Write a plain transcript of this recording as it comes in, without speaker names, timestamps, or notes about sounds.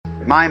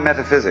My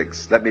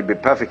metaphysics, let me be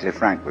perfectly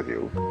frank with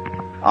you,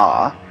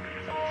 are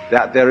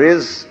that there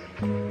is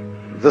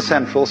the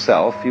central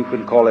self. You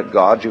can call it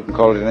God, you can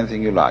call it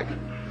anything you like.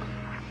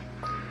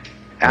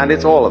 And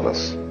it's all of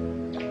us.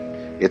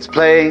 It's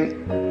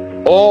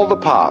playing all the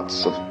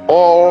parts of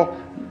all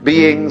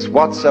beings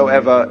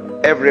whatsoever,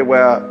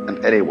 everywhere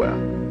and anywhere.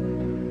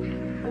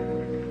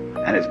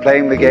 And it's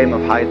playing the game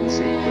of hide and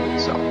seek with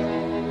itself.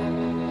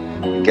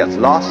 It gets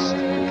lost,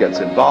 it gets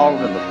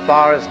involved in the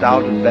farthest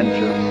out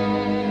adventures,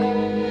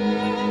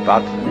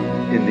 but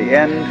in the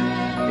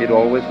end, it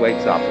always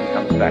wakes up and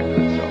comes back to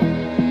itself.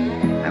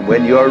 And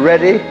when you're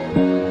ready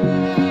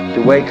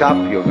to wake up,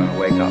 you're going to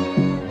wake up.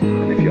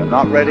 And if you're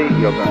not ready,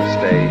 you're going to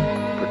stay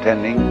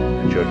pretending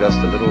that you're just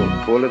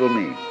a poor little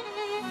me.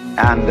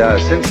 And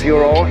since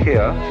you're all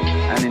here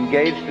and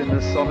engaged in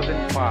this sort of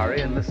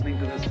inquiry and listening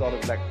to this sort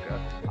of lecture,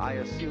 I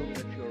assume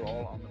that you're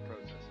all on the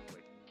process of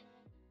waking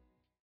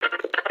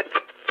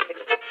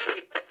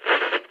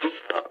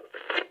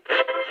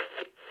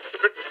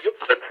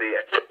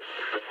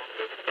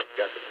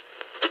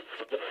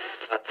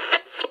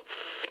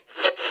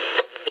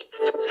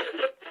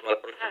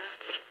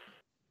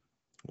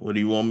What do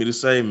you want me to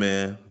say,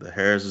 man? The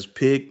hairs is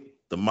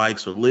picked, the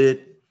mics are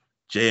lit,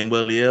 Jay and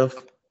Willie F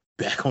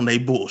back on they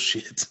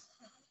bullshit.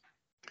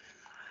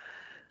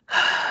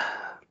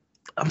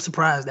 I'm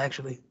surprised,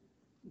 actually.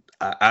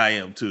 I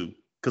am too,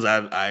 because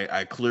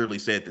I clearly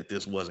said that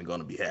this wasn't going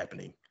to be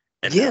happening,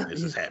 and now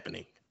this is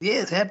happening. Yeah,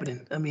 it's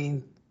happening. I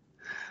mean,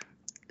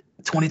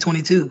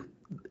 2022,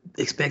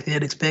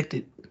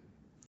 expected.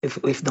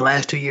 If the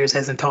last 2 years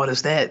hasn't taught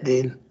us that,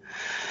 then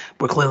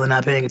we're clearly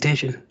not paying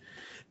attention.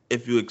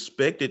 If you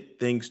expected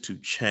things to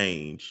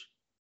change,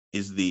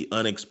 is the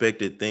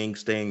unexpected thing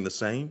staying the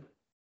same?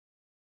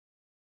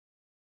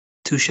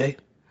 Touche.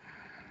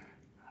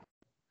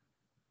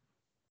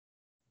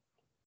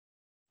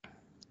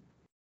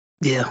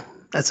 Yeah,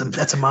 that's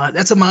a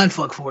mind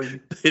fuck for you.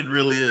 It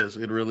really is.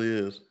 It really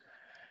is.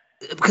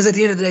 Because at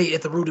the end of the day,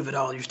 at the root of it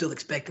all, you're still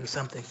expecting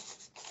something.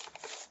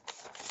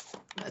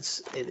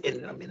 That's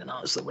it. I mean, and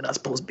honestly, we're not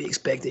supposed to be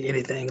expecting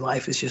anything.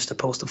 Life is just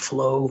supposed to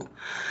flow,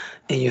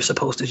 and you're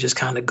supposed to just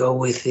kind of go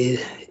with it,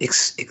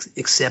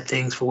 accept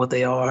things for what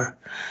they are,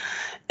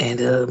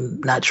 and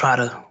not try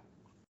to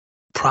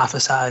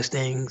prophesize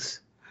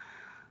things.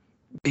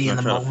 Be in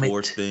the moment.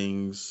 Force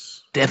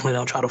things. Definitely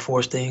don't try to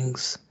force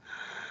things.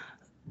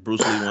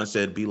 Bruce Lee once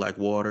said, "Be like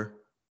water."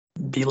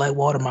 Be like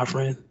water, my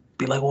friend.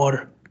 Be like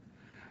water.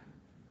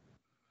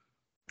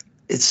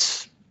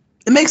 It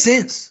makes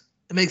sense.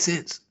 It makes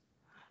sense.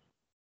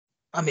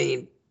 I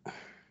mean,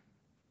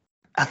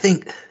 I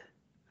think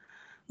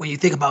when you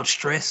think about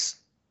stress,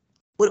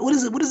 what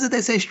is it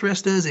they say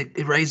stress does?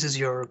 It raises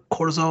your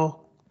cortisol.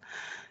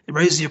 It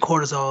raises your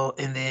cortisol,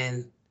 and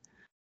then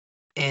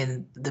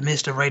in the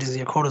midst of raising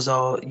your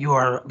cortisol, you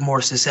are more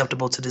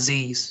susceptible to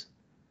disease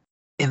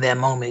in that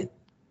moment.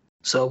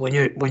 So when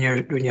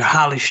you're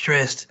highly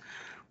stressed,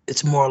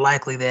 it's more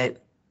likely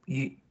that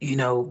you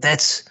know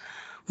that's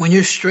when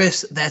you're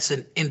stressed. That's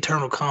an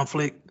internal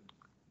conflict.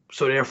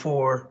 So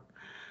therefore,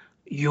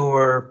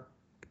 you're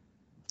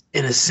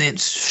in a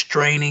sense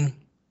straining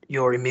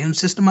your immune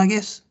system, I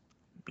guess.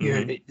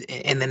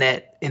 And then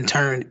that in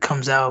turn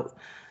comes out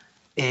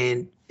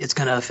and it's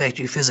going to affect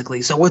you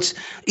physically. So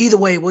either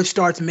way, what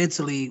starts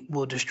mentally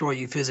will destroy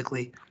you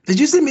physically. Did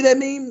you send me that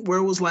meme where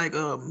it was like,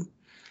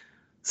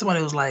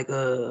 somebody was like,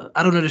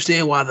 I don't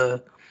understand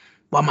why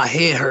my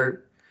head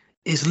hurt.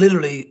 It's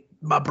literally,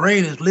 my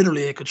brain is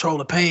literally in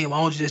control of pain. Why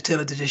don't you just tell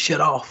it to just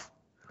shut off?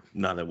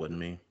 No, that wasn't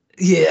me.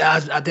 Yeah,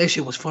 that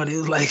shit was funny. It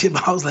was like,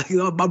 I was like,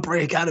 my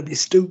brain gotta be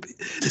stupid.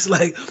 It's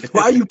like,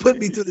 why are you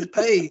putting me through this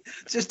pain?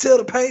 Just tell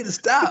the pain to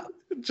stop.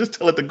 Just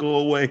tell it to go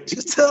away.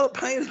 Just tell the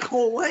pain to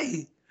go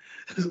away.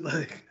 It's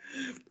like,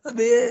 I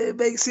mean, it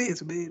makes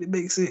sense, man. It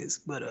makes sense.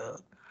 But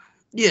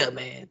yeah,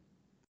 man.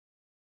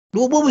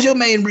 Well, what was your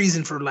main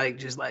reason for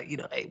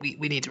hey,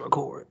 we need to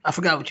record? I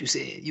forgot what you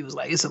said. You was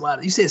like, it's a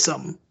lot. You said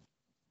something.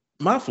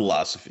 My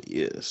philosophy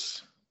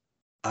is,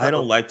 I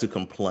don't like to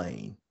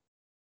complain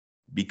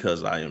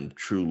because I am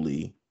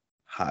truly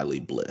highly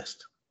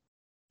blessed.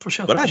 For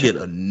sure. But I get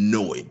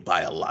annoyed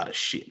by a lot of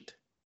shit.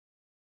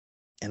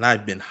 And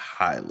I've been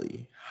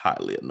highly,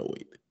 highly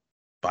annoyed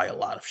by a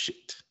lot of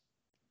shit.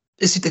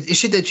 It's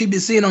shit that you've been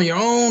seeing on your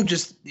own,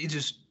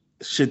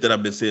 shit that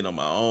I've been seeing on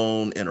my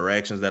own,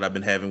 interactions that I've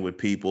been having with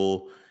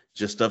people,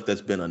 just stuff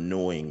that's been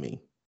annoying me.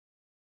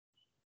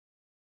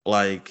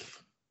 Like,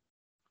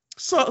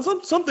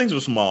 some things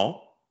are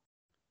small.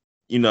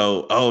 You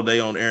know, they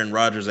on Aaron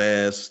Rodgers'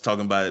 ass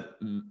talking about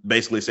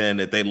basically saying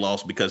that they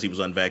lost because he was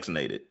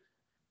unvaccinated.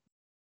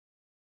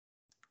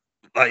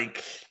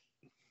 Like,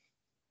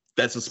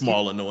 that's a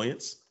small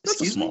annoyance.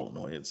 Excuse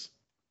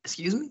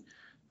me?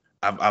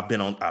 I've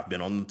been on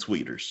the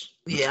tweeters.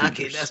 Yeah, I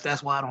can't.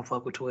 That's why I don't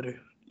fuck with Twitter.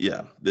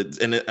 Yeah,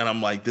 and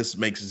I'm like, this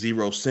makes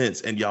zero sense,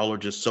 and y'all are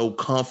just so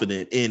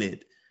confident in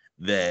it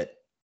that,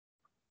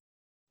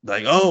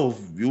 like, oh,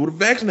 if you would have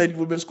vaccinated, you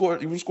would have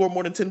scored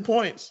more than 10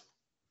 points.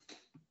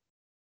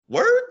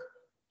 Word?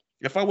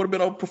 If I would have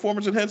been on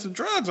performance-enhancing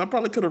drugs, I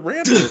probably could have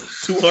ran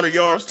for 200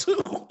 yards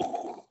too.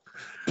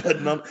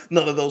 But none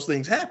of those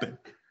things happen.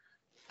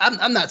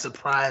 I'm not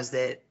surprised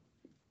that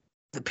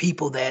the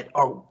people that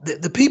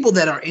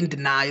are in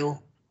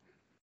denial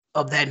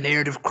of that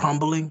narrative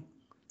crumbling,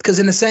 because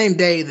in the same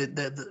day that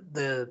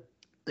the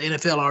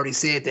NFL already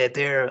said that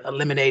they're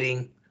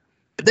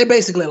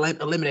basically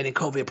eliminating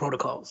COVID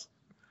protocols.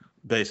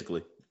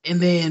 Basically. And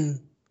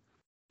then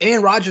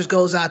Aaron Rodgers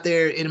goes out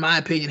there, in my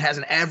opinion, has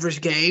an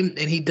average game,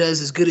 and he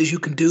does as good as you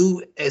can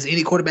do as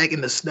any quarterback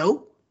in the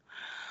snow.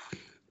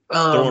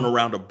 Throwing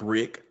around a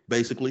brick,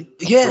 basically.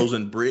 Yeah.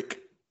 Frozen brick.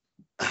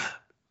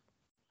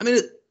 I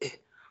mean,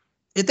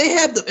 if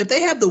they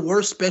have the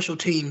worst special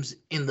teams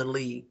in the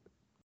league,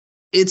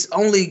 it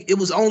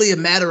was only a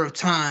matter of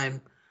time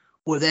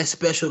where that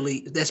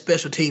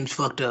special teams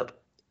fucked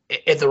up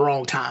at the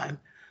wrong time.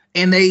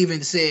 And they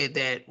even said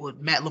that with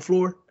Matt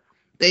LaFleur,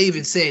 they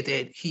even said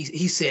that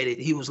he said it.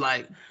 He was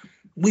like,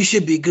 we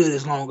should be good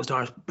as long as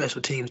our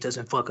special teams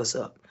doesn't fuck us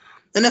up.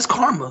 And that's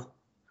karma.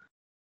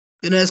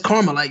 And that's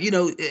karma. Like, you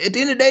know, at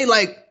the end of the day,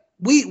 like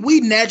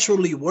we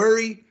naturally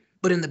worry,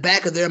 but in the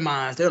back of their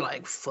minds, they're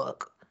like,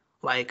 fuck.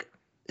 Like,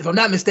 if I'm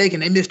not mistaken,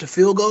 they missed a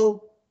field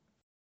goal.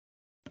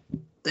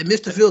 They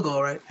missed a field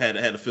goal, right? Had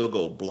a field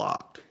goal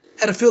blocked.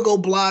 Had a field goal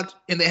blocked,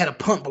 and they had a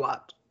punt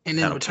blocked. And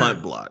then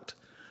punt blocked.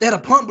 They had a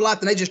punt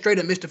blocked, and they just straight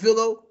up missed a field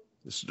goal?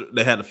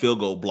 They had a field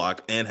goal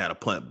blocked and had a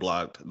punt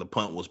blocked. The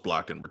punt was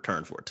blocked and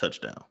returned for a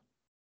touchdown.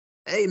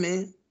 Hey,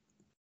 man.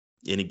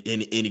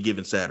 Any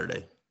given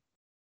Saturday.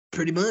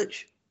 Pretty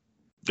much.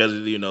 Because,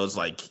 you know, it's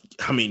like,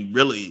 I mean,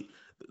 really,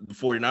 the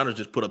 49ers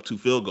just put up 2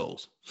 field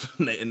goals.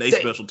 and they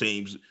special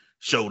teams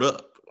showed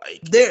up.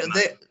 Like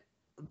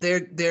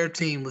their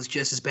team was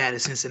just as bad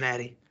as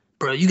Cincinnati.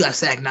 Bro, you got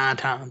sacked 9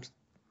 times.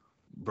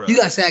 Bro. You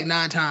got sacked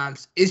 9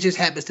 times. It just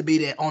happens to be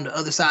that on the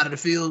other side of the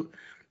field,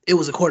 it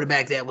was a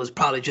quarterback that was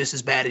probably just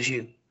as bad as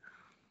you.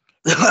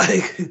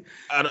 Like,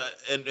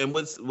 and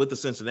with the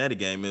Cincinnati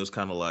game, it was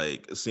kind of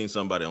like seeing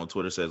somebody on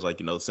Twitter says,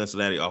 like, you know, the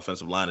Cincinnati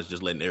offensive line is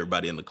just letting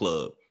everybody in the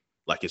club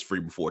like it's free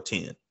before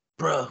 10.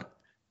 Bro.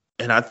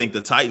 And I think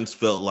the Titans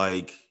felt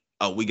like,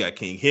 oh, we got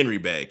King Henry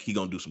back. He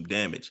gonna do some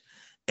damage.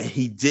 And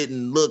he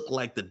didn't look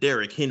like the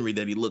Derrick Henry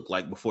that he looked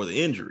like before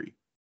the injury,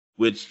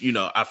 which, you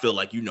know, I feel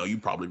like, you know, you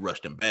probably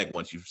rushed him back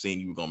once you've seen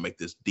you were gonna make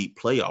this deep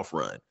playoff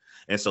run.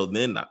 And so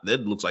then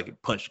that looks like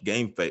it punched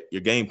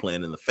your game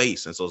plan in the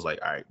face. And so it's like,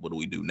 all right, what do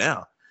we do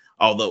now?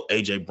 Although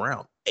A.J.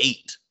 Brown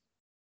 8,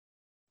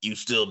 you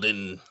still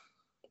didn't.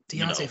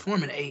 D'Onta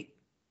Foreman 8.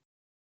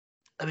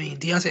 I mean,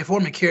 D'Onta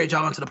Foreman carried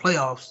y'all into the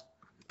playoffs.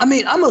 I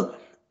mean,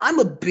 I'm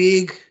a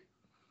big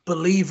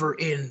believer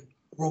in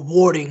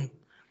rewarding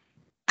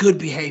good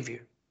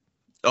behavior.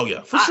 Oh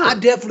yeah, for sure. I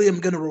definitely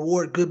am going to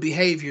reward good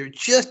behavior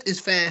just as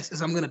fast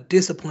as I'm going to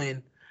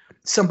discipline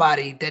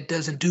somebody that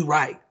doesn't do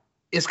right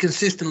as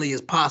consistently as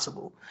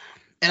possible.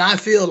 And I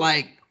feel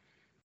like,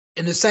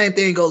 and the same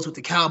thing goes with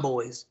the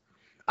Cowboys,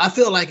 I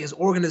feel like as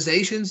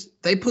organizations,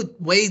 they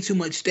put way too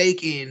much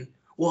stake in,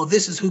 well,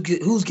 this is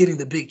who's getting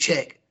the big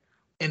check,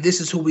 and this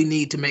is who we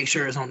need to make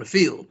sure is on the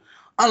field.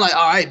 I'm like,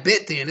 all right,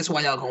 bet then. That's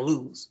why y'all going to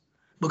lose.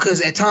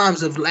 Because at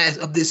times of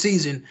this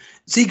season,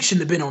 Zeke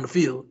shouldn't have been on the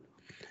field.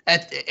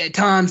 At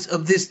times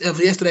of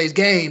yesterday's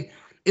game,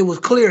 it was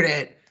clear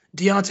that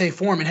D'Onta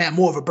Foreman had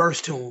more of a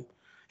burst to him.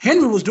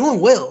 Henry was doing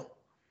well,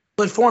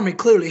 but Foreman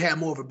clearly had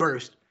more of a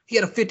burst. He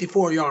had a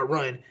 54-yard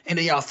run, and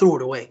then y'all threw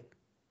it away.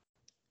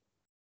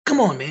 Come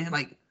on, man.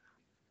 Like,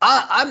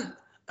 I'm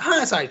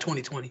hindsight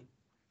 2020.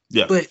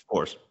 Yeah, but of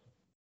course.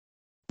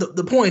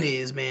 The point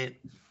is, man,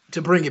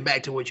 to bring it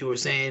back to what you were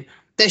saying,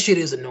 that shit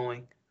is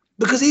annoying.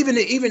 Because even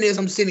as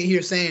I'm sitting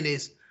here saying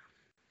this,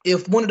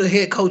 if one of the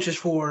head coaches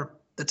for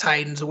the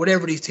Titans or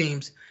whatever these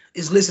teams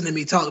is listening to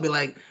me talk, be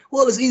like,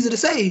 well, it's easy to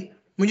say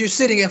when you're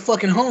sitting at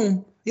fucking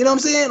home. You know what I'm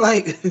saying?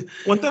 Like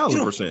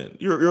 1,000%.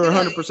 You're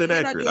 100%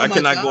 accurate. I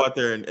cannot go out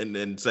there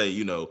and say,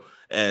 you know,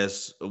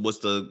 as what's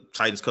the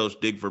Titans coach,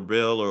 Dick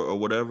Vermeil or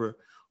whatever,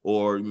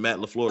 or Matt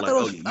LaFleur,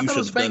 like, you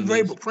should have done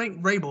this.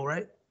 Frank Vrabel,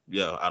 right?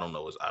 Yeah, I don't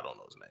know his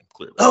name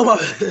clearly. Oh my!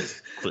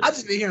 I've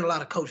just been hearing a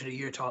lot of Coach of the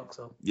Year talk.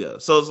 So yeah,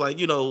 so it's like,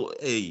 you know,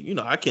 hey, you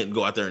know, I can't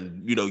go out there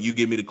and, you know, you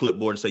give me the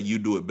clipboard and say you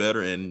do it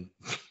better, and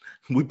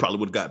we probably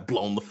would have got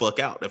blown the fuck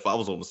out if I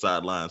was on the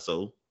sideline.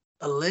 So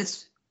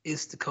unless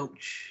it's the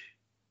coach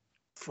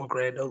for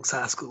Grand Oaks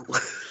High School.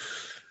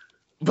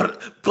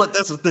 but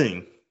that's the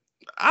thing.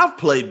 I've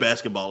played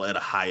basketball at a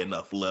high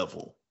enough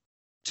level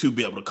to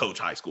be able to coach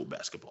high school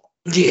basketball.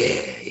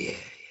 Yeah.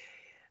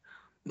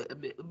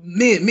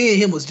 Me and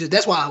him was just,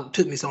 that's why it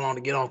took me so long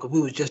to get on, because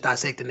we was just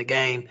dissecting the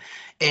game,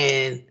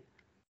 and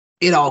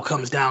it all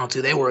comes down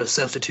to they were a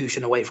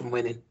substitution away from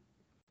winning.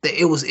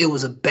 It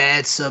was a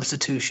bad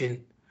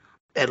substitution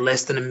at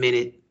less than a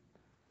minute,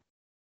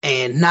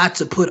 and not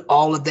to put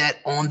all of that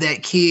on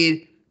that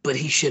kid, but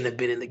he shouldn't have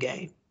been in the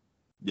game.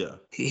 Yeah,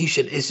 he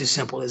should. It's as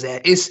simple as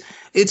that.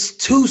 It's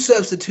 2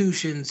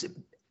 substitutions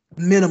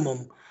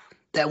minimum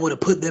that would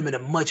have put them in a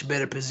much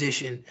better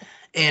position.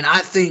 And I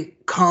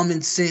think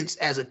common sense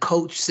as a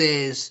coach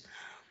says,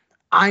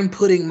 I'm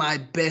putting my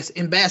best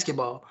in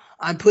basketball.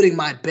 I'm putting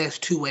my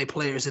best two-way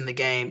players in the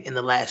game in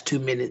the last 2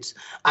 minutes.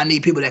 I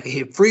need people that can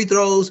hit free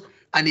throws.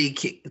 I need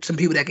some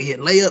people that can hit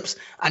layups.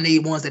 I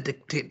need ones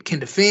that can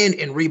defend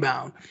and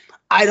rebound.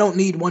 I don't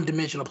need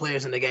one-dimensional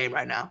players in the game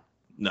right now.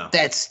 No,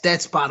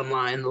 that's bottom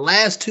line. In the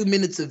last 2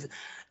 minutes of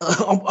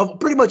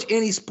pretty much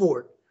any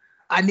sport,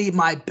 I need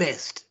my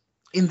best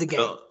in the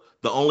game.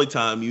 The only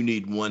time you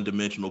need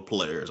one-dimensional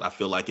players, I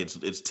feel like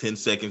it's 10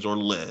 seconds or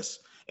less,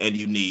 and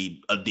you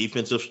need a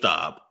defensive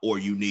stop, or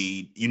you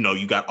need,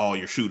 you got all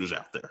your shooters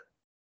out there.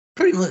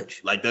 Pretty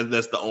much. Like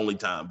that's the only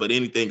time. But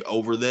anything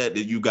over that,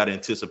 you got to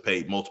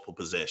anticipate multiple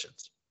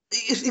possessions.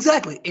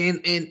 Exactly.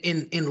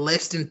 In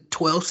less than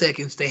 12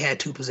 seconds, they had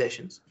 2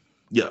 possessions.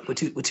 Yeah. With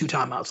two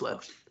timeouts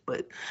left.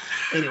 But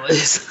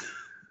anyways.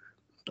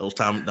 Those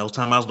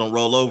timeouts don't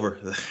roll over.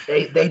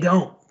 They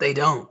don't,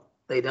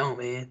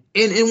 man.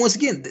 And once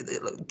again,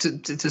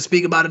 to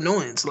speak about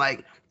annoyance,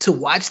 like to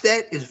watch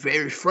that is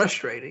very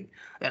frustrating.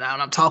 And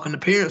I'm talking to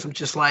parents. I'm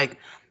just like,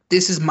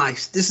 this is my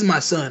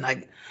son.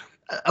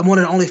 I'm one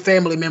of the only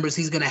family members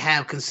he's gonna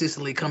have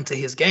consistently come to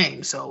his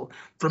game. So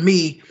for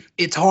me,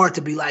 it's hard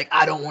to be like,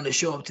 I don't want to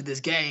show up to this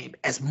game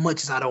as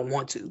much as I don't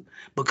want to,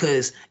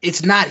 because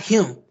it's not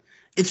him.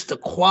 It's the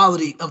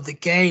quality of the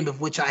game of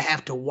which I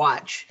have to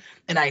watch.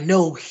 And I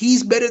know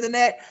he's better than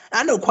that.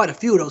 I know quite a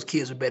few of those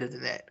kids are better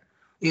than that.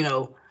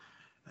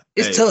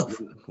 It's tough.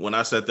 When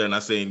I sat there and I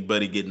seen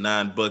Buddy get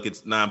 9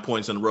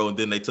 points in a row, and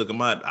then they took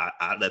him out,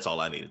 that's all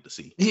I needed to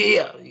see.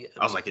 Yeah.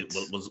 I was like,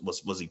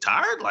 was he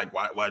tired? Like,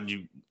 why did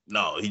you?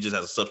 No, he just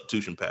has a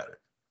substitution pattern.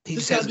 He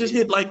just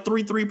hit like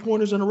 3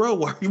 3-pointers in a row.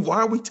 Why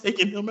are we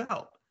taking him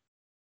out?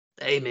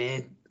 Hey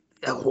man,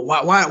 why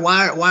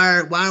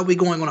are we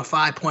going on a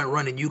 5-point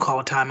run and you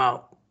call a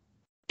timeout,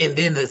 and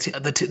then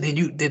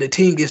the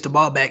team gets the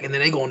ball back and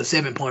then they go on a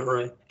 7-point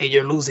run and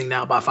you're losing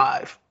now by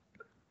 5?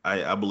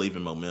 I believe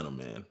in momentum,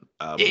 man.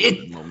 I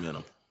believe in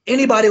momentum.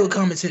 Anybody with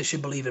common sense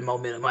should believe in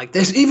momentum. Like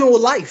that's even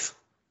with life.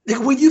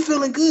 Like, when you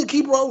feeling good,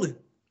 keep rolling.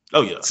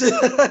 Oh yeah.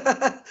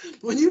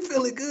 When you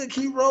feeling good,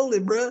 keep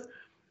rolling, bro.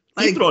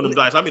 Like, keep throwing them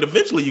dice. I mean,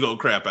 eventually you're gonna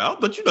crap out,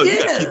 but you gotta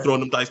keep throwing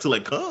them dice till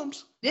it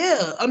comes.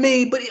 Yeah, I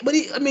mean,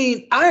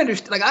 I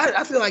understand. Like,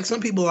 I feel like some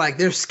people like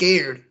they're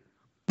scared.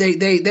 They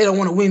don't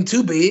want to win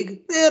too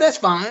big. Yeah, that's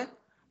fine,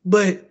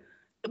 but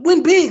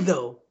win big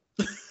though.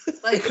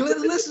 Like,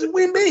 let's just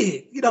win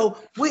big.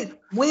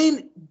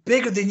 Win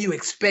bigger than you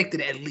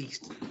expected at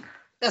least.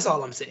 That's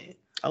all I'm saying.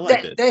 I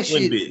like that. That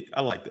win shit, big.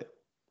 I like that.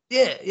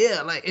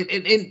 Yeah. Like,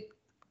 and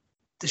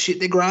the shit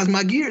that grinds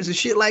my gears and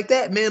shit like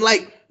that, man.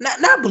 Like,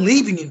 not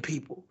believing in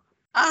people.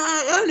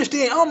 I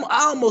understand.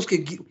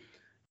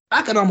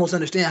 I can almost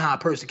understand how a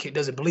person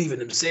doesn't believe in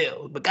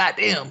themselves. But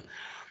goddamn,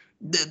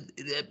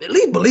 at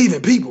least believe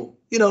in people.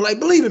 Like,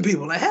 believe in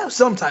people. Like, have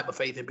some type of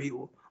faith in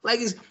people. Like,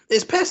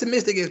 as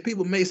pessimistic as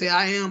people may say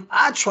I am,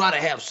 I try to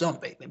have some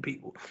faith in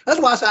people. That's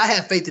why I say I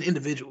have faith in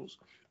individuals.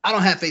 I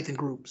don't have faith in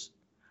groups.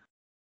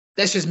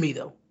 That's just me,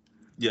 though.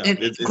 Yeah, and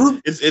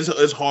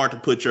it's hard to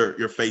put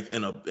your faith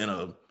in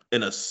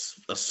a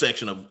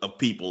section of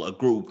people, a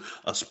group,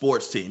 a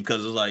sports team,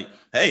 because it's like,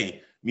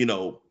 hey,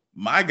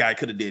 my guy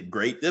could have did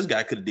great. This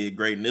guy could have did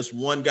great, and this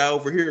one guy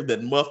over here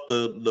that muffed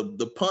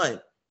the punt,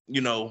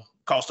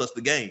 cost us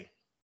the game.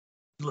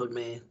 Look,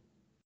 man.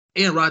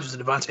 Aaron Rodgers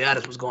and Devontae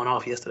Adams was going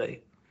off yesterday.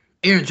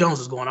 Aaron Jones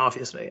was going off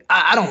yesterday.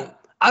 I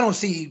don't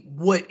see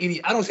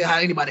how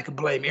anybody could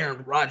blame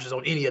Aaron Rodgers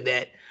on any of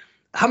that.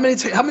 How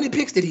many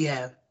picks did he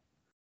have?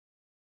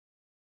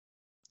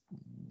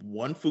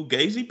 One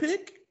Fugazi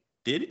pick?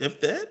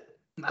 If that?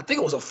 I think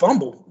it was a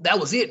fumble. That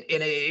was it,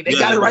 and they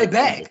got it right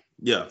back.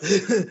 Yeah,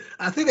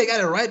 I think they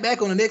got it right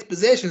back on the next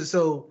possession.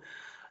 So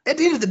at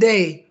the end of the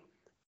day,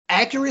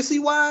 accuracy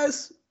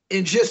wise,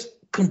 and just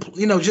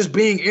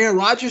being Aaron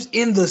Rodgers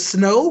in the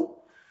snow,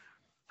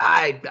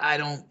 I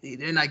don't.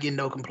 They're not getting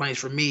no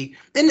complaints from me.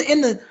 In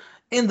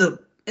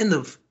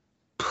the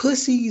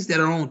pussies that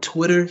are on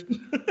Twitter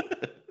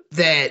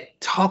that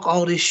talk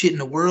all this shit in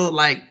the world,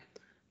 like,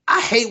 I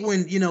hate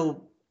when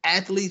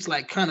athletes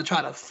like kind of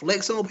try to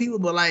flex on people,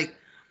 but like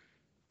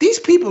these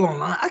people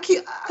online, I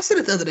said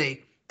it the other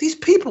day. These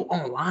people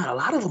online, a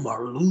lot of them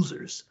are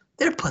losers.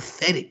 They're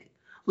pathetic.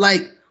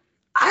 Like,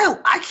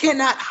 I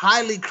cannot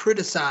highly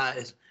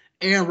criticize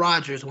Aaron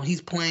Rodgers when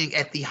he's playing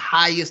at the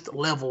highest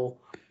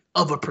level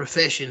of a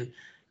profession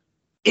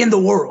in the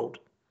world.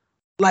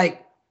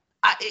 Like,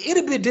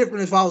 it'd be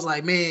different if I was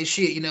like, man,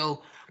 shit,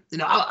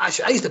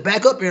 I used to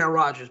back up Aaron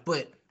Rodgers,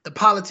 but the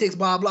politics,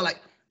 blah blah. Like,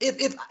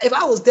 if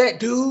I was that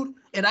dude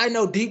and I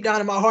know deep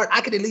down in my heart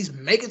I could at least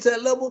make it to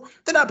that level,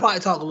 then I'd probably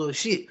talk a little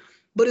shit.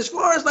 But as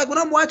far as like when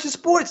I'm watching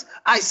sports,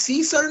 I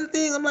see certain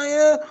things. I'm like,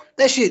 yeah,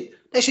 that shit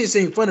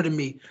seems funny to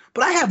me.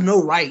 But I have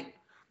no right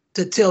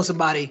to tell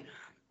somebody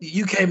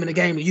you came in the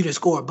game and you didn't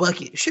score a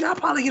bucket. Shit, I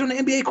probably get on the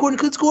NBA court and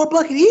couldn't score a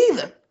bucket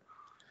either.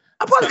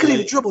 I probably couldn't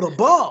even dribble the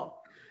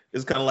ball.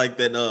 It's kind of like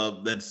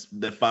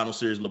that final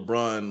series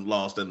LeBron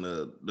lost, and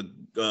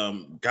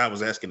the guy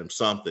was asking him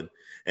something,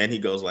 and he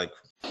goes like,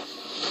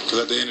 because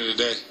at the end of the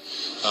day,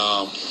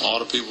 all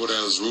the people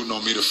that was rooting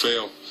on me to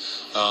fail,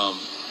 At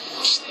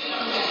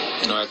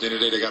the end of the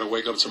day, they got to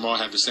wake up tomorrow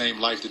and have the same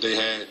life that they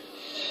had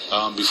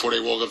before they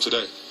woke up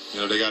today.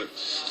 They got the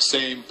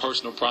same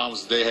personal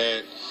problems that they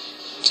had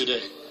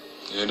today.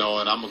 And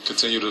I'm going to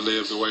continue to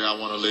live the way I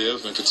want to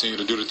live and continue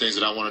to do the things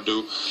that I want to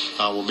do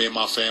with me and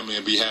my family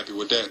and be happy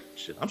with that.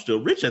 Shit, I'm still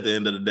rich at the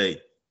end of the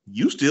day.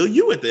 You still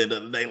you at the end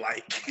of the day.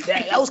 Like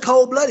that was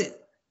cold-blooded.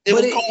 It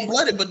was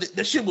cold-blooded, but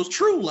that shit was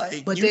true.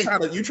 Like you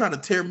trying to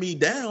tear me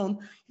down.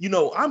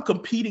 I'm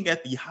competing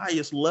at the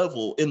highest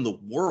level in the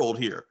world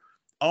here.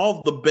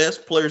 All the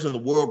best players in the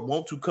world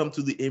want to come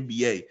to the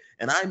NBA,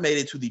 and I made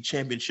it to the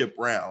championship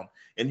round.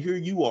 And here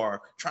you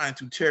are trying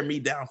to tear me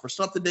down for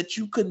something that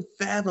you couldn't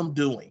fathom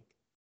doing.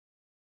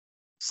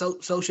 So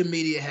social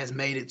media has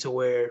made it to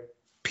where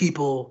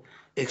people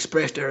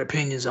express their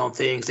opinions on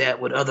things that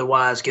would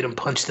otherwise get them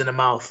punched in the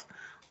mouth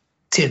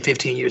 10,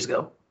 15 years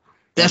ago.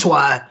 That's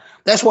why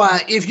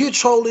if you're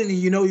trolling and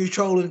you're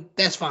trolling,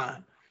 that's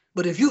fine.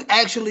 But if you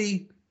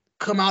actually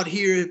come out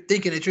here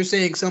thinking that you're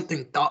saying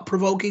something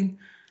thought-provoking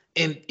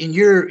and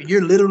you're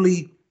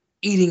literally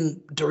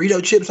eating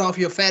Dorito chips off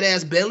your fat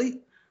ass belly,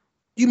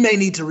 you may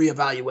need to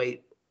reevaluate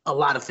a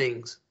lot of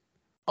things,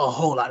 a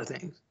whole lot of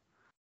things.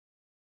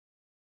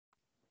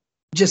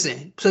 Just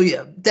saying. So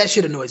yeah, that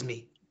shit annoys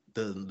me.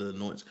 The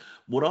annoyance.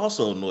 What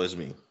also annoys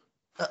me.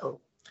 Uh-oh.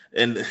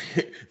 And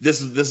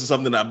this is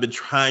something I've been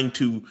trying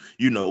to,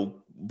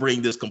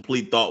 bring this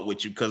complete thought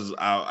with you, because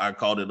I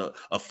called it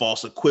a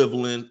false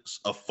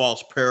equivalence, a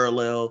false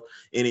parallel,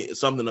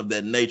 something of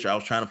that nature. I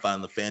was trying to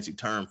find the fancy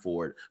term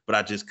for it, but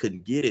I just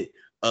couldn't get it,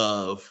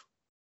 of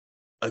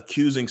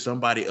accusing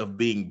somebody of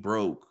being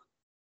broke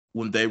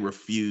when they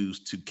refuse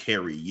to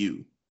carry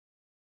you.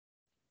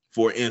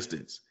 For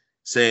instance,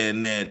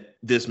 saying that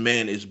this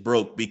man is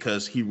broke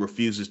because he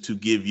refuses to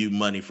give you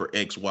money for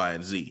X, Y,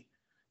 and Z,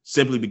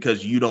 simply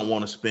because you don't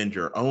want to spend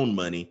your own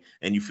money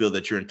and you feel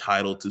that you're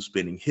entitled to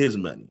spending his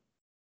money.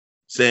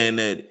 Saying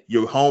that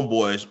your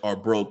homeboys are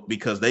broke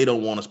because they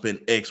don't want to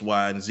spend X,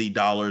 Y, and Z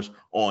dollars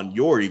on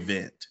your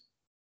event.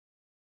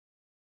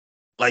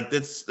 Like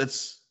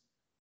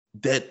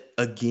that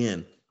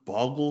again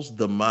boggles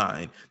the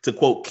mind. To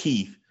quote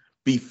Keith,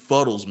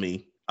 befuddles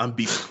me. I'm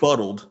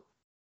befuddled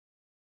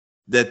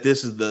that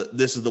this is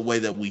the way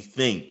that we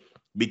think,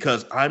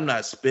 because I'm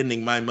not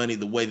spending my money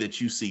the way that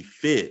you see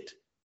fit.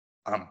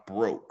 I'm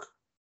broke.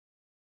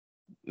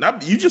 Now,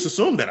 you just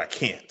assume that I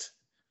can't,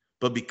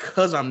 but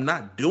because I'm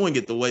not doing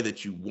it the way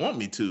that you want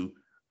me to,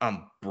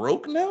 I'm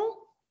broke now?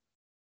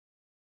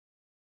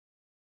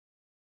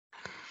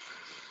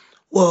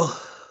 Well,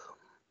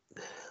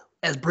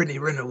 as Brittany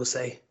Renner would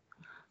say,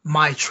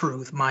 my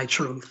truth.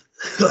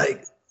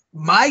 Like,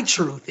 my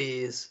truth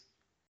is,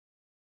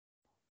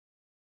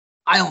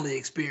 I only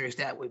experienced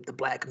that with the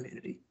Black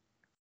community.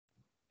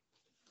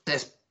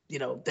 That's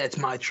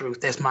my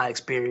truth. That's my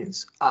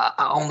experience. I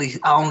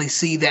only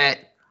see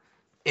that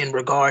in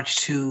regards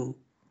to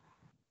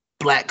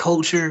Black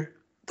culture,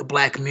 the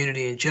Black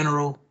community in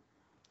general.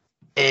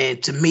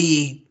 And to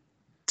me,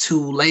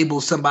 to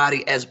label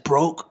somebody as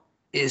broke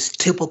is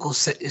typical.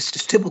 It's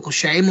just typical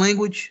shame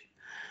language,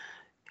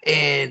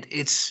 and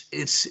it's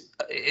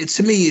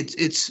to me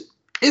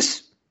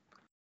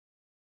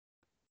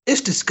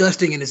it's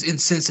disgusting and it's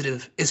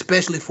insensitive,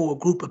 especially for a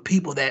group of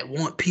people that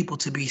want people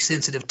to be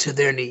sensitive to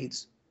their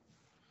needs.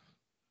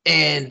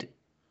 And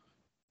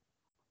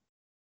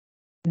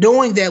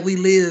knowing that we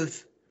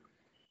live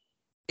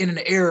in an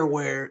era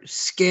where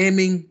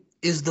scamming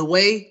is the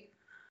way,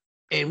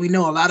 and we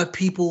know a lot of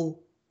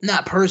people,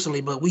 not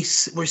personally, but we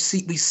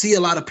see a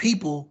lot of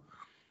people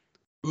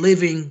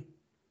living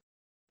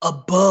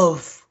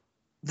above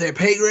their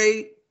pay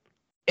grade,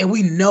 and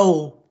we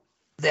know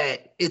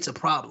that it's a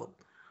problem.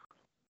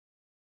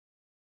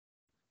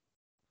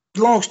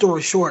 Long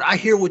story short, I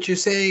hear what you're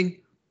saying,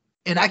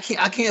 and I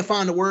can't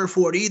find a word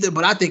for it either,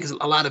 but I think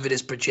a lot of it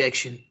is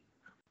projection.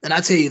 And I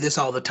tell you this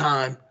all the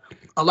time.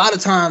 A lot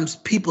of times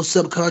people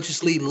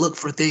subconsciously look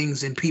for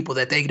things in people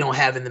that they don't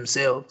have in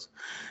themselves.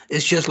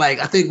 It's just like,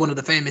 I think one of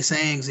the famous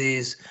sayings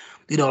is,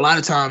 a lot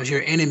of times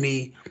your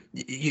enemy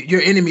is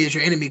your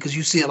enemy because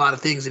you see a lot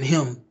of things in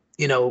him,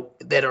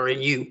 that are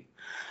in you.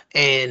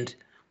 And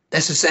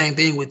that's the same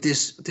thing with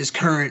this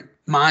current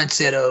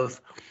mindset of,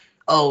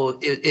 oh,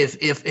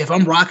 if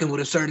I'm rocking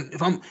with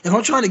if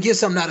I'm trying to get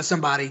something out of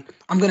somebody,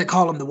 I'm gonna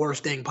call them the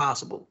worst thing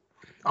possible.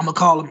 I'm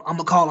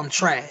gonna call them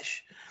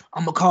trash.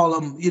 I'm gonna call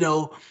them,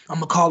 I'm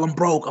gonna call them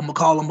broke. I'm gonna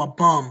call them a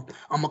bum.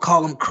 I'm gonna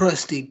call them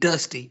crusty,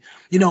 dusty.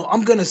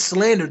 I'm gonna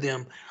slander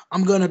them.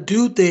 I'm gonna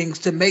do things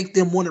to make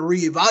them want to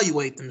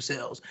reevaluate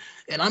themselves.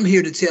 And I'm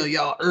here to tell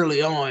y'all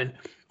early on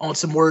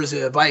some words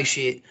of advice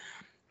shit.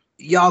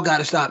 Y'all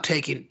gotta stop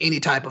taking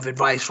any type of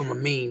advice from a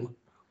meme.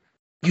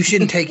 You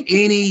shouldn't take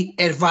any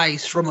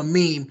advice from a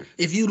meme.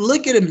 If you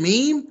look at a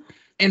meme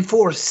and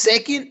for a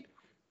second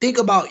think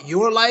about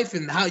your life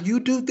and how you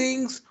do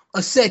things,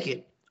 a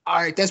second, all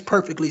right, that's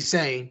perfectly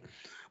sane.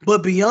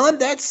 But beyond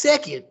that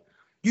second,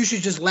 you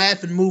should just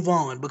laugh and move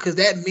on, because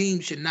that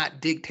meme should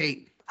not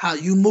dictate how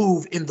you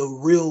move in the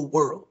real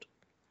world.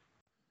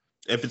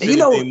 If it's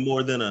anything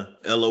more than a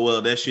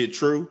LOL, that shit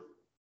true,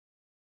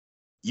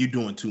 you're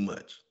doing too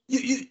much.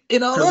 You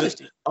in all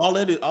honesty, all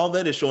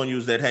that is showing you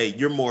is that, hey,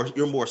 you're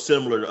more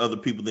similar to other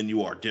people than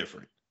you are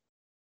different.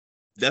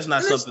 That's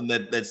not something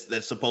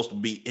that's supposed to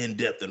be in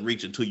depth and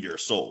reach into your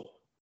soul.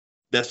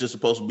 That's just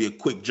supposed to be a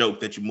quick joke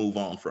that you move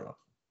on from.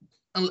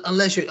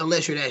 Unless you're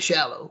that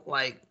shallow.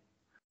 Like,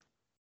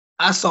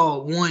 I saw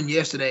one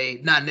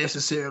yesterday, not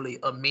necessarily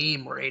a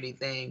meme or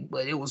anything,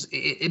 but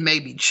it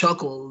made me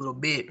chuckle a little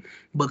bit,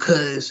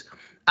 because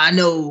I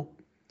know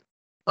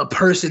a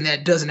person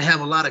that doesn't have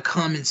a lot of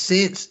common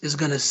sense is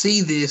going to see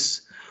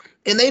this,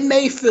 and they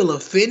may feel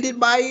offended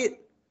by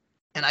it,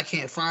 and I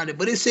can't find it,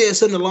 but it says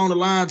something along the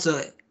lines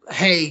of,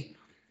 hey,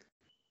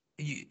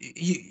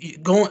 you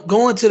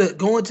going to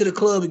the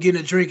club and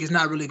getting a drink is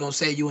not really going to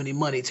save you any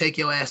money. Take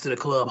your ass to the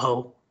club,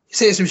 ho. He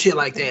said some shit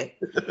like that.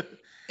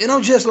 And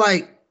I'm just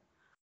like,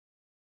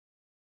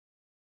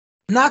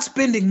 not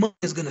spending money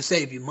is going to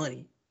save you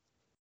money.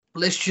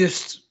 Let's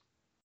just,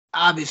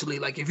 obviously,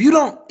 like, if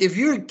you're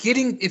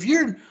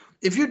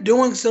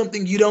doing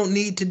something you don't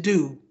need to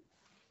do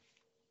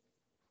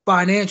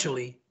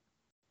financially,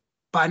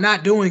 by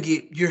not doing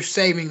it, you're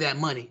saving that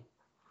money.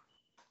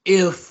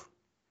 If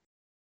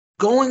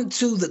going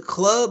to the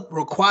club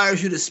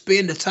requires you to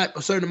spend a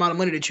certain amount of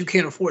money that you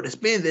can't afford to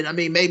spend, then, I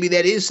mean, maybe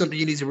that is something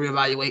you need to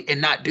reevaluate and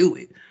not do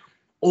it,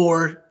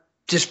 or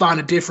just find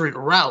a different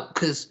route.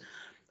 Because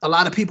a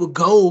lot of people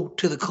go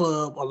to the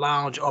club or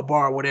lounge or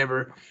bar or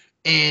whatever,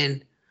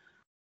 and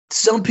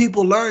some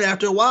people learn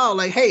after a while,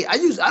 like, hey, I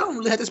don't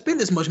really have to spend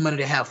this much money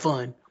to have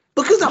fun,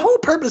 because the whole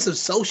purpose of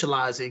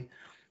socializing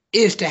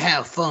is to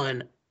have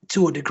fun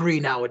to a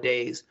degree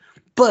nowadays.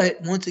 But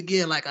once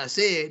again, like I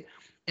said,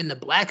 in the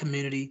Black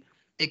community,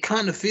 it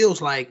kind of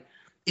feels like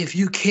if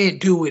you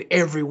can't do it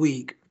every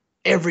week,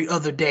 every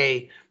other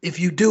day, if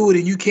you do it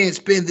and you can't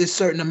spend this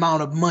certain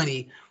amount of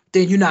money,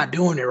 then you're not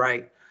doing it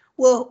right.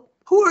 Well,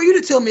 who are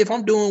you to tell me if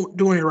I'm doing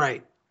it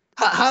right?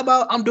 How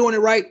about I'm doing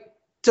it right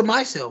to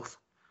myself?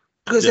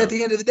 Because at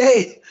the end of the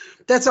day,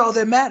 that's all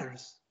that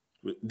matters.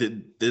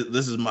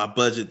 This is my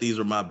budget. These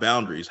are my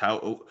boundaries.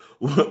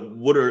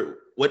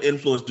 What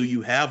influence do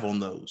you have on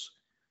those?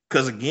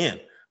 Because again,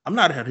 I'm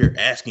not out here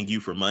asking you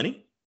for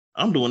money.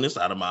 I'm doing this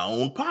out of my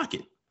own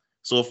pocket.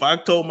 So if I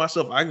told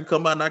myself I can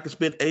come out and I can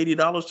spend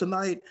 $80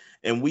 tonight,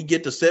 and we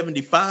get to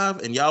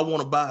 75 and y'all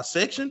want to buy a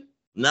section,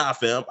 nah,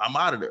 fam, I'm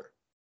out of there.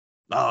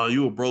 Oh,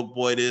 you a broke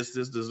boy, this.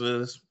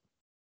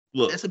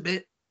 Look, that's a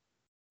bit.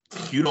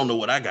 You don't know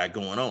what I got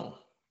going on.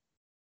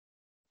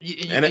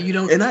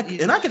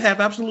 I can have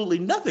absolutely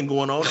nothing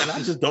going on, and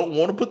I just don't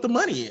want to put the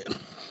money in.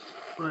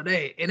 Well,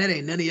 that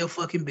ain't none of your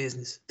fucking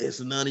business. It's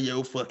none of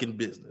your fucking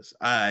business.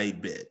 I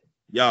bet.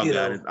 Y'all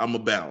got it. I'm a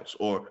bounce,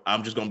 or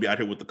I'm just gonna be out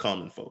here with the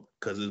common folk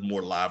because it's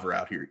more liver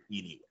out here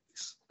anyways.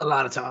 A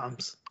lot of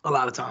times.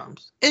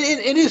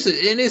 And this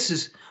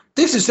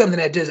is something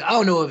that just, I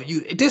don't know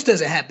if this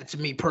doesn't happen to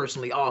me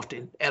personally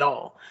often at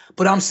all,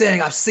 but I'm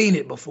saying I've seen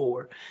it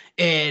before,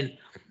 and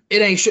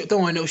it ain't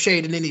throwing no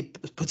shade in any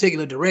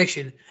particular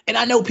direction. And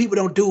I know people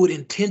don't do it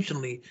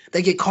intentionally.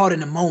 They get caught in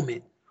the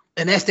moment.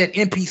 And that's that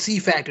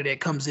NPC factor that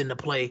comes into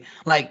play.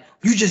 Like,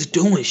 you just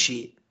doing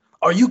shit.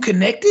 Are you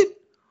connected?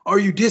 Or are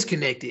you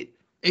disconnected?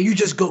 And you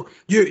just go,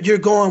 you're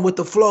going with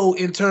the flow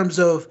in terms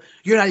of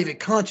you're not even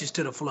conscious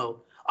to the flow.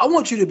 I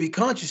want you to be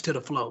conscious to the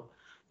flow.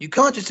 You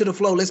conscious to the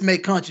flow, let's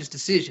make conscious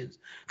decisions.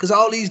 Because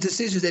all these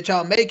decisions that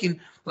y'all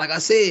making, like I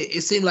said,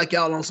 it seems like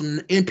y'all on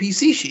some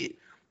NPC shit.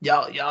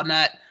 Y'all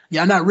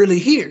not really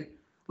here.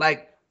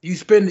 Like, you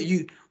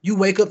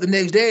wake up the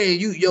next day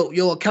and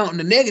your account in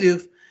the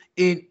negative,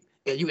 and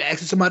you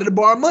asking somebody to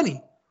borrow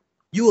money.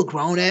 You a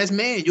grown ass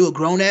man. You a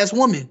grown ass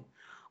woman.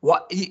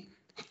 What?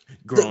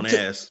 Grown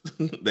ass.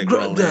 They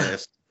grown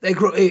ass. They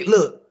grow. Hey,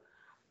 look,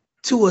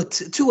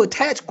 to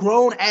attach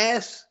grown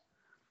ass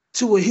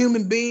to a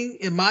human being,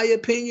 in my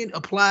opinion,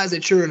 applies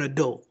that you're an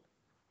adult.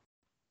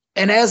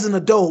 And as an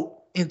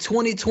adult in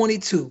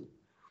 2022,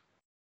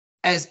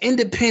 as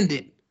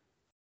independent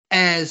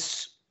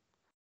as,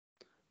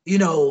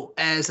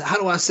 as,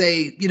 how do I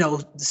say,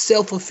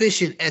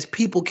 self-efficient as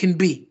people can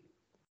be,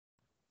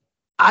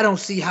 I don't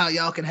see how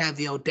y'all can have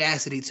the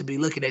audacity to be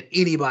looking at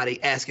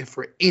anybody asking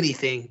for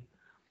anything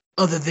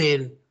other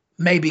than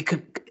maybe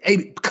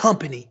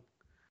company,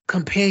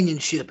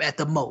 companionship at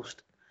the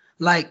most.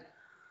 Like,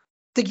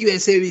 I think you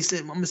had said,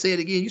 I'm going to say it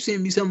again. You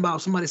sent me something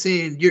about somebody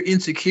saying you're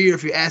insecure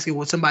if you're asking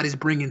what somebody's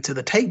bringing to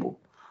the table.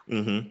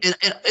 Mm-hmm.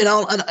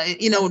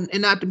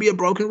 And not to be a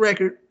broken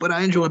record, but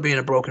I enjoy being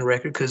a broken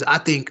record because I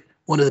think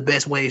one of the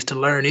best ways to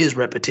learn is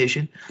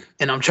repetition.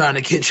 And I'm trying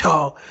to get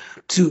y'all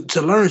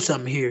to learn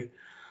something here.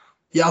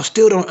 Y'all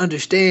still don't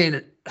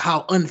understand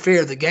how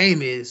unfair the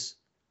game is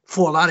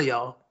for a lot of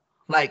y'all.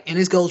 Like, and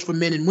this goes for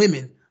men and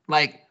women.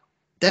 Like,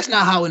 that's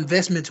not how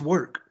investments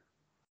work.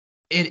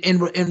 In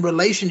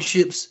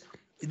relationships,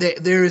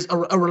 there is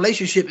a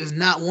relationship is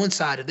not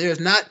one-sided. There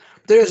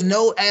is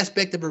no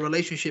aspect of a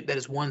relationship that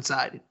is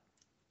one-sided.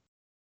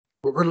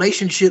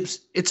 Relationships,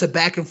 it's a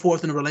back and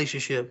forth in a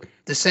relationship.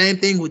 The same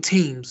thing with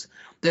teams.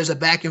 There's a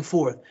back and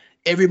forth.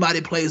 Everybody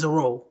plays a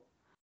role.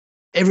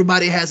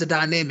 Everybody has a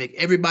dynamic.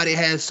 Everybody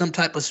has some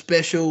type of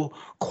special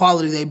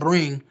quality they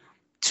bring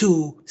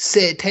to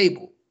said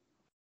table.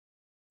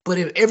 But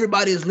if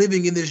everybody is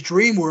living in this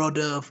dream world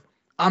of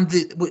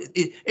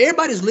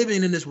everybody's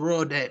living in this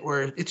world that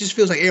where it just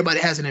feels like everybody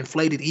has an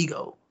inflated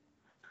ego.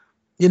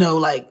 You know,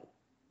 like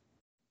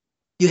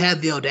you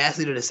have the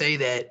audacity to say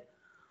that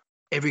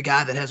every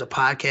guy that has a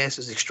podcast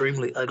is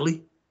extremely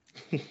ugly.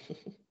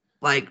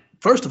 Like,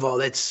 first of all,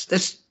 that's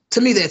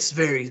to me that's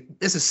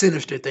a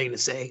sinister thing to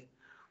say.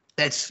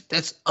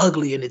 That's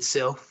ugly in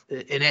itself,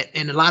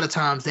 and a lot of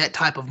times that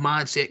type of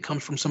mindset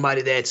comes from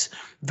somebody that's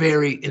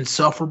very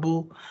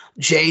insufferable,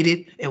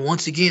 jaded, and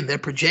once again they're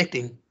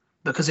projecting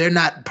because they're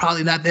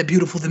probably not that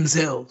beautiful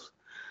themselves.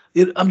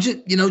 I'm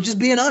just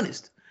being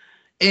honest.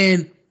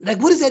 And like,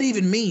 what does that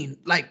even mean?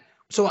 Like,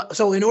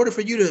 so in order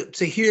for you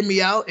to hear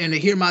me out and to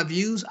hear my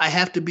views, I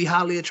have to be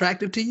highly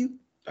attractive to you.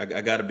 I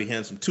got to be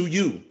handsome to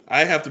you.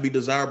 I have to be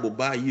desirable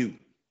by you.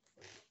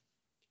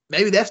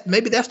 Maybe that's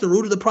the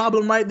root of the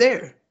problem right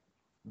there.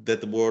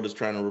 That the world is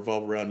trying to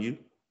revolve around you.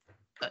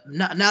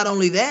 Not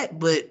only that,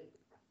 but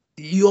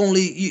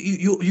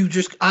you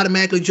just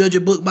automatically judge a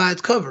book by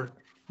its cover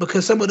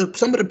because some of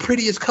the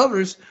prettiest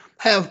covers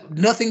have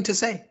nothing to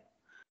say.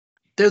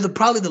 They're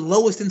probably the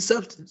lowest in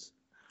substance.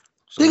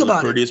 Think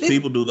about it. The prettiest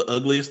people do the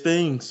ugliest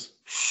things.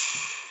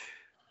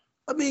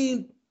 I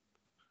mean,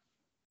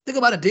 think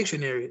about a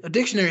dictionary. A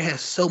dictionary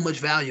has so much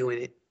value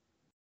in it.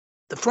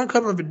 The front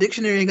cover of a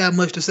dictionary ain't got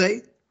much to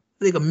say.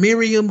 Think a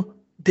Merriam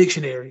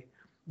dictionary.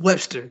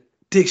 Webster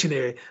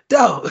dictionary.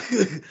 Dog.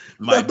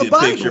 Might be a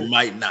picture,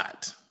 might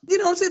not. You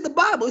know what I'm saying? The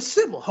Bible is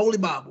simple. Holy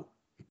Bible.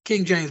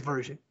 King James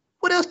Version.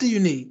 What else do you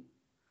need?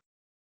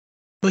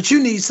 But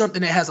you need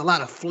something that has a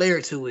lot of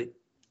flair to it.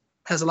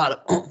 Has a lot of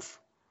oomph.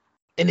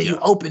 And then you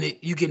open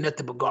it, you get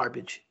nothing but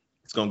garbage.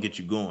 It's going to get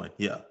you going.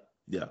 Yeah.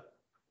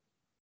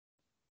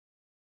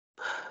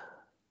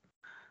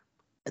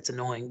 That's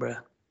annoying, bro.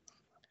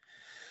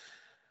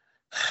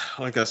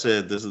 Like I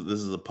said, this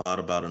is a pod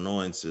about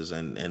annoyances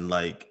and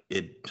like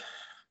it,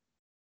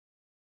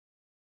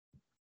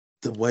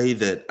 the way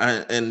that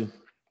and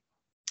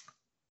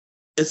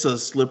it's a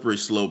slippery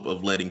slope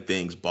of letting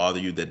things bother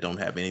you that don't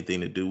have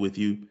anything to do with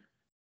you.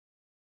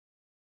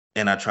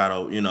 And I try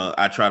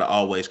to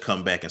always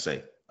come back and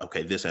say,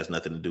 okay, this has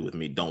nothing to do with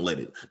me. Don't let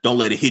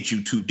it hit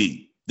you too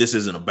deep. This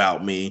isn't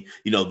about me.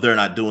 They're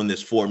not doing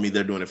this for me.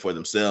 They're doing it for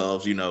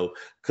themselves,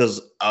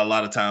 because a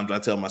lot of times I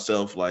tell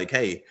myself like,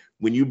 hey,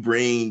 when you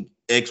bring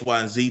X, Y,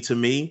 and Z to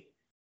me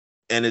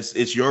and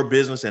it's your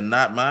business and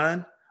not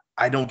mine,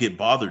 I don't get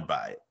bothered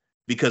by it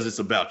because it's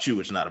about you.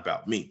 It's not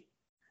about me.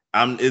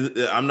 I'm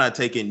not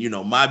taking,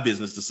 my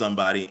business to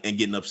somebody and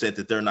getting upset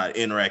that they're not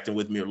interacting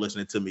with me or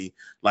listening to me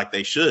like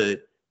they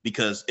should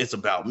because it's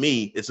about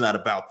me. It's not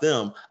about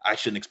them. I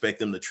shouldn't expect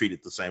them to treat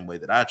it the same way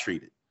that I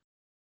treat it.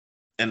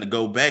 And to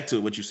go back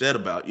to what you said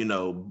about,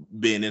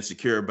 being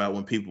insecure about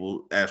when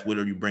people ask, what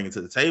are you bringing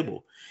to the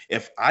table?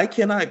 If I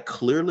cannot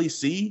clearly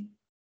see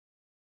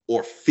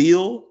or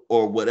feel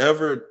or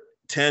whatever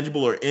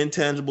tangible or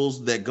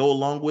intangibles that go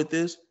along with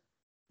this,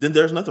 then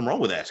there's nothing wrong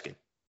with asking.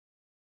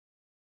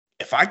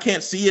 If I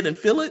can't see it and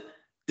feel it,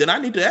 then I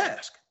need to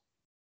ask.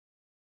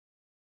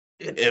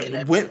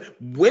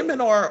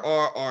 Women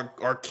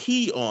are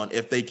key on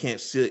if they can't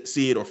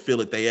see it or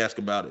feel it, they ask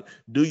about it.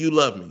 Do you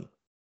love me?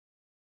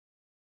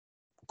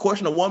 Of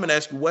course, a woman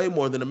asks you way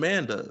more than a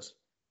man does.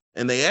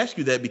 And they ask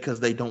you that because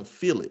they don't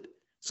feel it.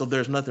 So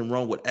there's nothing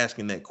wrong with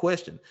asking that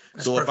question.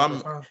 That's so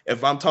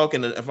if I'm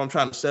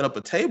trying to set up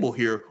a table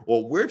here,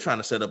 or we're trying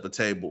to set up a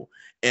table,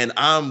 and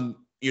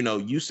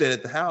you sit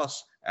at the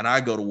house and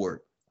I go to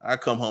work. I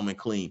come home and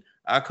clean.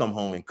 I come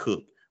home and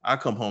cook. I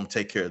come home and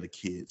take care of the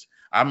kids.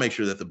 I make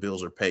sure that the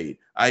bills are paid.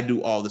 I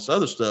do all this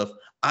other stuff.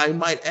 I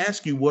might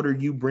ask you, what are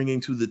you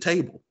bringing to the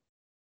table?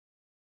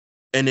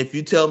 And if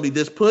you tell me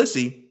this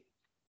pussy,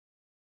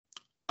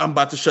 I'm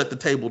about to shut the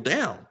table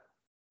down.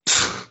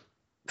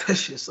 That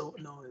shit's so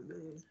annoying,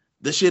 man.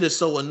 This shit is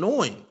so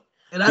annoying.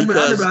 And I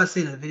remember I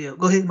seen a video.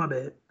 Go ahead, my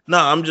bad. No,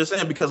 I'm just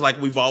saying because like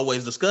we've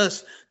always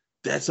discussed,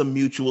 that's a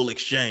mutual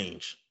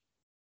exchange.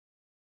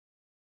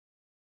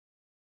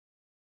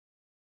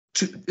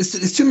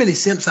 It's too many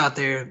simps out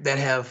there that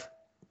have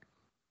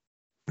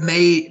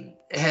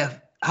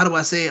how do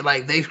I say it?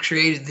 Like they've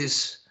created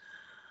this,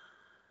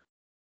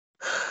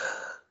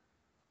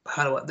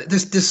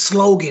 this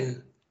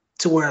slogan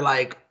to where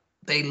like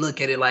they look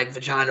at it like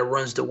vagina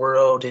runs the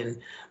world, and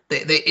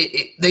they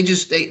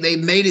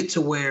made it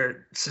to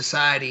where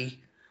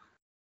society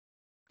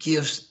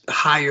gives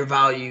higher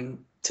value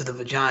to the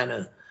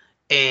vagina.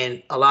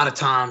 And a lot of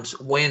times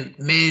when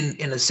men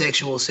in a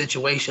sexual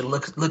situation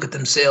look at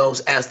themselves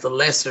as the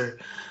lesser,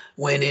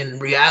 when in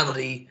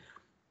reality,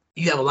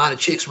 you have a lot of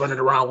chicks running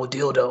around with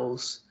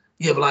dildos.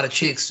 You have a lot of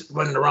chicks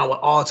running around with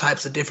all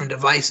types of different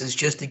devices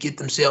just to get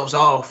themselves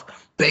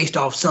off based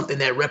off something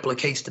that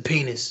replicates the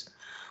penis.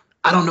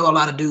 I don't know a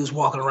lot of dudes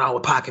walking around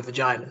with pocket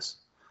vaginas.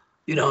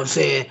 You know what I'm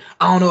saying?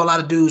 I don't know a lot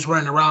of dudes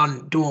running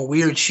around doing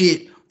weird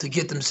shit to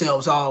get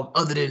themselves off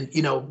other than,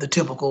 the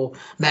typical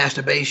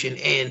masturbation.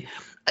 And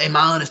in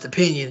my honest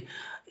opinion,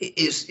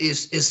 is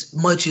as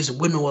much as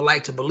women would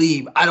like to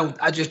believe.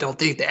 I just don't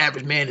think the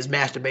average man is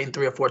masturbating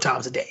 3 or 4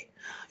 times a day.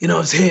 You know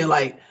what I'm saying?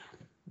 Like,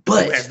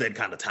 but who has that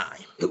kind of time?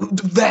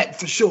 That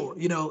for sure.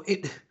 You know,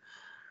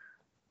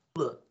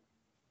 look,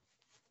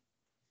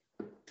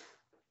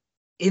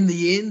 in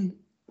the end,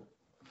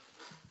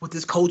 with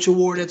this culture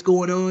war that's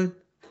going on,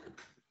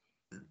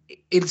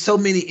 in so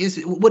many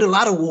instances, with a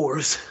lot of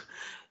wars,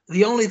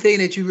 the only thing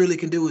that you really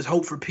can do is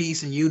hope for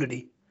peace and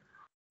unity.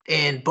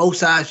 And both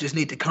sides just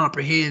need to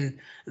comprehend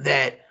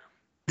that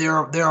there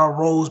are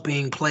roles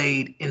being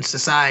played in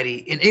society.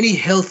 In any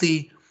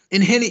healthy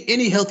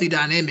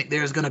dynamic,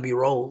 there's going to be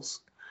roles.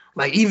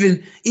 Like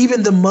even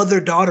the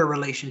mother-daughter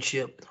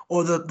relationship,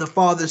 or the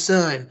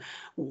father-son,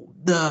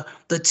 the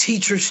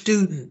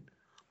teacher-student,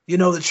 you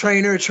know, the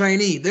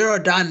trainer-trainee. There are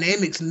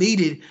dynamics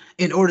needed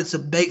in order to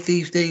make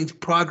these things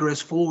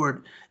progress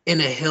forward in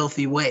a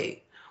healthy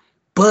way.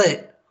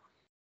 But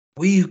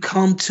we've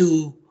come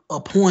to a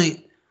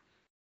point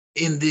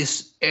in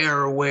this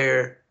era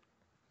where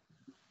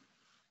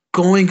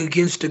going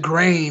against the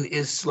grain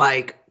is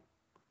like,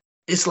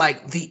 it's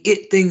like the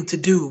it thing to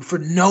do for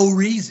no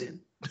reason.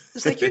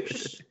 It's like you're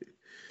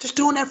just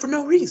doing that for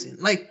no reason.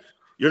 Like,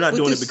 you're not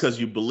doing it because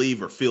you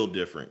believe or feel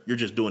different. You're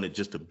just doing it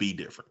just to be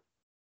different.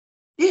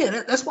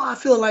 Yeah, that's why I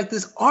feel like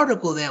this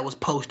article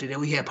that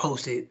we had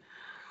posted,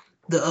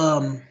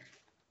 the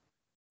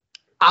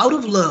out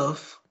of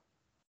love,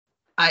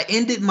 I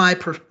ended my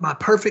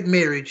perfect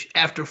marriage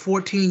after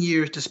 14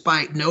 years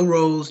despite no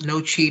roles, no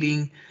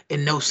cheating,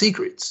 and no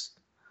secrets.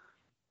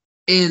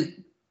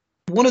 And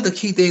one of the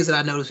key things that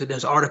I noticed in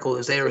this article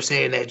is they were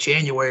saying that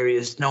January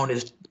is known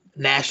as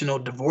National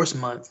Divorce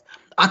Month.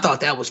 I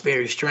thought that was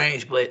very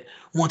strange, but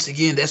once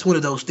again, that's one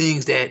of those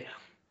things that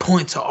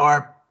point to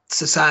our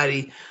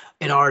society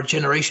and our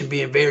generation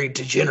being very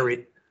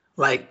degenerate.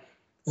 Like,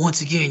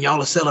 once again,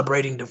 y'all are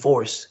celebrating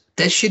divorce.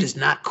 That shit is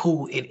not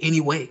cool in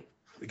any way.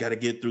 We got to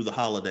get through the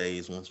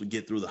holidays. Once we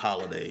get through the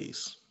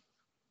holidays.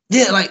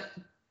 Yeah, like,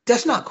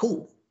 that's not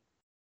cool.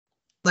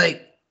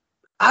 Like,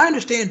 I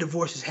understand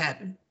divorces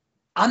happen.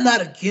 I'm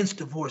not against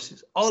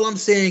divorces. All I'm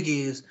saying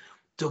is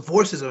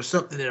divorces are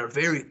something that are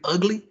very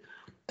ugly.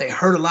 They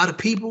hurt a lot of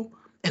people,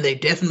 and they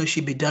definitely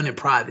should be done in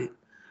private.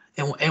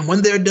 And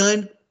when they're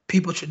done,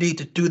 people should need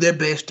to do their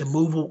best to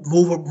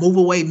move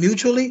away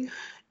mutually,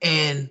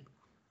 and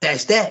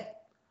that's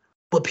that.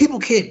 But people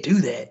can't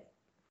do that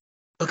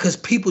because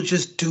people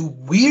just do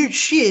weird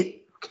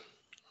shit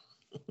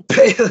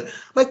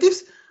like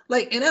this.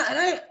 Like, and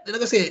I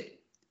like I said,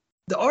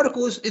 the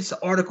article it's the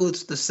article.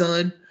 It's the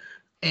Sun,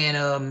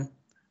 and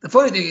the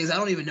funny thing is I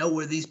don't even know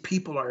where these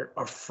people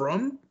are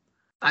from.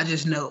 I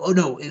just know. Oh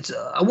no, it's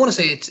I want to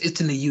say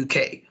it's in the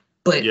UK.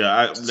 But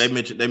yeah, they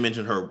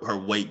mentioned her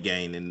weight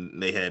gain,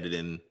 and they had it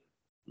in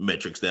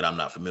metrics that I'm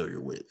not familiar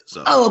with.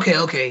 So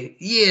okay,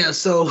 yeah.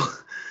 So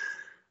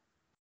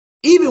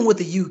even with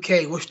the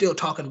UK, we're still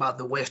talking about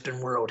the Western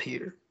world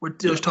here. We're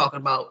just talking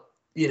about,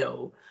 you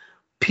know,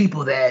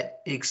 people that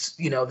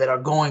that are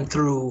going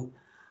through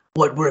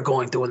what we're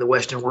going through in the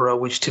Western world.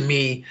 Which to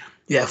me,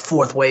 you have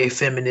fourth wave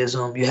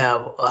feminism. You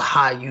have a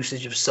high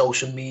usage of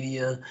social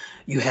media.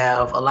 You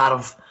have a lot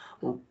of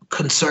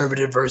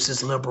conservative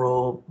versus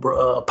liberal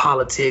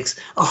politics,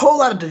 a whole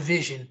lot of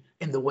division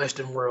in the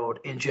Western world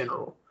in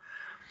general.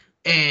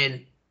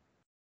 And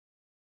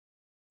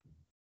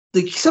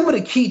some of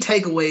the key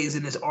takeaways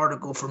in this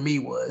article for me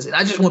was, and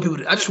I just want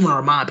to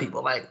remind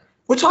people, like,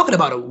 we're talking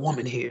about a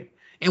woman here,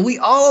 and we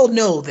all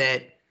know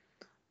that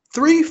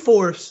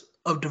 3/4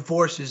 of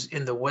divorces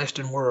in the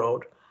Western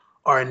world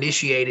are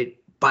initiated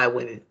by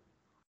women.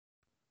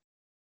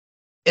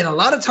 And a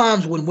lot of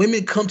times when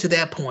women come to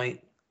that point,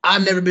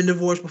 I've never been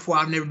divorced before.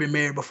 I've never been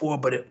married before.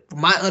 But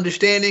from my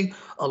understanding,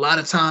 a lot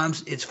of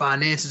times it's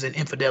finances and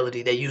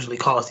infidelity that usually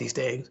cause these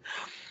things.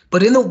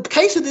 But in the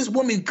case of this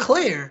woman,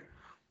 Claire,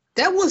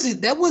 that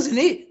wasn't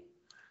it.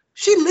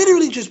 She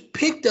literally just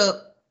picked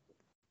up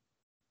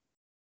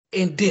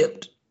and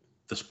dipped.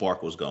 The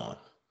spark was gone.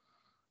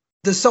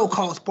 The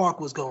so-called spark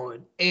was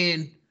gone.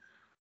 And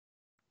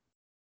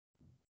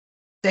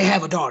they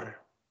have a daughter.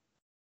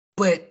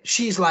 But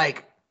she's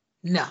like,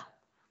 no.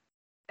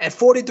 At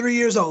 43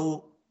 years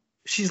old,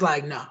 she's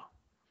like, no.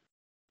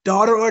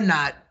 Daughter or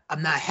not,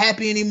 I'm not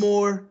happy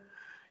anymore.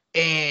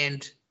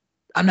 And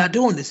I'm not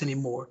doing this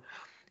anymore.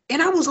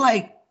 And I was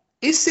like,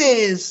 it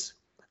says,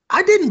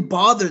 I didn't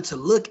bother to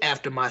look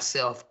after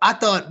myself. I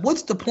thought,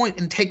 what's the point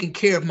in taking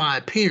care of my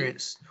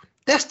appearance?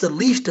 That's the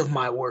least of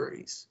my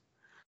worries.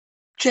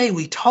 Jay,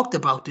 we talked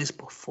about this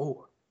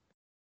before.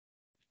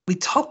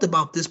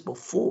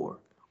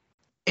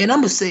 And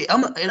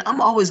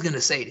I'm always going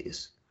to say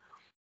this.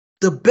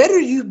 The better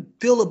you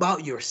feel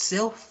about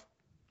yourself,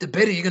 the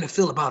better you're going to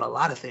feel about a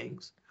lot of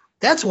things.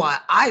 That's why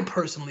I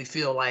personally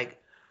feel like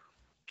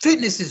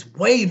fitness is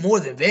way more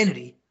than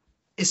vanity,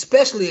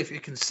 especially if you're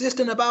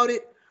consistent about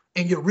it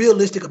and you're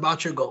realistic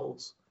about your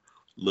goals.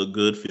 Look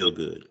good, feel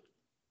good.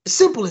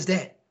 Simple as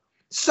that.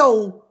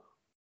 So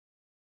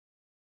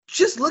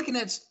just looking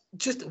at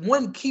just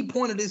one key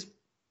point of this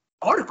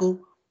article,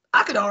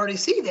 I could already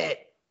see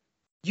that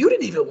you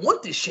didn't even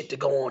want this shit to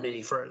go on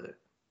any further.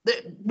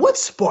 What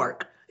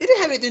spark? It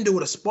didn't have anything to do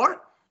with a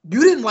spark.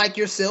 You didn't like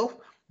yourself.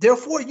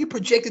 Therefore, you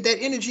projected that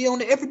energy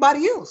onto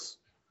everybody else.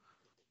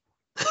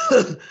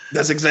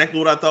 That's exactly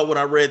what I thought when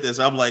I read this.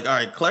 I'm like, all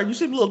right, Claire, you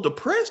seem a little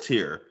depressed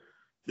here.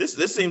 This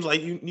seems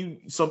like you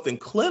something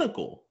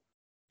clinical.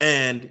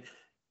 And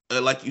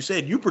like you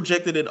said, you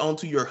projected it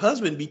onto your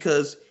husband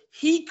because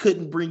he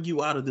couldn't bring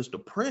you out of this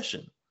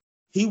depression.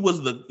 He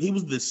was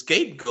the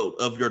scapegoat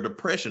of your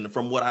depression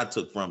from what I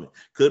took from it.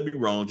 Could be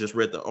wrong, just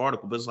read the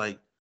article, but it's like,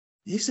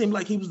 he seemed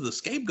like he was the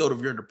scapegoat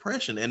of your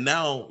depression. And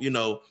now,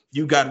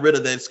 you got rid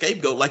of that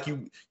scapegoat. Like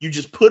you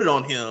just put it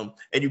on him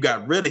and you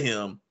got rid of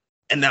him.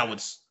 And now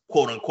it's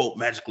quote unquote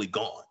magically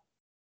gone.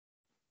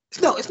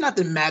 No, it's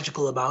nothing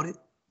magical about it.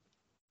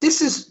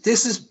 This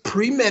is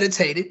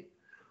premeditated.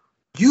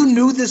 You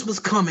knew this was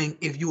coming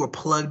if you were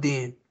plugged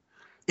in,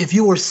 if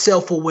you were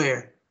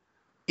self-aware,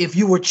 if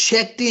you were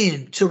checked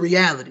in to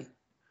reality.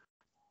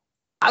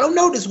 I don't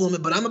know this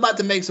woman, but I'm about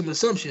to make some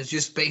assumptions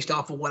just based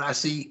off of what I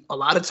see a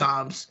lot of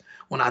times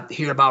when I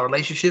hear about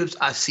relationships.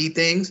 I see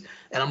things,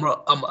 and I'm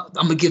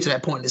gonna get to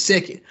that point in a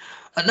second.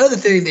 Another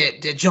thing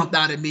that jumped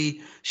out at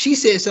me, she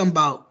said something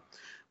about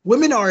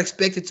women are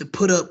expected to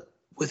put up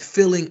with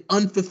feeling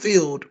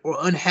unfulfilled or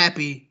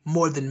unhappy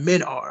more than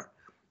men are.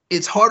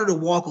 It's harder to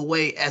walk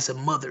away as a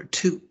mother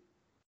too.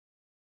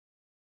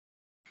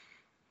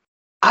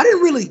 I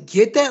didn't really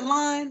get that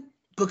line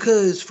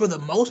because for the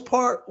most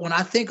part, when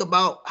I think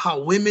about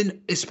how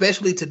women,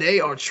 especially today,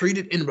 are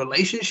treated in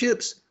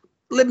relationships,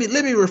 let me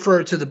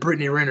refer to the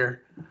Brittany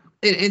Renner.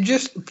 And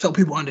just so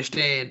people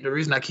understand, the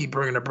reason I keep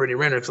bringing up Brittany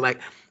Renner is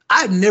like,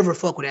 I've never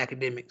fucked with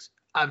academics.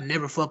 I've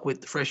never fucked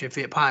with the Fresh and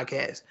Fit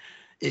podcast.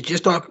 It's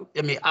just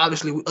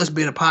obviously us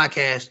being a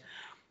podcast,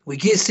 we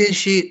get sent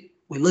shit,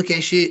 we look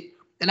at shit,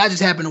 and I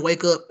just happened to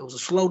wake up. It was a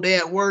slow day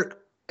at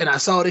work, and I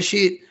saw this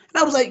shit,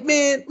 and I was like,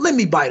 man, let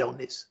me bite on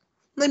this.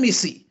 Let me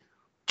see.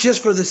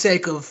 Just for the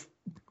sake of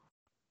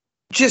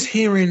just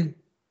hearing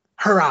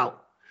her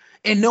out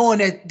and knowing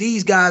that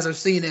these guys are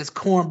seen as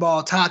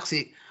cornball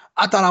toxic,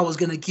 I thought I was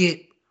going to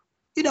get,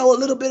 a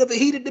little bit of a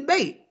heated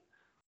debate.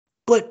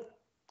 But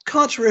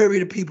contrary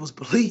to people's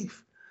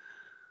belief,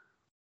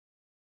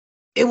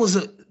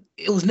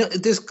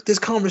 this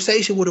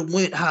conversation would have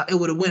went how it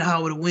would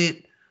have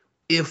went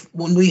if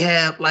when we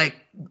have like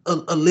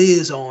a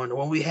Liz on, or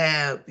when we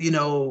have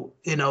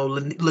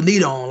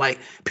Lanita on, like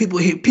people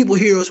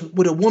hear us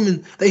with a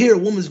woman, they hear a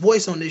woman's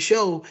voice on this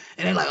show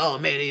and they're like, oh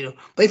man,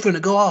 they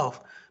finna go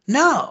off.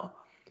 No,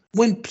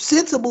 when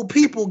sensible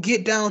people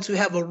get down to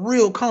have a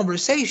real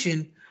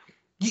conversation,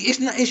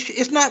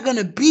 it's not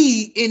gonna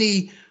be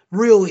any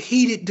real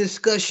heated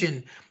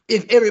discussion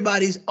if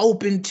everybody's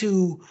open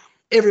to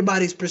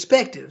everybody's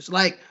perspectives.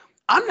 Like,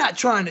 I'm not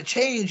trying to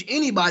change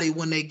anybody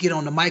when they get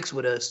on the mics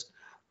with us.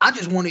 I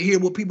just want to hear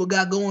what people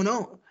got going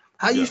on.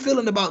 How you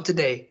feeling about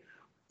today?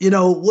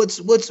 What's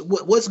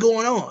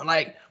going on?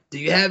 Like, do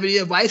you have any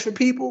advice for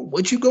people?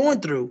 What you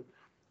going through?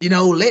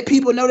 Let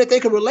people know that they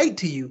can relate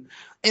to you.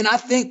 And I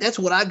think that's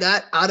what I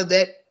got out of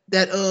that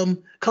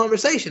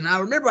conversation. I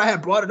remember I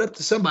had brought it up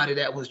to somebody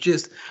that was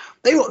just,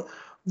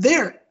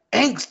 their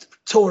angst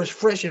towards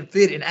Fresh and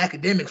Fit and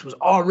academics was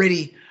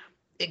already,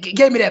 it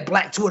gave me that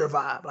Black Twitter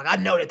vibe. Like, I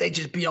know that they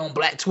just be on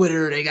Black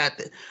Twitter. They got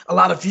a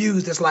lot of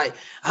views that's like,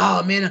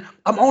 oh man,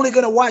 I'm only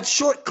going to watch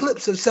short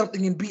clips of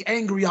something and be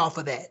angry off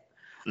of that.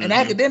 Mm-hmm. And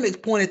academics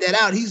pointed that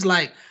out. He's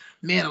like,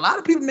 man, a lot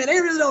of people, man, they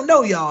really don't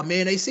know y'all,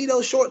 man. They see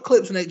those short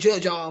clips and they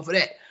judge y'all off of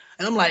that.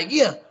 And I'm like,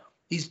 yeah,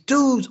 these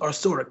dudes are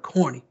sort of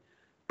corny,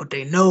 but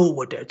they know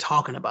what they're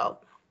talking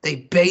about. They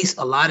base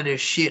a lot of their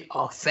shit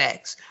off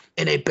facts.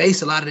 And they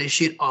base a lot of their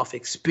shit off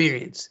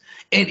experience.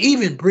 And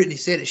even Brittany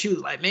said it. She was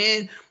like,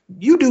 man,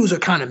 you dudes are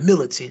kind of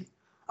militant.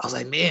 I was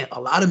like, man,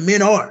 a lot of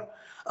men are.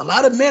 A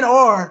lot of men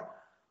are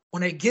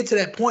when they get to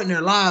that point in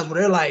their lives where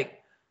they're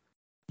like,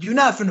 you're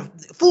not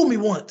finna fool me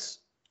once.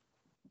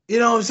 You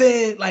know what I'm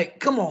saying?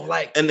 Like, come on.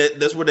 Like, and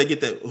that's where they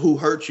get that who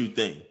hurt you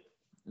thing.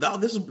 No,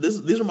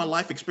 these are my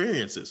life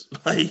experiences.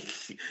 Like,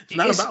 it's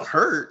not about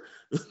hurt.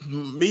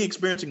 Me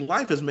experiencing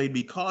life has made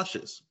me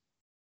cautious.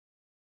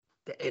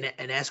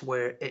 And that's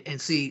where, and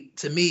see,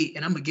 to me,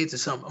 and I'm gonna get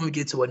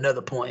to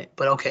another point,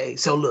 but okay,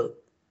 so look,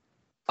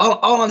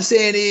 all I'm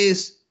saying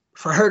is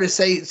for her to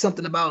say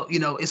something about,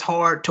 it's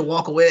hard to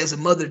walk away as a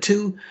mother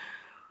too.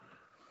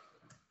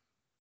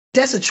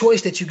 That's a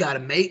choice that you got to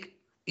make.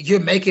 You're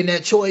making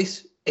that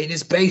choice, and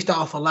it's based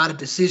off a lot of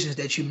decisions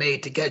that you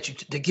made to get you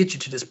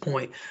to this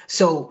point.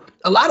 So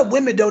a lot of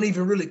women don't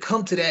even really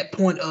come to that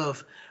point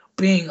of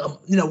being,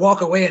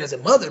 walk away as a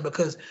mother,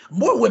 because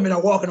more women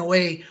are walking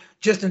away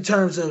just in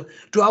terms of,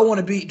 do I want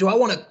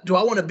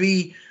to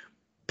be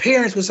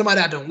parents with somebody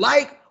I don't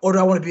like, or do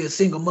I want to be a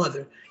single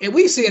mother? And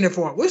we're seeing it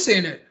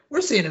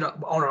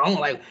on our own.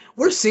 Like,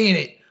 we're seeing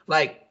it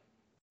like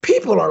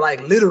people are like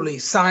literally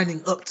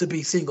signing up to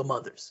be single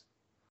mothers.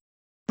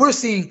 We're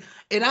seeing,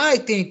 and I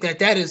think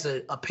that is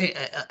a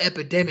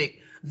epidemic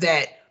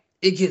that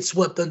it gets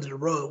swept under the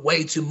rug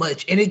way too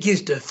much, and it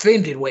gets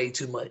defended way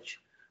too much.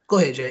 Go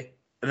ahead, Jay.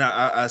 And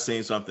I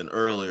seen something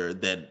earlier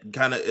that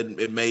kind of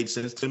it made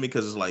sense to me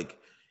because it's like,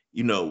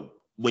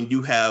 when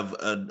you have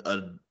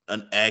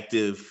an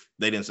active,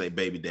 they didn't say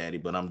baby daddy,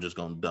 but I'm just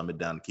gonna dumb it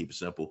down to keep it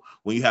simple.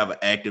 When you have an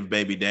active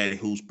baby daddy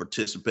who's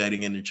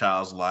participating in the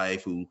child's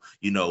life, who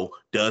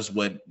does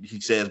what he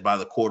says by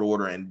the court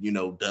order, and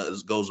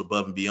goes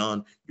above and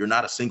beyond, you're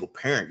not a single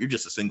parent. You're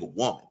just a single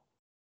woman.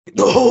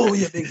 Oh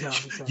yeah, big time.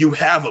 You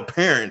have a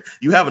parent.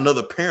 You have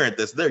another parent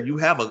that's there. You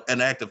have an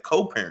active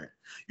co-parent.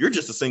 You're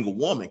just a single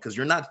woman because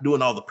you're not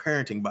doing all the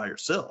parenting by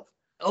yourself.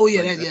 Oh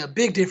yeah,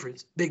 big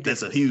difference. Big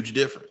difference. That's a huge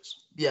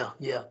difference. Yeah.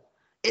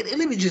 And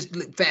let me just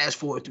fast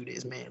forward through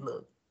this, man.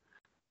 Look.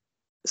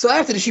 So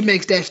after she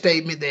makes that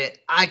statement that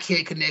I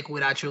can't connect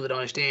with, I truly don't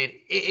understand.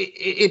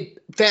 It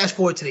fast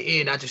forward to the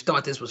end. I just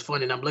thought this was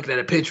funny, and I'm looking at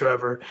a picture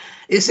of her.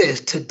 It says,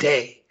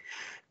 today,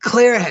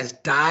 Claire has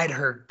dyed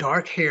her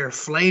dark hair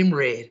flame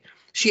red.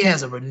 She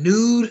has a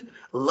renewed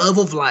love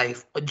of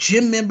life, a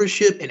gym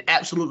membership, and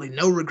absolutely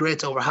no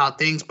regrets over how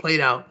things played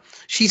out.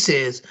 She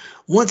says,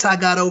 once I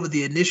got over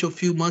the initial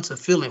few months of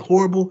feeling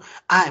horrible,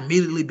 I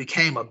immediately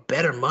became a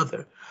better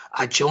mother.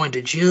 I joined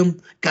the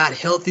gym, got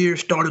healthier,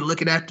 started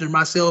looking after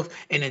myself,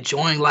 and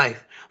enjoying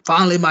life.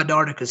 Finally, my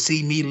daughter could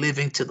see me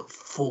living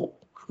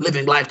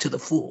life to the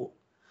full.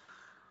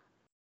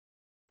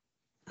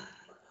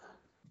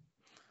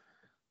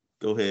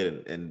 Go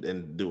ahead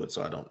and do it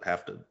so I don't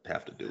have to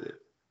do it.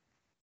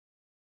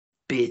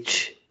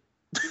 Bitch.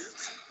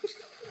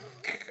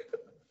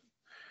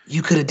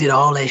 You could have did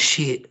all that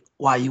shit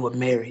while you were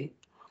married.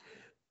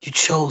 You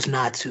chose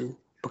not to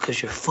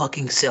because you're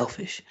fucking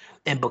selfish.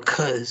 And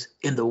because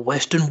in the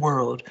Western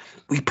world,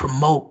 we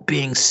promote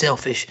being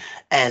selfish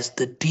as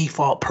the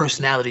default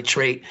personality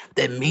trait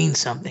that means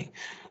something.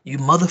 You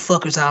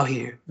motherfuckers out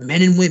here,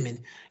 men and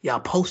women, y'all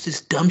post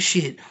this dumb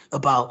shit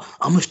about,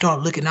 I'm going to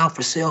start looking out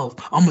for self.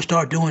 I'm going to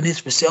start doing this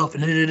for self.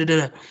 And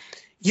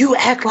You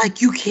act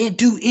like you can't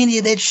do any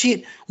of that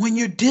shit when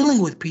you're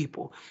dealing with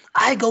people.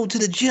 I go to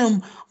the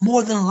gym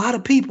more than a lot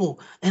of people,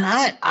 and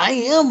I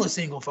am a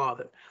single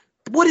father.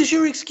 What is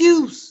your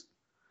excuse?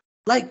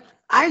 Like,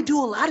 I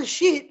do a lot of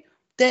shit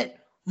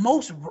that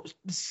most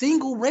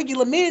single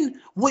regular men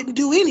wouldn't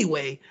do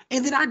anyway,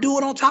 and then I do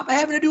it on top of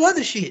having to do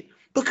other shit.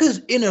 Because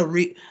in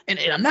and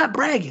I'm not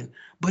bragging,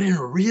 but in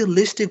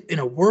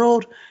a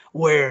world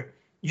where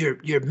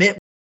you're met,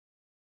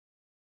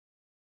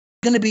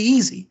 gonna be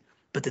easy.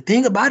 But the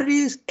thing about it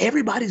is,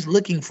 everybody's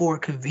looking for a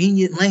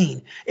convenient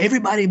lane.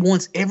 Everybody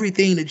wants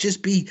everything to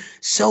just be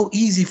so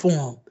easy for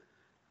them.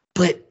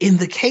 But in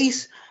the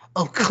case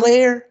of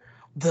Claire,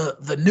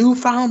 the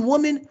newfound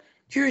woman,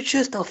 you're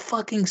just a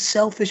fucking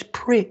selfish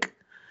prick.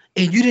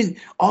 And you didn't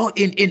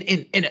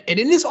and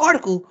in this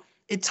article,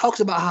 it talks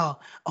about how,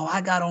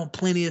 I got on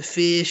Plenty of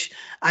Fish,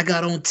 I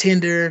got on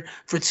Tinder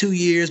for 2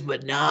 years,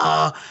 but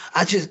nah,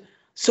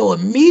 so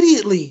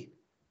immediately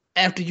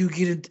after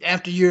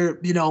you're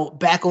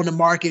back on the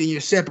market and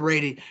you're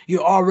separated,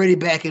 you're already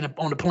back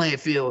on the playing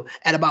field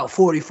at about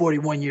 40,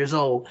 41 years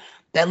old.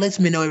 That lets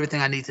me know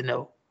everything I need to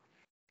know.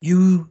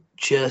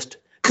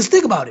 Because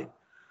think about it.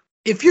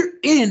 If you're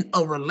in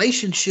a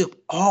relationship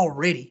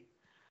already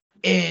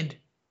and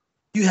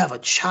you have a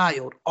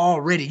child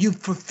already, you've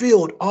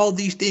fulfilled all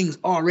these things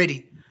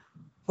already,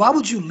 why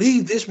would you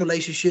leave this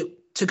relationship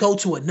to go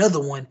to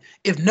another one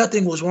if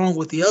nothing was wrong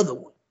with the other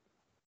one?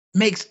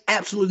 Makes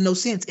absolutely no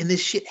sense. And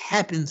this shit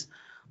happens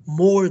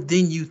more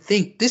than you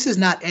think. This is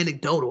not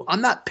anecdotal.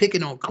 I'm not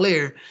picking on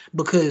Claire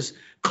because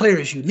Claire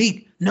is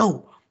unique.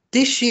 No,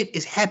 this shit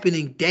is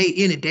happening day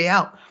in and day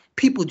out.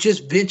 People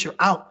just venture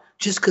out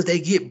just because they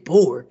get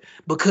bored,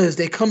 because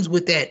they comes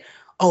with that,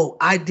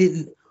 I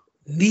didn't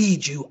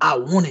need you, I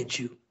wanted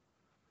you.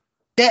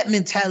 That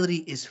mentality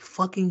is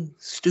fucking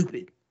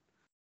stupid.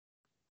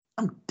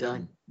 I'm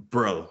done.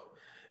 Bro,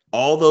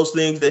 all those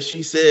things that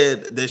she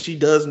said that she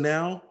does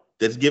now,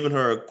 that's giving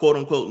her a quote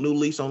unquote new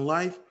lease on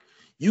life,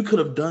 you could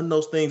have done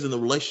those things in the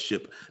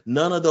relationship.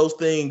 None of those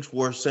things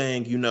were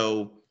saying,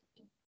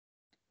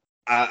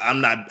 I'm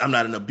not in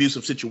an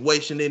abusive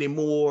situation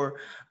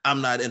anymore. I'm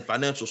not in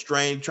financial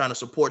strain trying to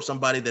support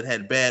somebody that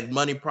had bad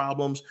money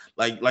problems.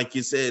 Like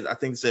you said, I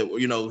think said,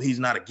 he's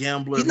not a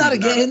gambler. He's not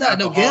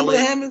no gambler.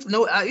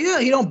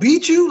 He don't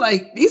beat you.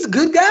 Like, he's a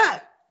good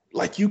guy.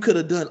 Like, you could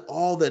have done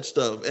all that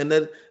stuff. And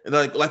then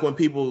like when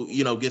people,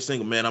 get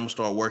single, man, I'm gonna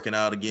start working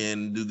out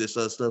again, do this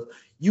other stuff.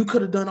 You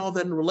could have done all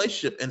that in a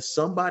relationship, and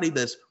somebody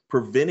that's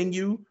preventing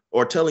you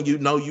or telling you,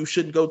 no, you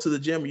shouldn't go to the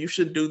gym or you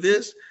shouldn't do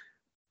this.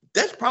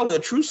 That's probably a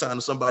true sign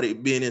of somebody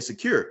being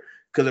insecure.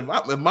 Because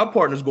if my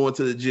partner's going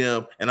to the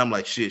gym and I'm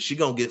like, shit, she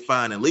gonna get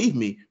fined and leave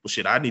me. Well,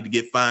 shit, I need to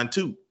get fined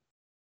too.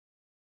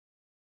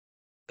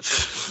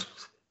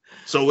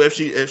 So if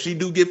she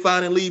do get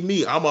fined and leave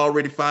me, I'm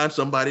already fined.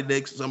 Somebody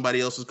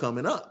else is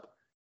coming up.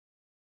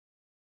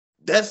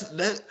 That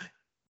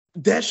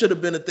should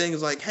have been a thing.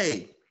 It's like,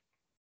 hey,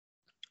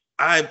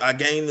 I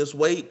gained this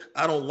weight.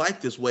 I don't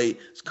like this weight.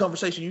 It's a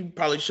conversation you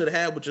probably should have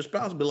had with your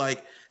spouse. Be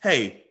like,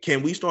 hey,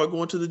 can we start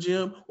going to the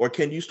gym? Or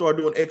can you start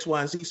doing X, Y,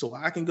 and Z so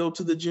I can go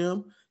to the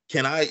gym?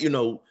 Can I,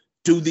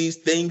 do these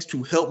things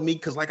to help me?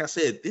 Because like I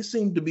said, this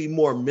seemed to be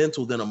more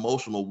mental than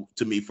emotional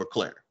to me for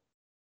Claire.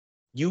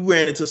 You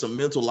ran into some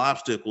mental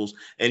obstacles,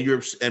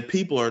 and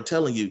people are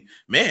telling you,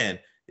 man,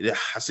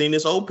 I seen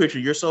this old picture.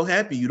 You're so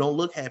happy. You don't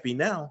look happy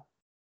now.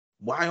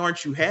 Why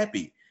aren't you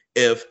happy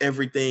if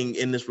everything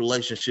in this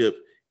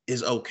relationship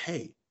is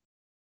okay?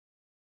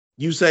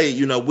 You say,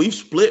 you know, we've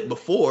split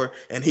before,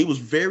 and he was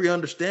very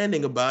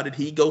understanding about it.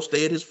 He'd go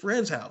stay at his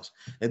friend's house,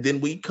 and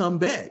then we'd come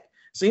back.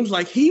 Seems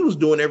like he was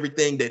doing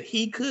everything that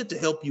he could to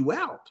help you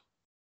out.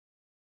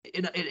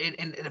 And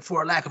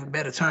for a lack of a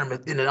better term,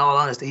 in all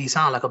honesty, he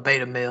sounded like a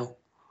beta male.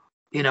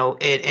 You know,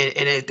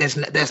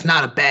 that's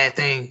not a bad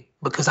thing,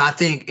 because I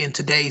think in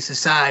today's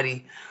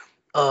society,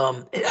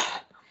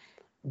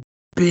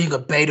 being a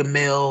beta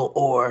male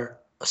or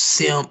a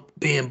simp,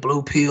 being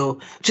blue pill,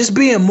 just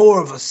being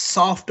more of a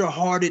softer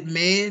hearted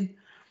man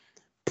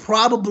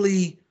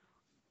probably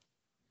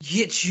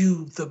gets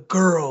you the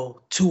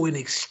girl to an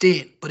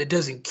extent, but it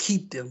doesn't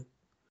keep them.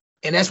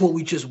 And that's what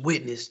we just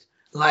witnessed.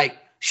 Like,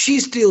 she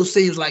still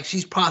seems like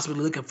she's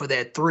possibly looking for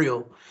that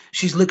thrill.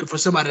 She's looking for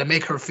somebody to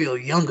make her feel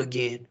young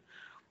again.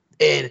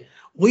 And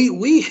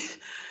we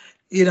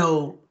you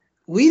know,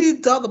 we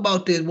didn't talk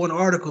about this one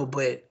article,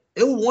 but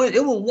it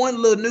was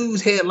one little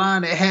news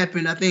headline that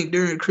happened, I think,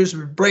 during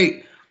Christmas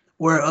break,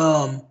 where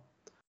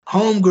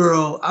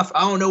homegirl,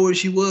 I don't know where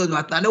she was,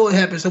 but I know it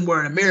happened somewhere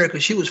in America.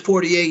 She was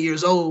 48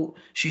 years old.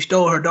 She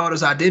stole her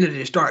daughter's identity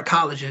to start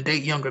college and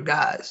date younger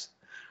guys.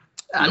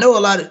 I know a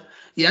lot of,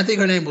 I think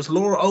her name was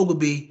Laura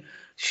Ogilvy.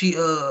 She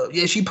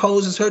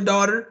posed as her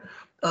daughter.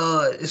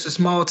 It's a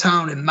small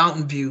town in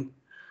Mountain View,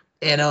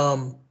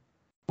 and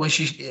when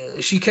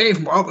she came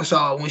from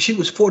Arkansas, when she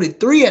was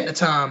 43 at the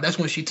time, that's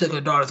when she took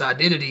her daughter's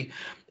identity,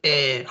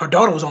 and her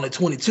daughter was only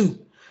 22.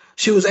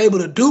 She was able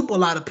to dupe a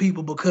lot of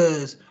people,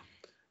 because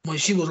when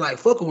she was like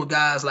fucking with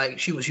guys, like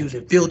she was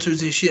using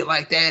filters and shit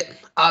like that,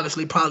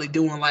 obviously probably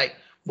doing like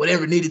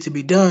whatever needed to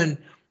be done,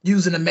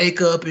 using the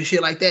makeup and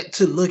shit like that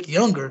to look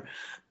younger.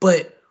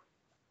 But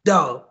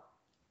dog,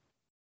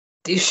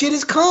 this shit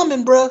is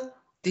common, bruh.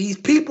 These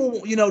people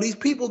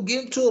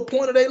getting to a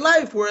point of their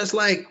life where it's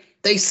like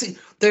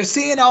they're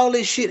seeing all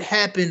this shit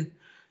happen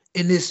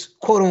in this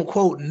quote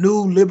unquote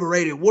new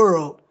liberated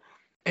world,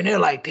 and they're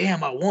like,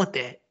 damn, I want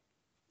that.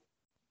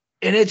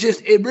 And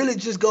it really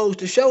just goes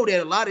to show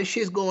that a lot of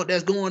shit's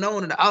that's going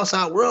on in the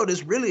outside world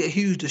is really a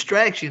huge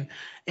distraction,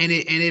 and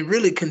it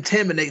really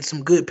contaminates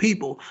some good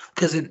people.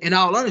 Because in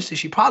all honesty,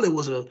 she probably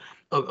was a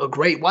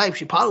great wife.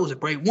 She probably was a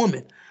great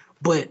woman,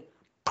 but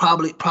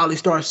probably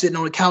started sitting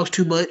on the couch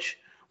too much,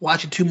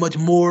 watching too much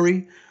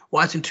Maury,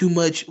 watching too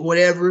much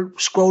whatever,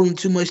 scrolling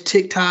too much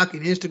TikTok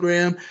and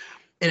Instagram.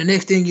 And the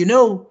next thing you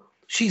know,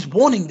 she's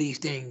wanting these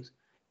things.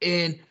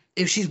 And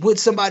if she's with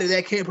somebody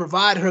that can't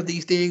provide her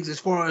these things, as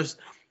far as,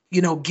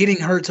 you know, getting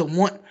her to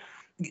want,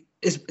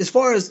 as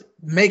far as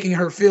making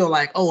her feel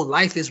like, oh,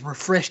 life is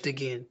refreshed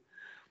again,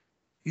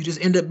 you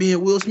just end up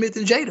being Will Smith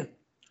and Jada.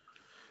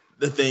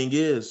 The thing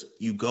is,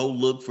 you go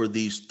look for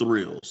these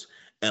thrills.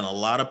 And a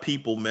lot of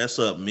people mess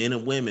up, men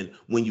and women,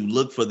 when you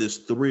look for this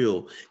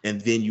thrill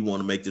and then you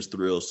want to make this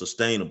thrill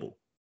sustainable.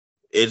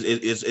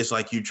 It's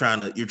like you're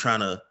trying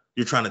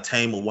to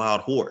tame a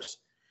wild horse.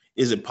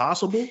 Is it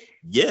possible?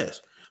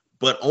 Yes,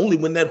 but only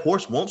when that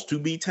horse wants to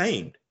be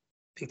tamed.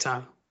 Big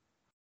time.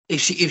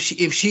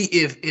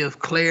 If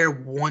Claire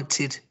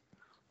wanted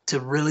to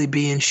really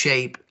be in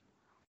shape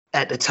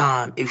at the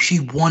time, if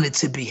she wanted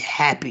to be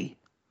happy,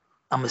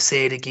 I'm gonna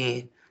say it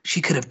again, she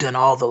could have done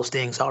all those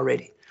things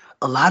already.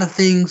 A lot of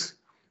things,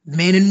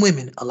 men and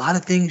women, a lot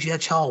of things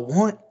that y'all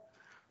want,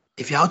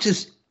 if y'all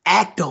just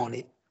act on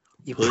it,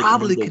 you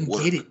probably can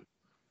get it.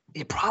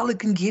 You probably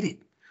can get it.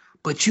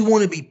 But you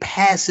want to be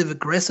passive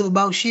aggressive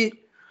about shit,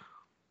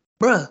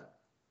 bruh.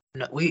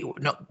 No,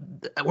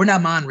 we're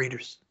not mind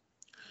readers.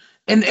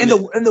 And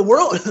the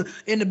world,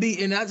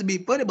 and not to be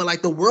funny, but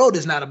like, the world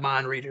is not a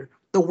mind reader.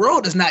 The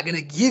world is not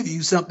gonna give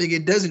you something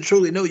it doesn't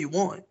truly know you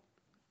want.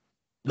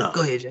 No.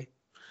 Go ahead, Jay.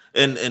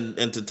 And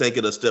to take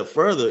it a step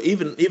further,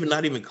 even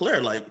not even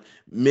Claire, like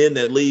men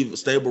that leave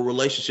stable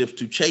relationships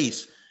to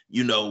chase,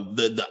 you know,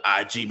 the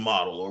IG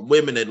model, or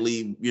women that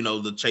leave, you know,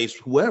 the chase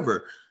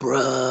whoever.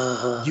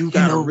 Bruh, you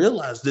gotta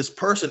realize this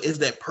person is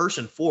that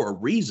person for a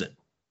reason.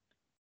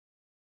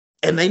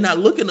 And they not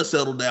looking to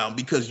settle down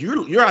because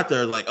you're out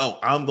there like, oh,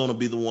 I'm gonna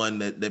be the one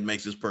that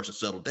makes this person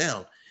settle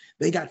down.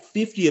 They got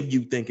 50 of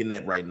you thinking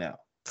that right now.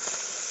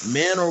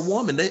 Man or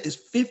woman, there's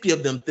 50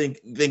 of them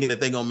thinking that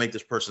they're gonna make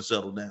this person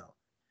settle down.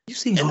 You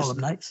seen Harlem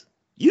Nights?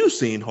 You've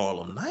seen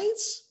Harlem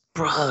Nights?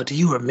 Bruh, do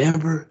you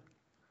remember?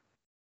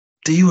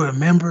 Do you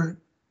remember?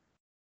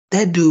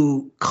 That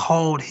dude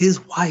called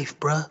his wife,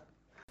 bruh.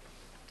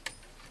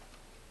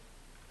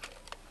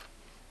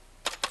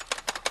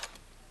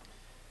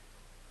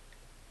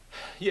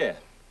 Yeah,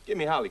 give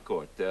me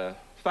Hollycourt,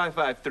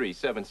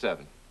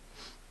 55377.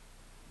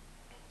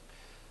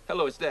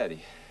 Hello, it's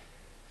Daddy.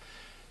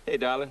 Hey,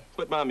 darling,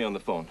 put Mommy on the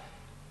phone.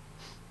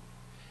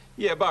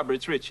 Yeah, Barbara,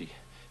 it's Richie.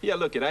 Yeah,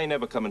 look I ain't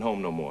never coming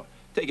home no more.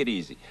 Take it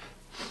easy.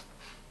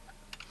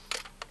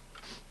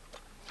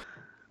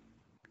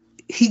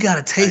 he got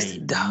a I taste.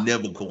 ain't Dog.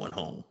 never going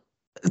home.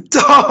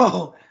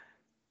 Dog.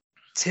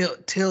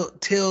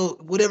 Tell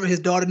whatever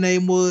his daughter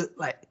name was,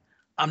 like,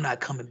 I'm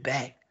not coming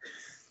back.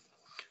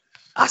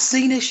 I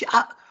seen this shit.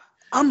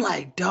 I'm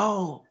like,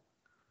 dog.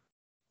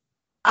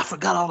 I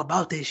forgot all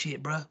about that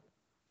shit, bro.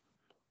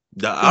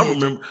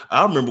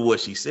 I remember what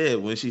she said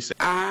when she said,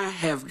 I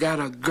have got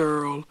a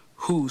girl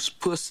whose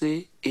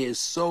pussy is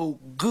so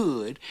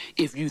good,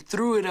 if you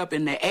threw it up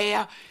in the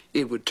air,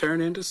 it would turn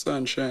into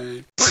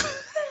sunshine.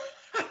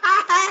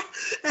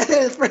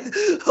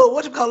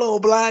 What you call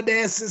old blind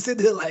ass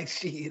sitting there like,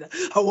 shit,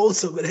 I want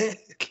some of that.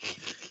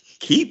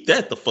 keep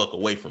that the fuck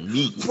away from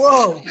me.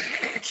 Bro,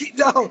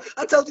 no,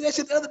 I told you that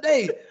shit the other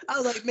day. I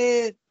was like,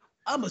 man,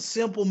 I'm a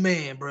simple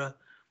man, bro.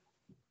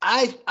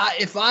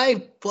 If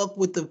I'm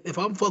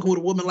fucking with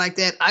a woman like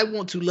that, I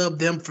want to love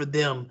them for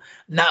them,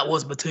 not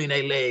what's between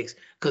their legs.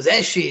 Cause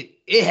that shit,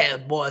 it has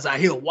boys out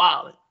here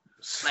wilding.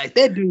 Like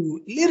that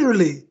dude,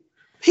 literally,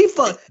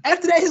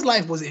 after that, his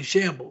life was in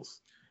shambles.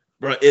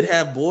 Bro, it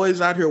had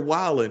boys out here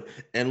wilding.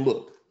 And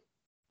look,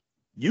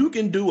 you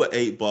can do an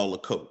 8-ball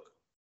of coke.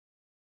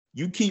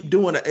 You keep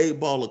doing an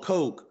 8-ball of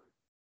coke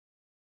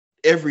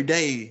every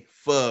day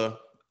for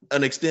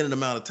an extended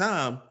amount of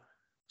time.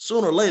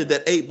 Sooner or later,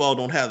 that 8-ball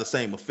don't have the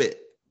same effect.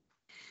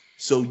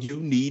 So you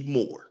need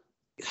more.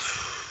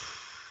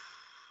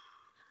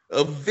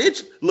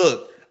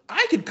 Look,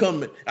 I could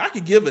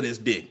give her this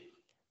dick.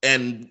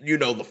 And,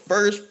 the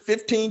first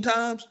 15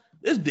 times,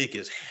 this dick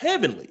is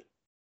heavenly.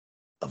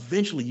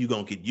 Eventually, you're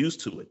going to get used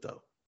to it,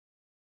 though.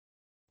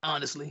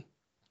 Honestly.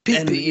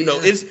 And,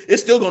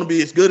 it's still going to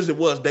be as good as it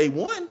was day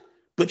one.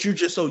 But you're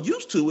just so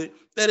used to it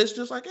that it's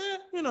just like, It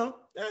ain't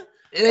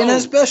nothing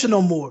special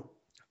no more.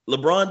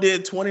 LeBron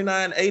did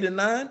 29, 8, and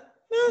 9.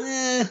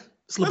 It's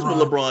that's what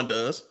LeBron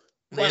does.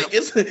 Like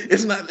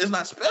it's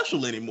not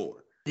special anymore.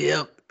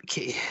 Yep.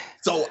 Okay.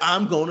 So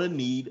I'm gonna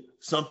need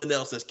something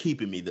else that's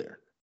keeping me there.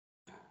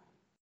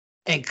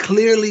 And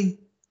clearly,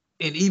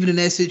 and even in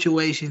that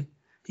situation,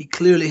 he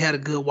clearly had a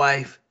good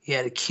wife. He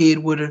had a kid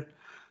with her.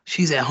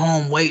 She's at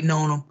home waiting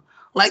on him.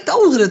 Like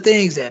those are the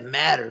things that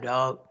matter,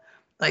 dog.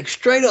 Like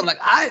straight up,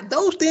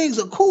 those things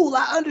are cool.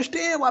 I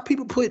understand why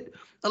people put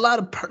a lot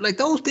of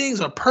those things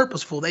are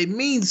purposeful. They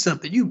mean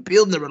something. You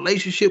building a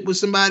relationship with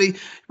somebody,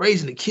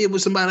 raising a kid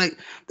with somebody, like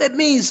that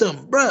means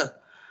something, bruh.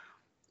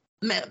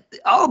 Man,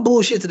 all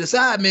bullshit to the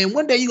side, man.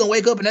 One day you gonna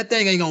wake up and that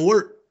thing ain't gonna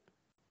work,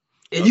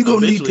 and you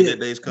gonna need that,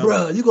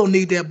 bruh. You gonna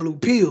need that blue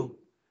pill,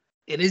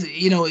 and it's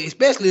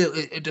especially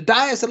if the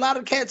diet's a lot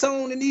of cats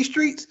on in these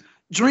streets,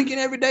 drinking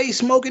every day,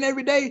 smoking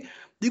every day.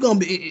 You're gonna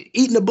be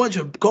eating a bunch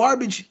of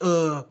garbage,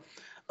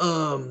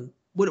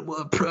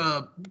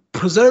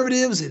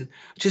 preservatives and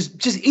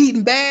just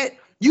eating bad.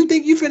 You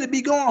think you finna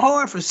be going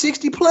hard for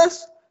 60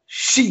 plus?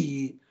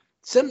 Shit.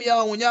 Some of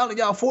y'all, when y'all in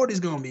y'all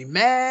 40s, gonna be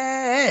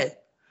mad.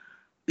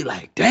 Be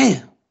like,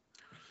 damn,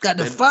 got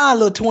the fine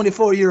little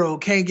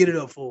 24-year-old can't get it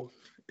up for.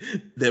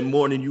 That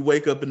morning you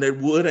wake up and that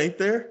wood ain't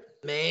there?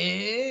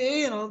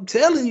 Man, I'm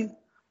telling you,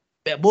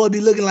 that boy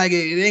be looking like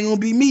it ain't gonna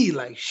be me.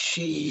 Like,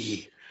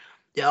 shit.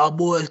 Y'all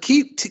boys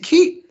keep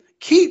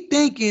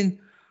thinking,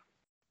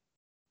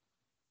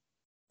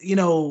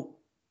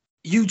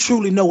 you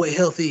truly know what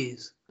health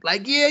is.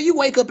 Like, yeah, you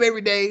wake up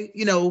every day,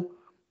 you're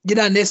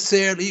not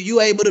necessarily,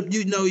 you able to,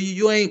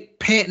 you ain't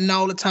panting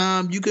all the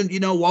time. You can,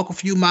 walk a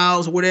few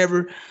miles or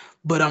whatever.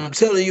 But I'm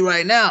telling you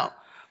right now,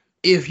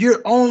 if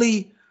you're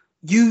only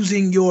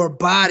using your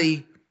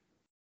body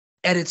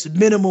at its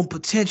minimum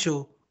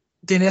potential,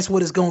 then that's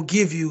what it's gonna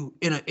give you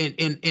in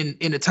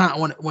a time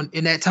when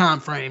in that time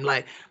frame.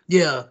 Like,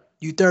 yeah,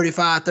 you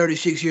 35,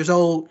 36 years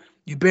old,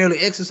 you barely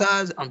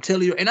exercise. I'm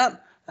telling you, and I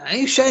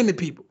ain't shaming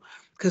people.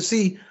 Cause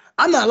see,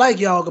 I'm not like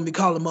y'all gonna be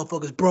calling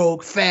motherfuckers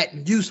broke, fat,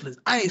 and useless.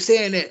 I ain't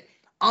saying that.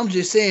 I'm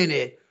just saying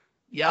that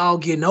y'all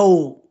getting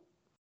old.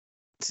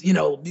 And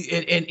I'm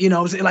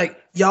saying, like,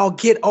 y'all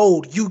get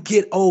old, you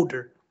get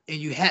older,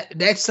 and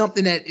that's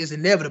something that is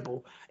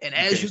inevitable. And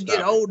as you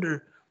get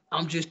older,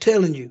 I'm just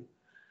telling you,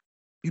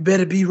 you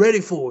better be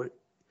ready for it.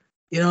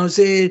 You know what I'm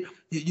saying?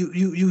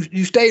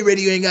 You stay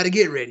ready, you ain't got to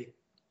get ready.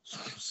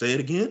 Say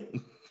it again.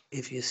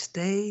 If you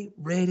stay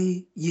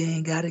ready, you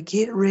ain't got to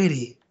get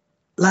ready.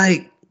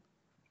 Like,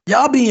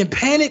 y'all be in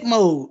panic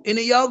mode, and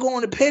then y'all go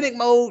into panic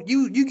mode.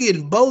 You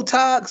getting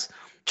Botox,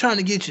 trying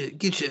to get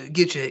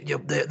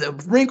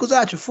the wrinkles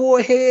out your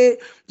forehead.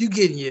 You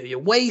getting your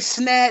waist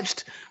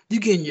snatched. You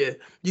getting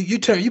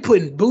you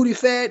putting booty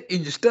fat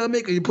in your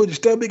stomach, or you put your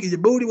stomach in your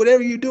booty,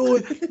 whatever you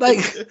doing. Like,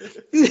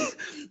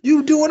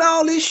 you doing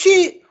all this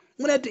shit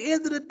when at the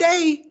end of the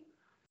day,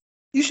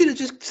 you should have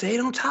just stayed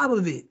on top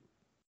of it.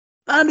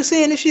 I've been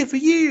saying this shit for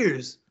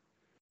years.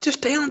 Just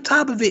stay on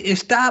top of it and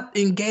stop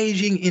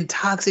engaging in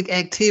toxic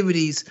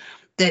activities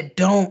that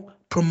don't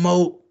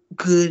promote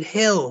good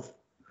health.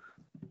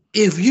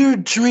 If you're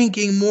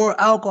drinking more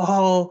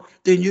alcohol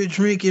than you're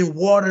drinking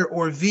water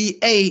or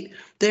V8,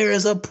 there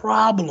is a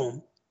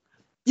problem.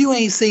 You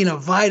ain't seen a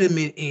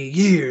vitamin in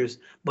years,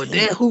 but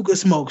that hookah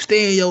smoke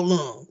stay in your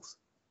lungs.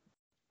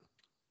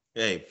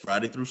 Hey,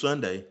 Friday through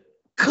Sunday.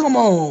 Come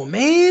on,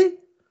 man.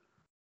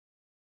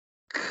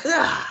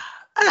 I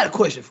got a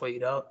question for you,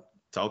 dog.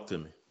 Talk to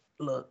me.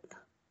 Look,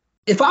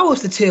 if I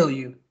was to tell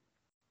you,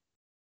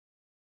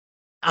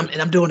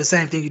 I'm doing the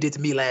same thing you did to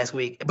me last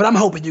week, but I'm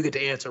hoping you get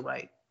the answer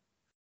right.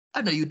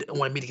 I know you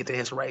wanted me to get the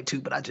answer right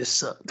too, but I just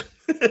sucked.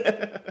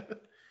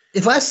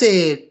 If I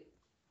said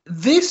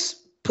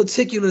this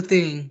particular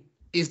thing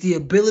is the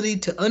ability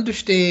to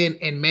understand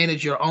and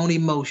manage your own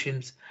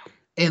emotions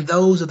and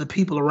those of the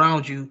people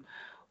around you,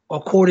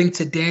 according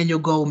to Daniel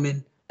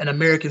Goleman, an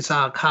American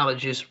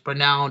psychologist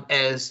renowned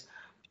as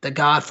the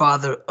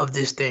godfather of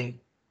this thing.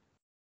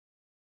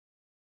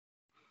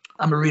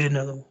 I'm going to read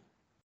another one.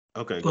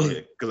 Okay, go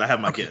ahead. Because I have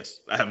my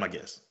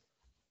guess.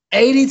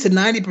 80 to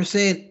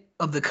 90%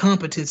 of the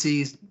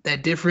competencies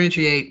that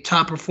differentiate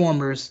top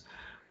performers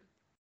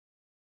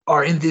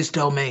are in this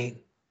domain.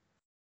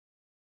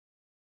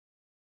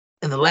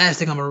 And the last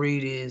thing I'm going to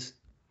read is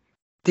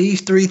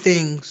these three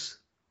things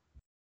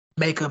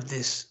make up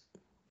this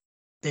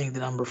thing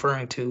that I'm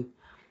referring to: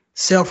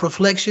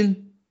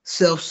 self-reflection,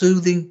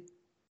 self-soothing,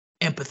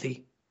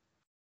 empathy.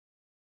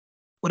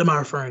 What am I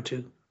referring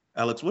to?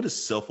 Alex, what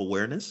is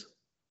self-awareness?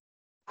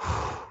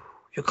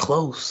 You're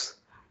close.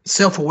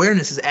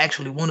 Self-awareness is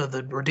actually one of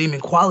the redeeming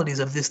qualities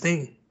of this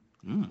thing.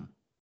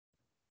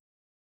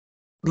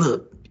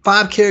 Look,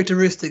 5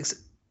 characteristics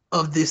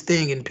of this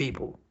thing in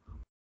people.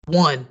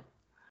 1,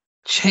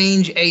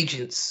 change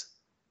agents.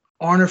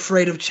 Aren't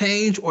afraid of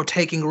change or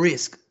taking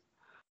risk.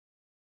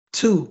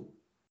 2,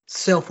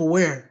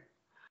 self-aware.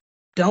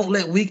 Don't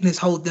let weakness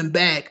hold them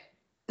back.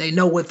 They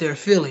know what they're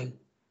feeling.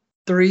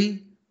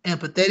 3,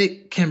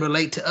 empathetic, can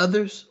relate to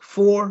others.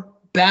 4,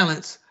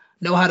 balance.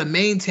 Know how to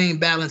maintain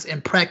balance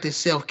and practice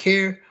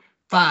self-care.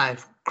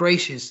 5,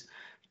 gracious,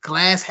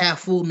 glass half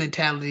full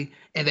mentality,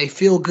 and they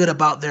feel good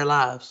about their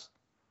lives.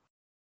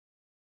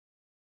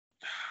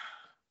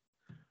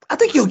 I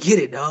think you'll get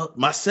it, dog.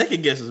 My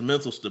second guess is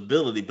mental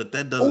stability, but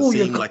that doesn't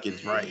seem like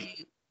it's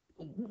right.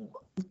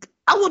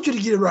 I want you to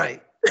get it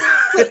right.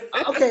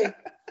 Okay,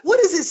 what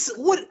is this?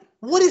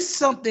 What is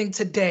something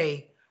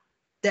today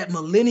that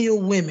millennial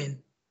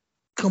women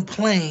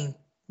complain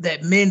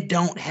that men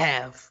don't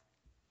have?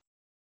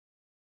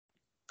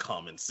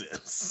 Common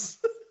sense.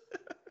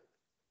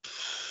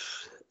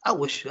 I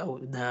wish I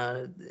would.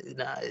 Nah.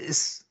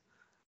 It's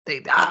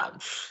they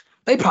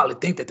probably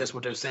think that that's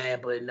what they're saying,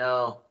 but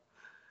no.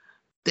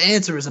 The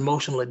answer is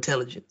emotional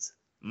intelligence.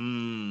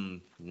 I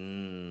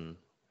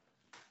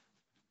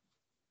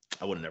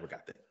would have never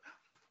got that.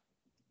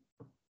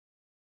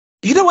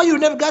 You know why you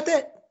never got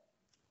that?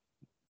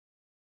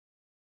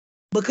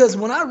 Because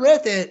when I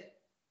read that,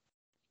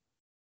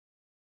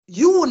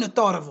 you wouldn't have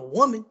thought of a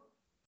woman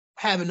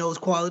having those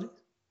qualities.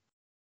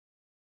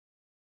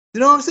 You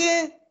know what I'm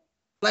saying?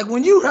 Like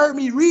when you heard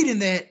me reading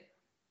that,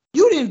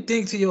 you didn't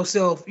think to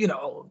yourself,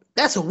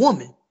 that's a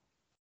woman.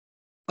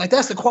 Like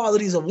that's the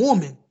qualities of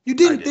woman. You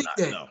didn't think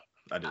that. No,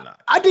 I did not.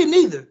 I didn't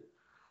either.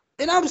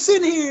 And I'm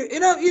sitting here,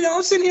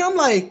 I'm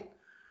like,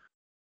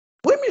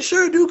 women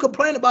sure do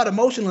complain about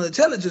emotional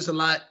intelligence a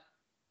lot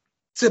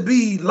to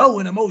be low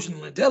in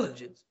emotional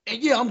intelligence.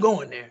 And yeah, I'm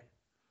going there.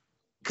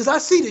 Because I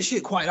see this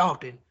shit quite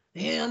often.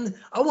 And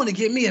I want to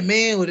get me a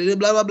man with it,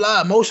 blah, blah,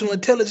 blah, emotional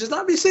intelligence. And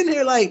I'll be sitting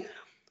here like,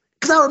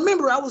 because I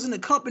remember I was in a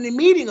company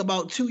meeting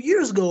about 2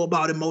 years ago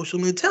about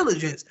emotional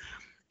intelligence.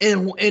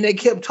 And they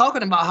kept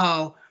talking about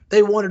how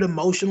they wanted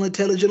emotional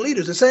intelligent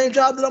leaders, the same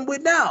job that I'm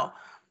with now.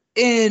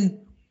 And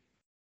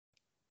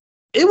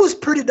it was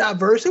pretty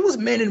diverse. It was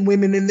men and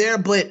women in there,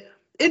 but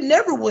it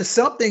never was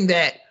something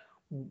that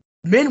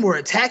men were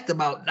attacked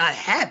about not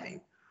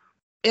having.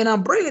 And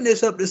I'm bringing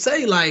this up to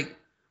say, like,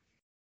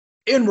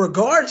 in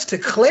regards to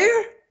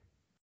Claire,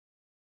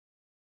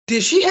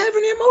 did she have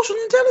any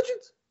emotional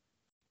intelligence?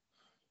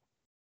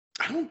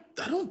 I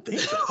don't think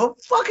so. Oh,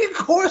 fucking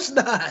course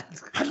not.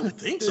 I don't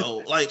think so.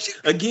 Like,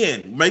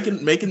 again,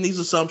 making these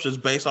assumptions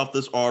based off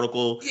this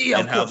article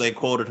and how they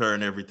quoted her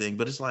and everything,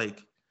 but it's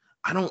like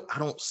I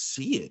don't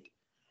see it.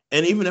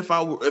 And even if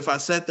I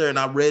sat there and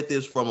I read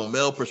this from a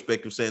male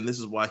perspective, saying this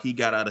is why he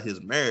got out of his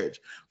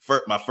marriage,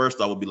 my first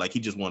thought would be like he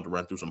just wanted to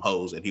run through some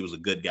hoes and he was a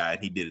good guy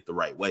and he did it the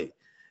right way.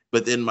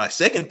 But then my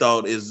second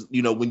thought is,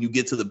 when you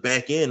get to the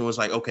back end, it was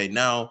like, okay,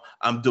 now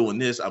I'm doing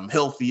this. I'm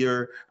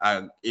healthier.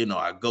 I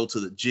go to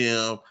the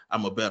gym.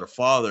 I'm a better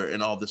father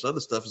and all this other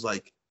stuff. Is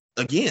like,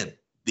 again,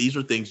 these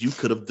are things you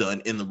could have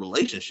done in the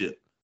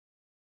relationship.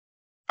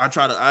 I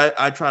try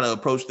to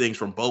approach things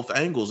from both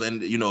angles.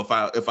 And,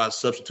 if I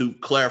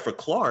substitute Claire for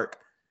Clark,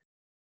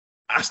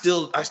 I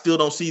still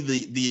don't see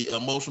the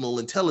emotional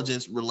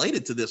intelligence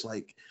related to this.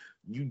 Like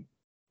you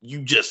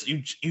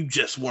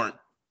just weren't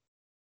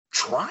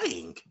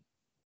trying.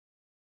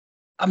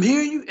 I'm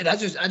hearing you, and I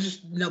just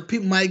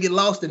people might get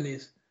lost in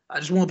this. I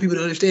just want people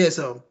to understand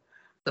something.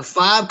 The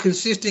 5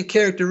 consistent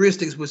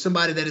characteristics with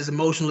somebody that is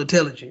emotionally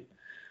intelligent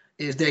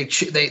is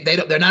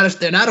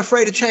they're not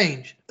afraid of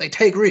change. They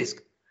take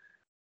risk.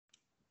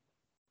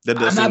 That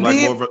does seem like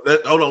more of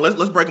a. Hold on,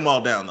 let's break them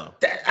all down though.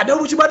 I know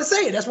what you're about to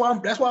say. That's why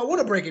I want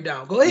to break it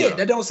down. Go ahead. Yeah.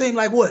 That don't seem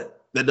like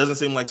what? That doesn't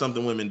seem like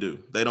something women do.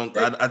 They don't.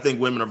 I think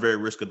women are very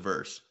risk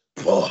adverse.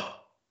 Oh.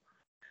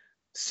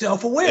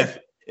 Self-aware.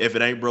 If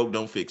it ain't broke,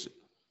 don't fix it.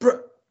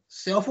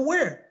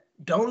 Self-aware.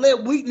 Don't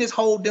let weakness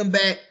hold them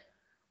back.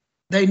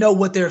 They know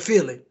what they're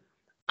feeling.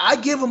 I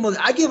give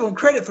them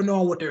credit for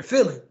knowing what they're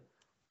feeling,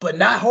 but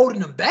not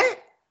holding them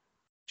back.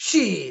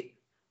 Shit,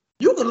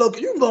 you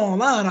can go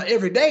online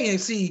every day and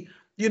see,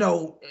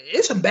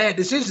 it's some bad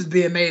decisions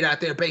being made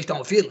out there based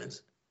on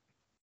feelings,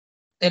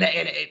 and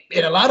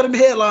a lot of them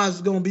headlines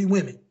is gonna be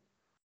women.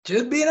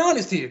 Just being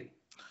honest here.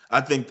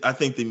 I think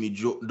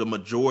the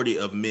majority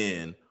of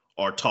men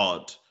are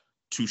taught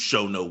to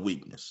show no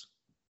weakness,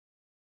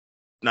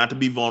 not to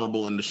be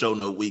vulnerable and to show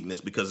no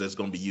weakness because that's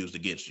going to be used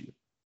against you.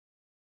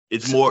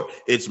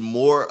 It's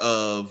more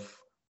of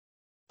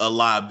a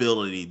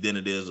liability than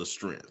it is a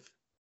strength.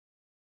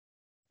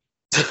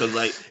 Because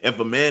like if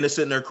a man is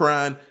sitting there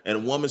crying and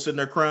a woman sitting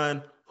there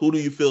crying, who do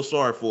you feel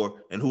sorry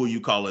for and who are you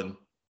calling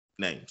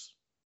names?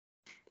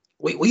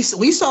 We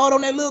saw it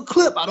on that little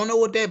clip. I don't know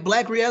what that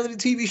black reality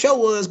TV show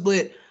was,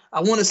 but I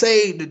want to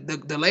say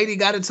the lady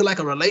got into like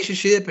a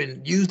relationship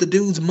and used the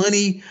dude's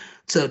money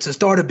to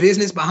start a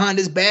business behind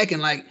his back,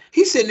 and like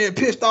he's sitting there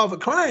pissed off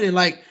and crying, and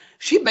like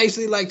she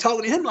basically like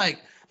talking to him like,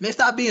 man,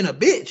 stop being a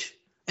bitch.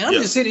 And I'm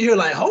just sitting here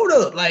like, hold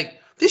up, like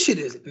this shit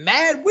is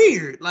mad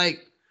weird.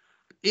 Like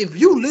if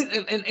you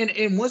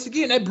and once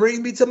again that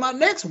brings me to my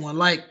next one,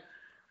 like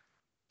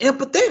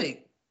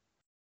empathetic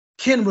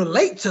can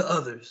relate to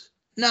others.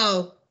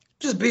 Now,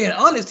 just being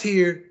honest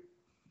here,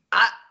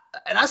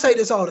 I say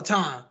this all the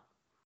time.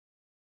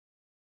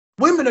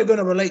 Women are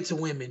gonna relate to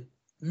women.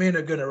 Men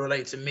are gonna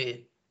relate to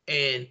men,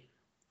 and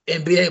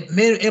men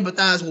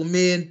empathize with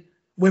men.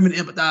 Women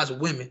empathize with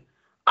women.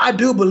 I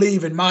do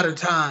believe in modern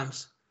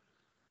times.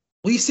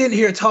 We sitting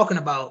here talking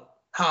about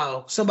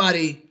how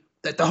somebody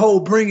that the whole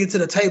bringing to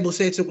the table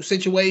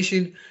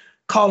situation,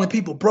 calling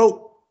people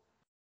broke,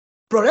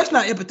 bro. That's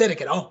not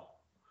empathetic at all.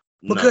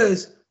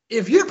 Because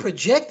if you're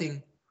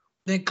projecting,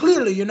 then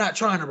clearly you're not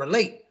trying to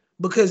relate.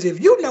 Because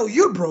if you know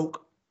you're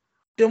broke,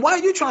 then why are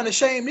you trying to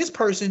shame this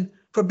person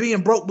for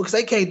being broke because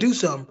they can't do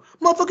something?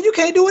 Motherfucker, you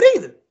can't do it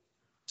either.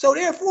 So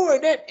therefore,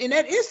 in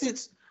that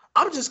instance,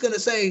 I'm just gonna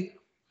say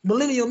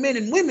millennial men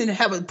and women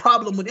have a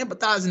problem with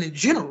empathizing in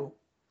general.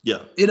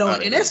 Yeah.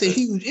 And that's a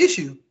huge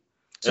issue.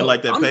 So and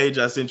like that page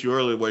I sent you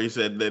earlier where he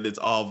said that it's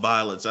all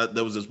violence.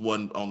 There was this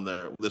one on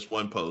there, this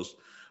one post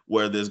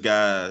where this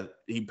guy,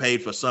 he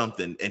paid for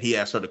something and he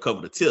asked her to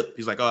cover the tip.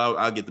 He's like, oh,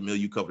 I'll get the meal,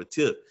 you cover the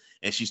tip.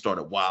 And she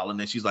started wilding.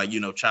 And she's like,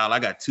 child, I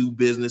got 2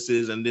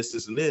 businesses and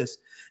this, and this.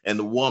 And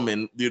the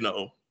woman,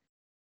 I'm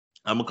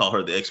gonna call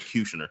her the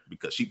executioner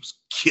because she was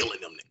killing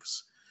them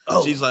niggas.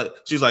 Oh. She's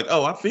like,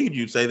 oh, I figured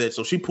you'd say that.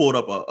 So she pulled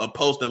up a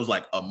post that was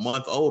like a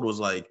month old, was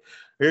like,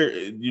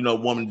 here,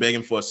 woman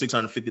begging for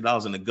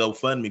 $650 in a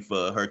GoFundMe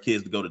for her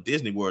kids to go to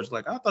Disney World. It's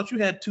like, I thought you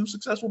had 2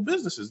 successful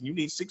businesses and you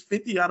need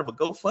 $650 out of a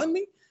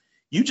GoFundMe?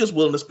 You just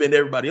willing to spend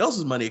everybody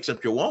else's money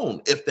except your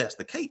own, if that's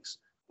the case.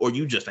 Or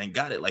you just ain't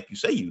got it like you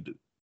say you do.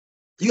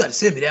 You got to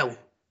send me that one.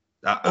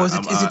 Or is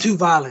it too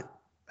violent?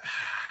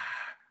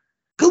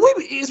 Because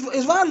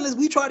as violent as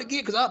we try to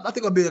get, because I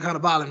think I'm being kind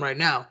of violent right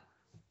now.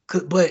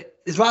 But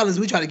as violent as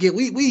we try to get,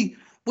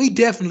 we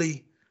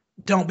definitely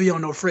don't be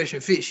on no fresh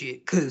and fit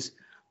shit. Because,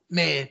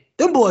 man,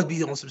 them boys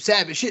be on some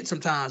savage shit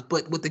sometimes.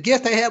 But with the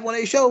guests they have on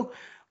their show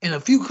and a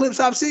few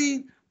clips I've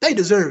seen, they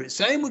deserve it.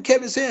 Same with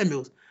Kevin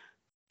Samuels.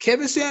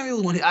 Kevin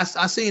Samuels, when I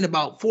seen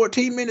about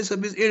 14 minutes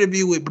of his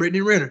interview with Brittany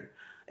Renner.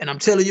 And I'm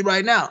telling you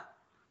right now,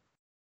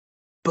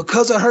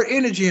 because of her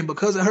energy and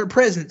because of her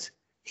presence,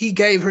 he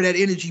gave her that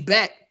energy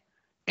back.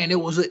 And it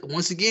was,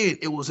 once again,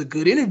 it was a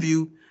good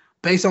interview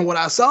based on what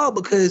I saw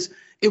because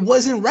it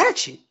wasn't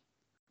ratchet.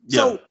 Yeah.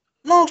 So,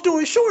 long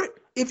story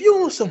short, if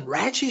you on some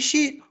ratchet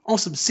shit, on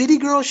some city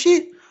girl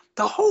shit,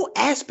 the whole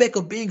aspect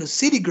of being a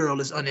city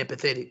girl is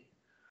unempathetic.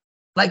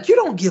 Like, you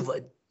don't give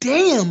a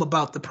damn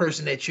about the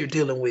person that you're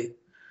dealing with.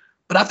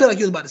 But I feel like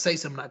you was about to say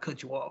something. I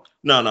cut you off.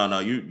 No.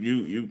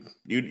 You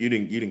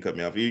didn't cut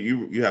me off.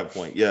 You have a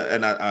point. Yeah,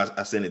 and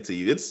I sent it to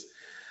you. It's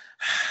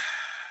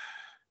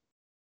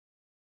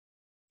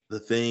the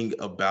thing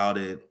about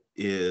it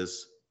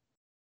is,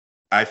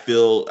 I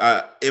feel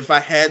if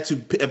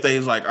they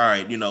was like, all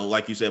right,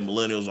 like you said,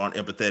 millennials aren't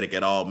empathetic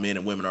at all. Men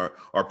and women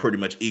are pretty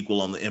much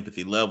equal on the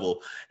empathy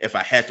level. If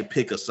I had to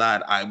pick a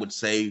side, I would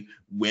say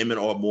women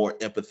are more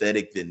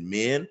empathetic than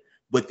men.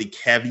 With the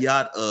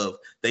caveat of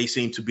they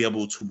seem to be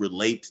able to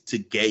relate to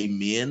gay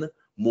men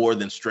more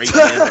than straight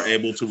men are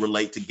able to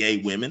relate to gay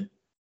women.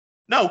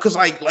 No, because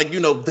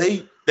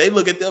they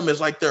look at them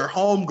as like their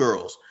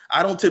homegirls.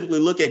 I don't typically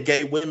look at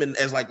gay women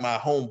as like my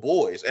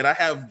homeboys, and I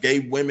have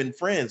gay women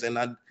friends, and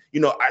I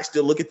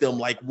still look at them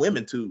like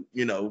women too,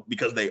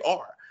 because they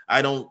are.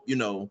 I don't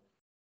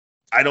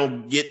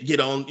get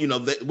on,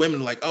 the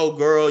women like, oh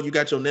girl, you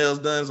got your nails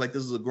done. It's like,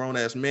 this is a grown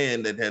ass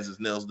man that has his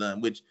nails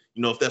done, which,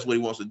 if that's what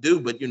he wants to do,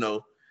 but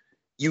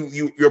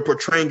you're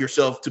portraying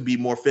yourself to be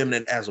more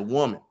feminine as a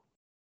woman.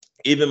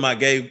 Even my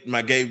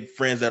gay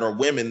friends that are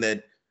women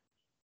that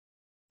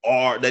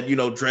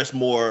dress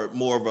more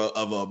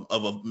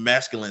of a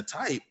masculine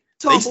type,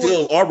 they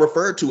still are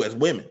referred to as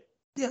women.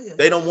 Yeah.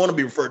 They don't want to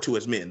be referred to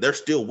as men. They're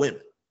still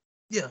women.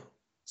 Yeah.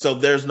 So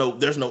there's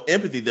no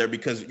empathy there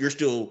because you're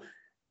still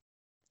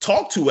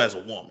talked to as a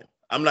woman.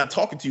 I'm not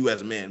talking to you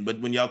as a man, but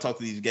when y'all talk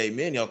to these gay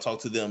men, y'all talk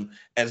to them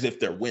as if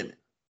they're women.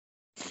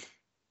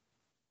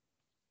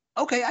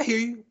 Okay, I hear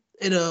you.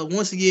 And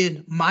once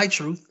again, my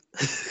truth,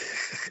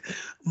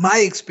 my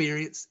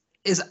experience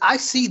is I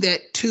see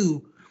that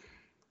too,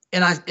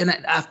 and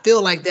I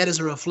feel like that is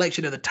a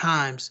reflection of the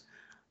times.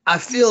 I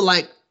feel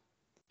like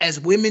as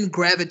women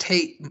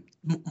gravitate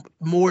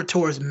more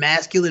towards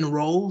masculine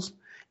roles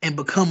and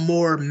become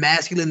more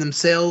masculine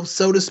themselves,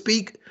 so to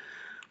speak,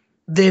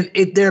 then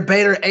they're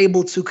better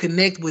able to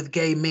connect with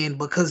gay men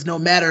because no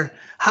matter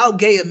how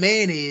gay a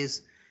man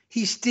is,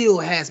 he still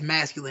has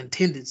masculine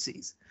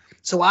tendencies.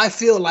 So I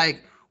feel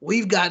like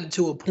we've gotten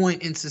to a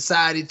point in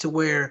society to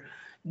where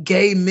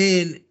gay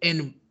men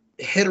and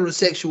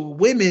heterosexual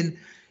women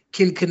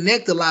can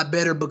connect a lot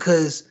better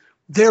because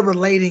they're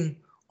relating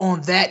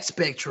on that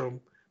spectrum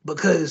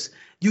because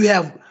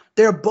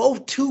they're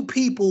both two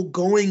people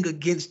going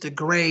against the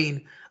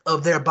grain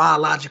of their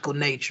biological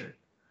nature.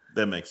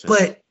 That makes sense.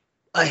 But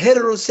a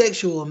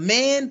heterosexual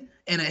man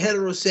and a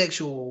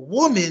heterosexual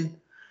woman,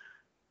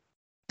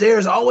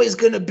 there's always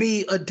going to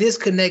be a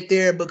disconnect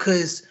there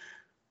because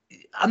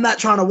I'm not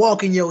trying to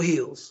walk in your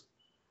heels.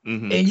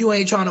 Mm-hmm. And you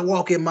ain't trying to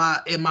walk in my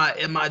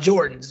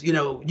Jordans. You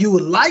know, you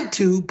would like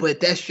to,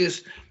 but that's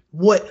just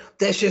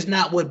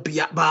not what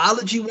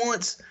biology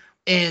wants.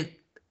 And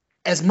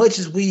as much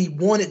as we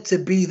want it to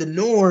be the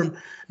norm,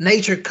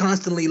 nature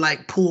constantly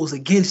like pulls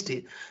against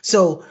it.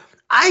 So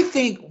I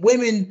think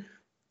women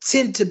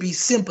tend to be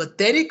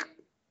sympathetic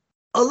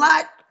a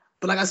lot.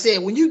 But like I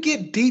said, when you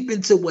get deep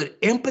into what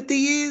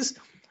empathy is,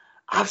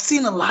 I've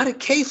seen a lot of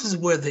cases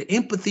where the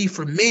empathy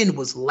for men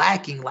was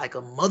lacking like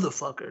a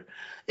motherfucker,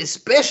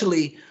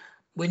 especially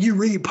when you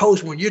read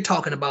posts when you're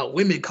talking about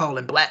women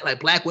calling black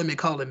women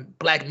calling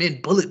black men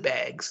bullet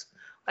bags.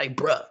 Like,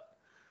 bruh,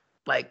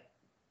 like,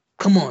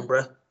 come on,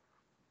 bruh.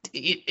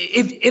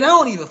 And I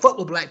don't even fuck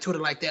with Black Twitter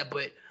like that,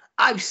 but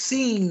I've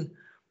seen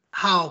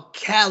how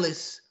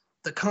callous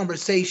the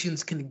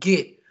conversations can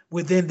get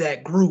within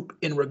that group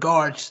in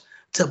regards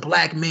to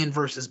black men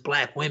versus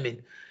black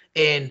women.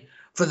 And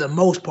for the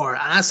most part,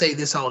 and I say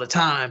this all the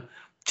time,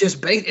 this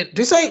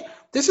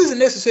isn't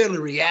necessarily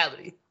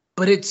reality,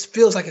 but it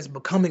feels like it's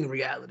becoming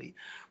reality.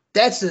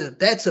 That's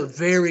a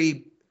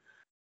very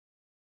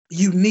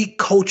unique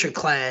culture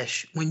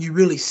clash when you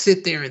really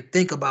sit there and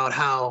think about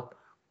how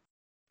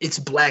it's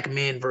black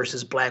men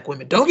versus black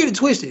women. Don't get it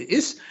twisted.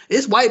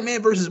 It's white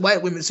men versus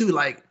white women too.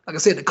 Like I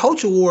said, the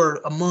culture war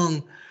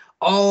among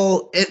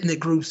all ethnic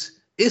groups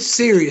is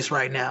serious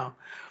right now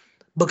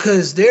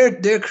because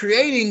they're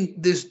creating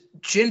this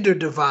gender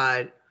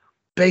divide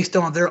based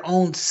on their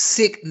own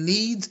sick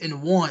needs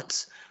and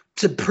wants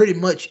to pretty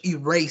much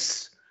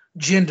erase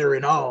gender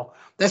and all.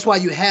 That's why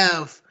you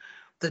have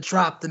the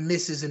drop the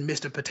misses and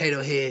Mr.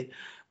 Potato Head.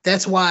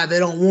 That's why they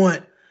don't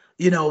want,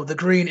 the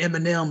green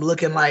M&M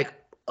looking like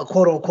a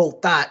quote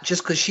unquote thought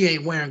just because she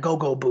ain't wearing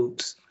go-go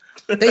boots.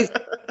 They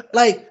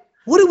like,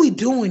 what are we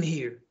doing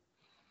here?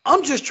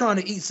 I'm just trying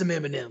to eat some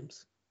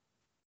M&Ms.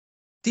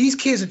 These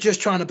kids are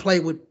just trying to play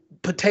with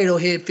potato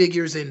head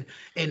figures and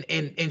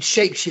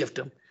shape shift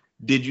them.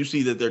 Did you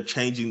see that they're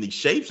changing the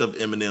shapes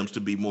of M&Ms to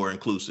be more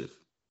inclusive?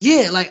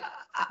 Yeah, like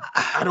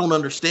I don't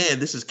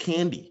understand. This is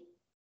candy.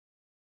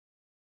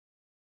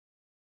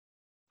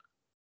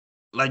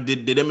 Like,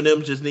 did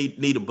M&M's just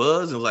need a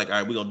buzz and like, all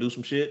right, we're gonna do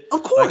some shit?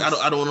 Of course. Like,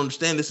 I don't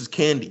understand. This is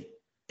candy.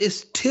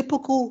 It's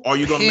typical. Are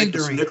you gonna pandering. make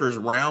the Snickers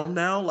round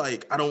now?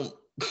 Like, I don't.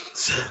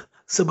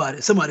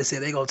 Somebody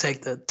said they're gonna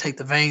take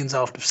the veins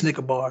off the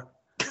Snicker bar.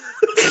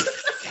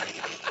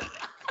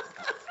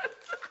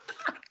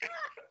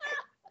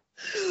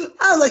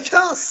 I was like,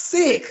 y'all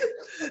sick.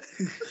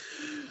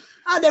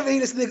 I never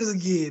eat a Snickers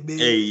again, man.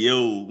 Hey,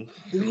 yo.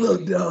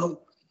 Look, dog.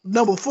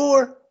 Number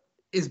 4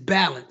 is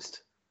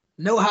balanced.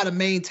 Know how to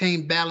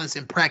maintain balance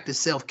and practice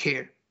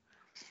self-care.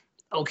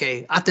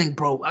 Okay, I think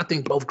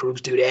both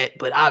groups do that,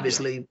 but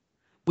obviously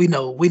we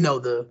know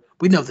the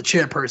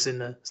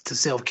chairperson to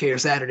self-care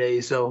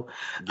Saturdays, so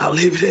I'll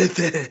leave it at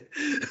that.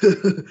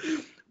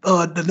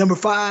 The number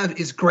 5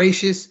 is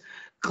gracious,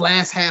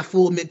 glass half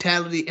full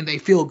mentality, and they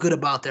feel good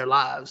about their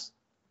lives.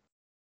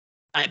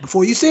 All right,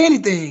 before you say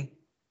anything,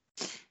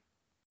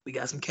 we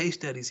got some case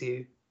studies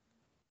here.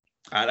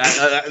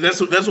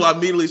 That's why I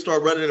immediately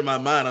start running in my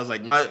mind. I was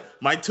like,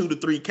 my 2 to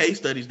 3 case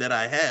studies that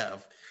I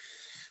have,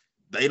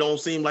 they don't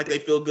seem like they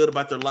feel good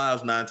about their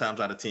lives 9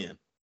 times out of 10.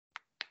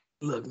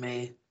 Look,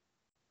 man,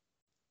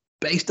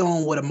 based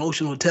on what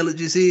emotional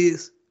intelligence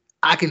is,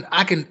 I can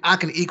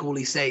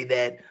equally say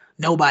that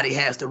nobody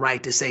has the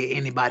right to say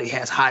anybody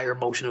has higher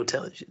emotional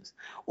intelligence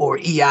or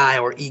EI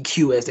or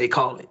EQ as they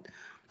call it.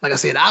 Like I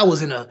said, I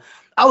was in a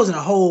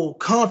whole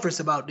conference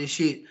about this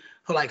shit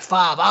for like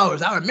 5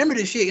 hours. I remember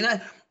this shit,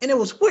 and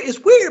it's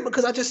weird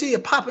because I just see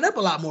it popping up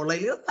a lot more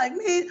lately. I'm like,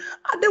 man,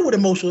 I know what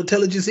emotional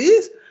intelligence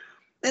is,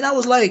 and I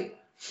was like,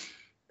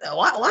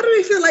 why do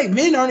they feel like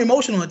men aren't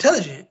emotional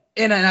intelligent?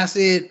 And I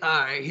said,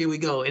 all right, here we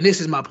go. And this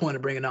is my point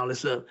of bringing all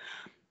this up.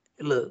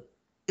 Look,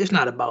 it's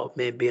not about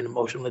men being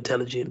emotional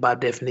intelligent by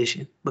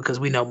definition, because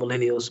we know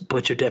millennials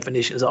butcher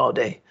definitions all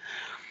day.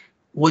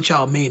 What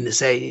y'all mean to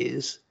say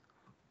is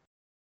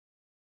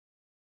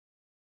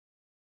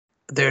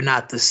they're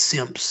not the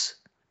simps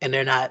and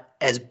they're not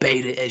as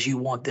beta as you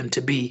want them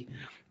to be,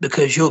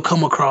 because you'll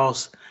come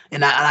across,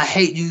 and I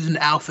hate using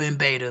alpha and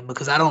beta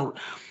because I don't,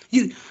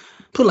 you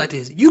put it like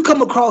this, you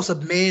come across a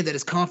man that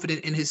is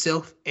confident in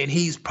himself and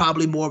he's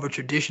probably more of a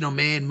traditional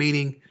man,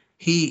 meaning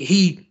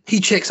he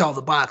checks all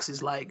the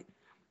boxes. Like,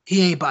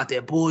 he ain't about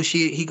that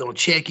bullshit. He gonna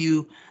check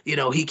you.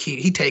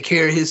 He take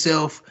care of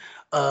himself.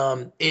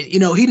 And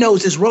he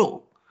knows his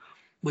role.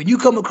 When you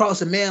come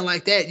across a man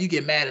like that, you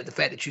get mad at the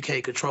fact that you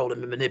can't control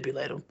him and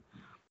manipulate him.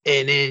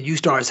 And then you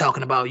start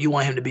talking about you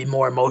want him to be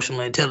more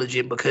emotionally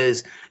intelligent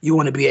because you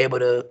want to be able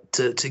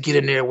to get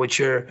in there with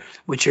your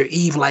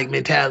Eve-like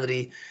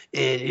mentality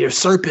and your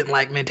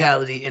serpent-like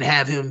mentality and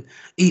have him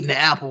eating the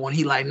apple when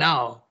he like,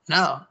 no.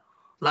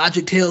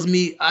 Logic tells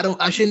me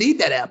I shouldn't eat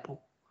that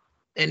apple.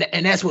 And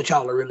that's what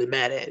y'all are really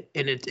mad at.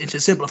 And to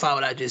simplify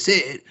what I just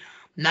said,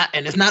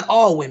 it's not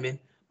all women,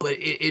 but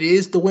it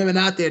is the women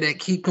out there that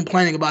keep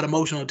complaining about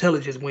emotional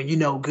intelligence when you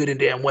know good and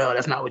damn well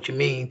that's not what you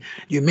mean.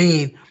 You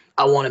mean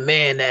I want a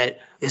man that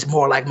is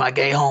more like my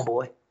gay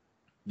homeboy.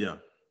 Yeah.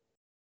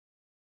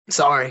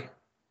 Sorry.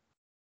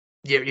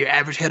 Your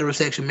average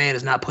heterosexual man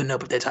is not putting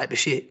up with that type of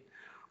shit.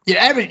 Your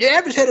average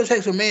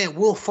heterosexual man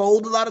will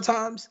fold a lot of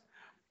times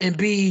and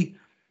be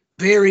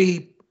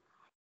very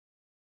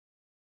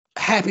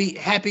happy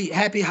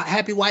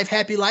wife,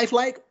 happy life,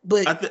 like.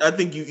 But I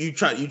think you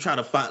try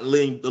to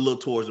lean a little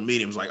towards the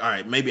medium. It's like, all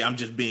right, maybe I'm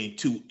just being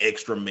too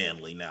extra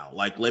manly now.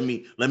 Like, let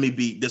me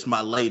be this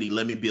my lady.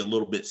 Let me be a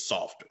little bit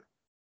softer.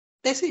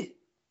 That's it.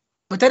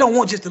 But they don't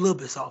want just a little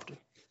bit softer.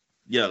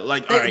 Yeah,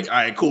 like, all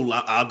right, cool.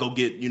 I'll go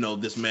get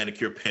this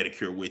manicure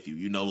pedicure with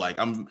you. Like,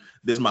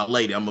 this my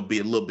lady. I'm gonna be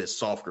a little bit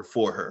softer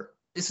for her.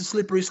 It's a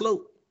slippery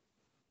slope.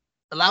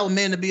 Allow a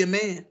man to be a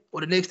man,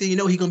 or the next thing you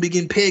know, he's gonna be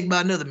getting pegged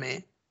by another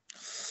man.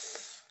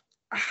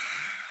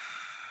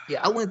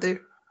 Yeah, I went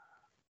there.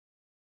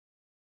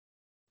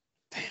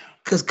 Damn.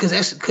 Cause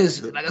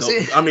like I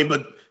said. I mean,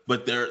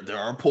 but there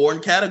are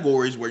important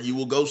categories where you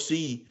will go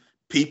see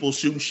people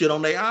shooting shit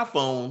on their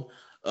iPhone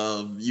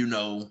of,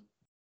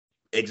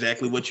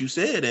 exactly what you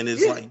said. And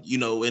it's like,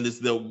 and it's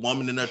the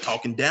woman in there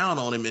talking down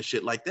on him and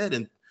shit like that.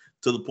 And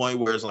to the point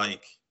where it's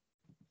like,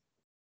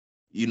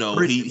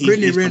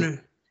 Brittany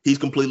Renner. He's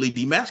completely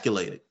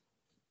demasculated.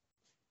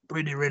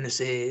 Brittany Renner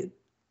said,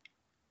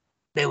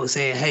 they were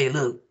saying, hey,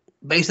 look,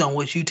 based on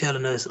what you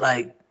telling us,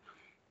 like,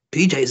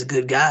 PJ's a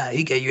good guy.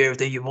 He gave you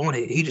everything you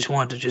wanted. He just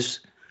wanted to just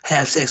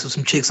have sex with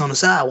some chicks on the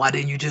side. Why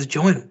didn't you just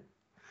join him?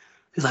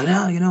 He's like,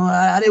 no,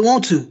 I didn't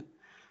want to.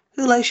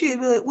 He was like, shit,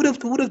 but what if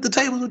the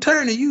tables were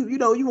turning? You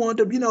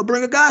wanted to,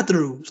 bring a guy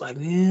through. It's like,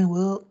 yeah,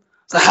 well,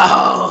 it's like,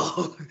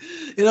 oh,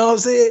 you know what I'm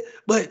saying?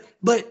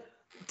 But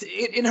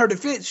in her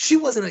defense, she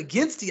wasn't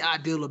against the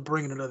ideal of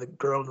bringing another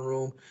girl in the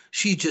room.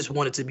 She just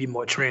wanted to be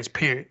more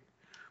transparent.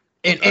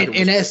 And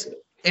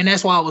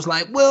that's why I was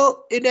like,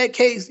 well, in that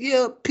case,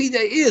 yeah, PJ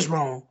is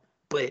wrong,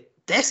 but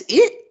that's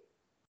it.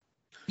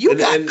 You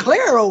got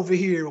Claire over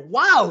here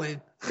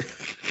wilding.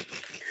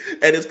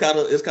 And it's kind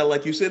of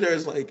like you said there.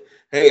 It's like,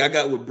 hey, I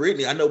got with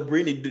Brittany. I know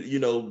Brittany,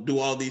 do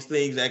all these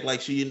things, act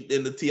like she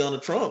in the Tiana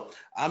Trump.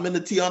 I'm in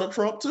the Tiana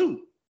Trump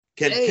too.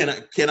 Can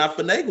I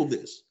finagle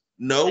this?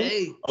 No.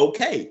 Hey.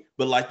 Okay,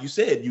 but like you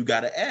said, you got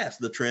to ask.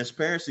 The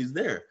transparency's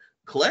there.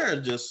 Claire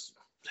just,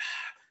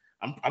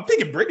 I'm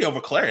thinking Brittany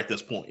over Claire at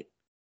this point.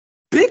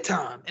 Big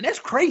time, and that's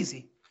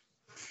crazy.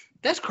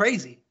 That's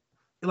crazy.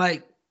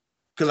 Like,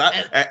 because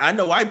I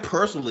know I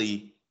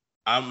personally,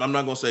 I'm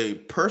not gonna say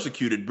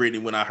persecuted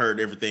Brittany when I heard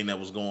everything that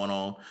was going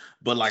on,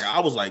 but like I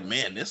was like,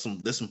 man, there's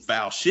some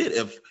foul shit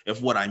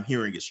if what I'm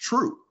hearing is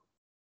true.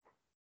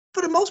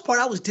 For the most part,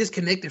 I was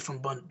disconnected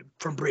from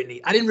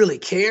Brittany. I didn't really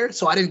care,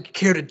 so I didn't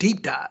care to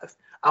deep dive.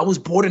 I was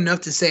bored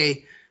enough to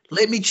say,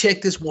 let me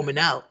check this woman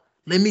out.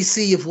 Let me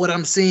see if what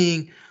I'm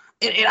seeing,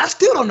 and I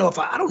still don't know if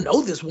I don't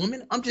know this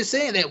woman. I'm just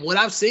saying that what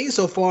I've seen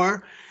so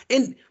far,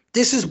 and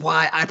this is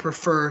why I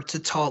prefer to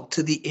talk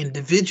to the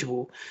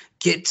individual,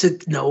 get to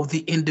know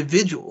the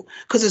individual.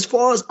 Because as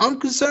far as I'm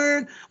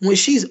concerned, when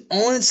she's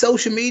on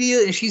social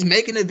media and she's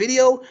making a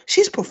video,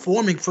 she's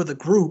performing for the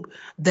group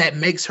that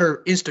makes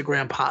her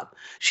Instagram pop.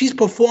 She's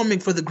performing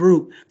for the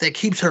group that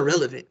keeps her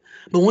relevant.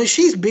 But when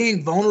she's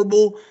being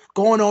vulnerable,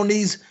 going on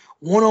these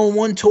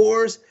one-on-one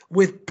tours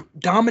with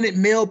dominant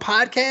male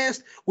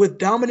podcasts, with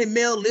dominant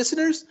male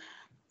listeners,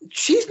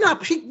 she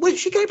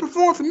can't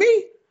perform for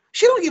me.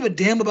 She don't give a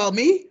damn about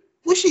me.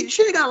 Well, she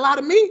ain't got a lot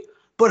of me,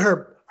 but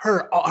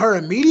her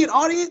immediate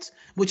audience,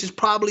 which is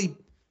probably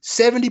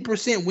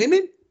 70%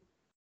 women,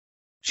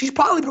 she's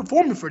probably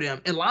performing for them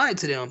and lying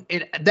to them.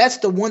 And that's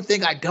the one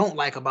thing I don't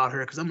like about her,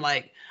 because I'm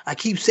like, I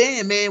keep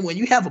saying, man, when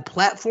you have a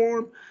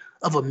platform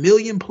of 1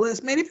 million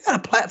plus, man, if you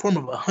got a platform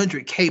of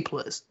 100K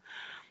plus,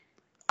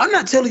 I'm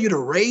not telling you to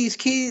raise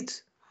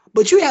kids,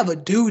 but you have a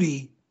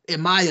duty,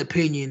 in my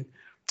opinion,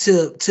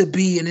 to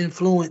be an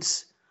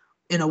influence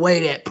in a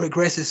way that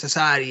progresses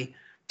society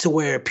to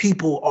where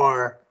people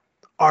are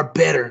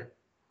better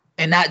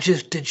and not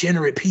just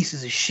degenerate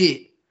pieces of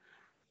shit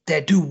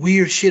that do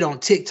weird shit on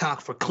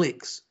TikTok for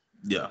clicks.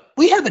 Yeah.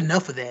 We have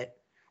enough of that.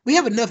 We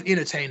have enough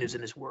entertainers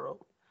in this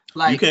world.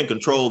 Like, you can't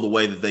control the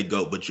way that they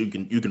go, but you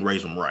can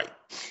raise them right.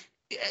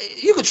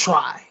 You could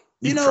try.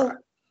 You know? Try.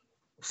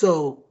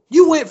 So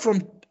you went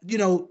from,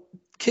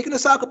 kicking a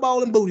soccer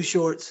ball in booty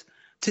shorts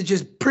to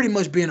just pretty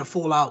much being a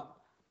full out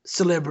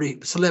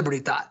celebrity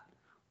thought.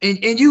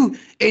 And you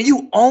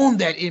own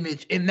that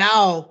image, and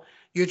now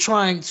you're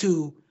trying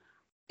to,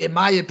 in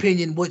my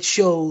opinion, what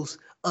shows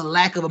a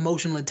lack of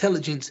emotional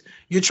intelligence,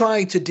 you're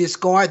trying to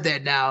discard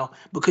that now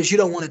because you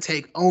don't want to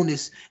take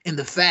onus in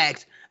the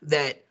fact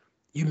that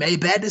you made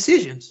bad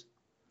decisions.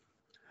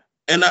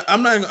 And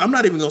I'm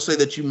not even gonna say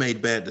that you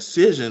made bad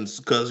decisions,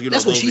 because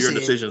those are your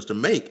decisions to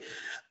make.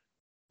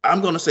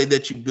 I'm gonna say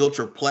that you built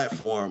your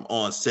platform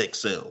on sex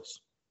sales.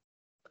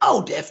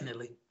 Oh,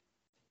 definitely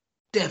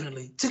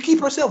to keep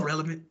herself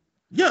relevant.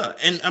 Yeah,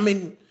 and I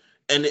mean,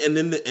 and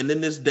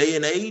in this day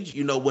and age,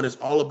 when it's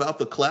all about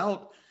the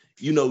clout,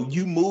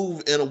 you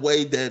move in a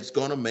way that's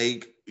gonna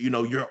make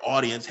your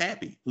audience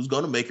happy, who's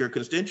gonna make your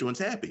constituents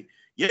happy.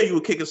 Yeah, you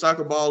were kicking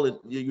soccer ball and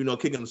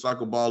kicking the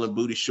soccer ball in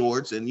booty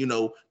shorts, and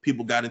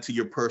people got into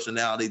your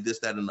personality, this,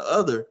 that, and the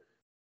other,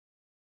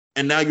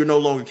 and now you're no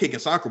longer kicking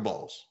soccer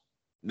balls.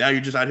 Now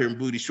you're just out here in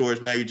booty shorts.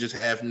 Now you're just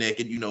half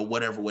naked,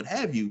 whatever, what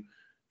have you,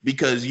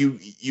 because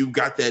you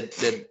got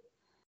that.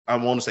 I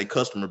want to say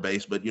customer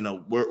base, but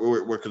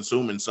we're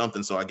consuming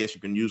something, so I guess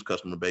you can use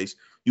customer base.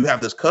 You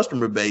have this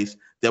customer base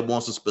that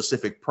wants a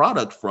specific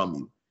product from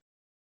you.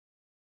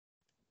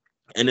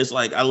 And it's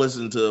like, I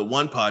listened to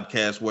one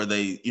podcast where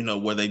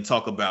they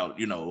talk about,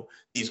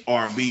 these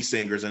R&B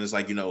singers, and it's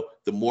like,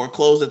 the more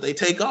clothes that they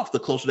take off, the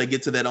closer they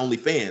get to that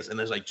OnlyFans. And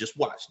it's like, just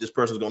watch, this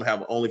person's going to have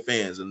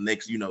OnlyFans in the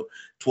next,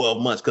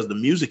 12 months, because the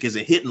music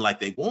isn't hitting like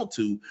they want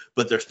to,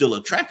 but they're still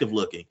attractive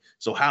looking.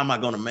 So how am I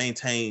going to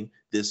maintain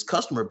this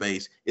customer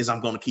base? Is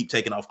I'm going to keep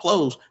taking off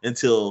clothes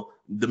until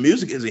the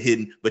music isn't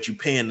hitting, but you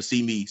paying to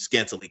see me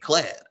scantily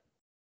clad.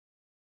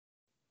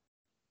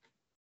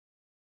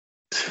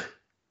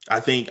 I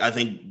think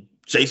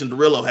Jason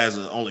Derulo has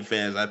an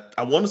OnlyFans.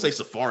 I want to say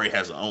Safari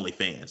has an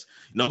OnlyFans.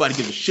 Nobody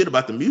gives a shit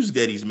about the music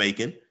that he's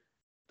making.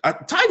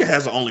 Tiger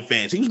has an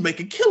OnlyFans. He was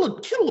making killer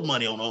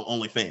money on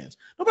OnlyFans.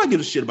 Nobody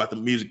gives a shit about the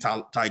music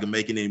Tiger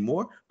making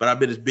anymore. But I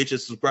bet his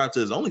bitches subscribe to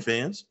his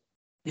OnlyFans.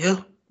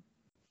 Yeah,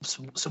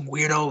 some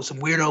weirdo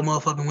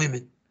motherfucking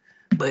women.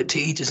 But to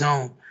each his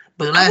own.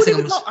 But the last thing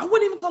I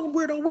wouldn't even call them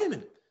weirdo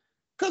women.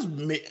 Because,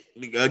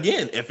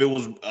 again, if it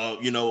was, a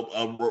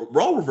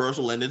role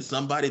reversal and it's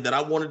somebody that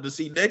I wanted to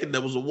see naked,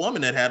 that was a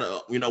woman that had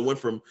went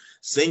from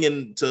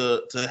singing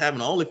to having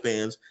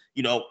OnlyFans,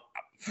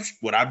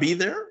 would I be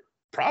there?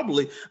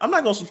 Probably. I'm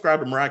not going to subscribe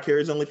to Mariah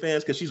Carey's OnlyFans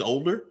because she's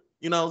older.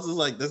 It's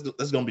like, that's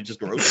going to be just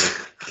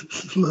gross.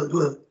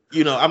 Look.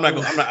 I'm not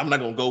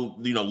going to go,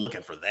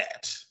 looking for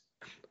that.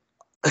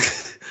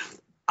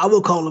 I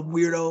will call them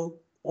weirdo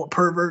or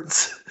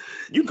perverts.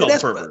 You call them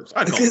perverts.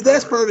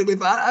 That's perfectly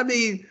fine. I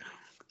mean,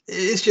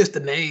 it's just a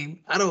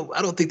name. I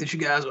don't think that you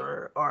guys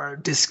are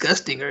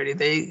disgusting or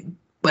anything,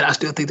 but I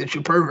still think that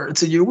you're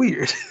perverts and you're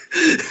weird.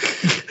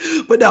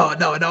 But no,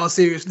 in all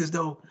seriousness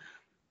though,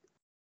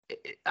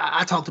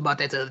 I talked about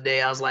that the other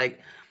day. I was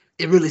like,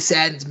 it really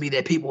saddens me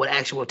that people with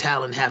actual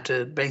talent have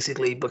to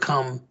basically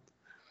become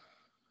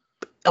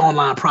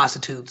online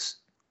prostitutes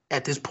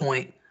at this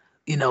point,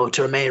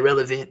 to remain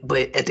relevant.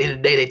 But at the end of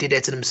the day, they did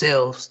that to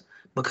themselves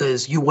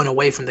because you went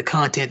away from the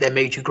content that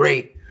made you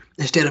great.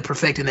 Instead of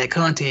perfecting that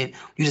content,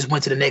 you just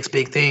went to the next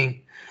big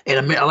thing.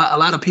 And a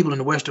lot of people in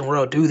the Western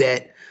world do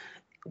that.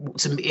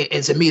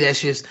 And to me,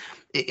 that's just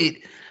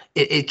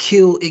it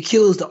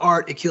kills the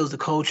art, it kills the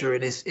culture,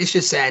 and it's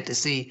just sad to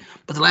see.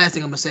 But the last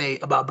thing I'm gonna say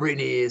about Britney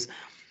is,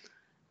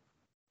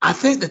 I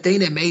think the thing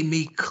that made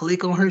me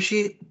click on her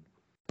shit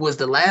was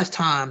the last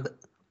time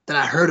that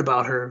I heard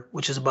about her,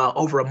 which is about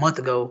over a month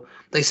ago.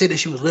 They said that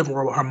she was living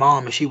with her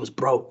mom and she was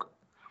broke.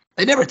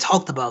 They never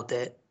talked about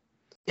that.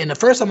 And the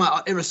first time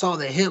I ever saw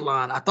that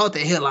headline, I thought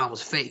that headline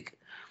was fake.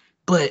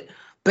 But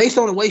based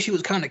on the way she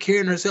was kind of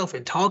carrying herself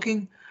and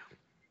talking,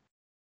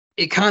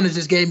 it kind of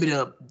just gave me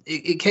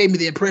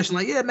the impression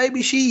like, yeah,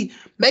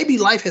 maybe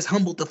life has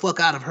humbled the fuck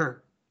out of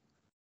her.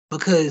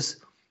 Because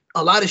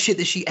a lot of shit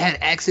that she had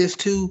access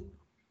to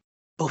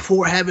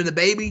before having the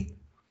baby,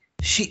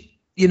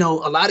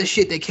 a lot of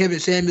shit that Kevin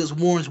Samuels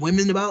warns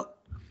women about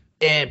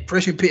and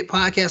Freshman Pit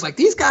podcast, like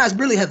these guys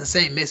really have the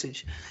same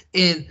message.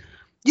 And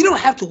you don't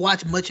have to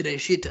watch much of that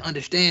shit to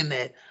understand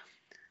that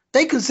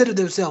they consider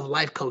themselves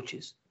life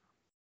coaches.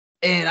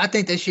 And I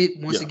think that shit,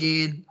 once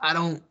again, I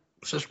don't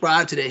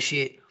subscribe to that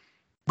shit.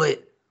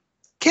 But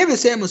Kevin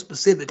Samuels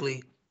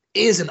specifically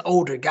is an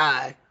older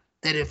guy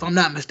that, if I'm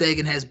not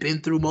mistaken, has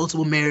been through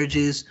multiple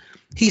marriages.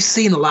 He's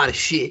seen a lot of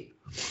shit.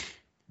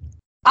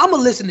 I'm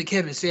going to listen to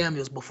Kevin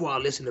Samuels before I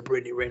listen to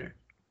Brittany Renner.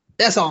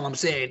 That's all I'm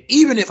saying,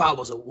 even if I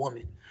was a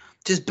woman.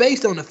 Just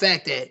based on the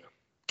fact that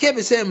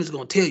Kevin Samuels is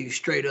going to tell you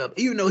straight up,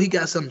 even though he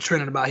got something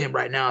trending about him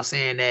right now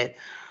saying that,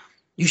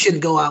 you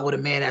shouldn't go out with a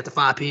man after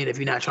 5 p.m. if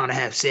you're not trying to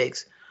have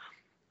sex.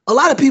 A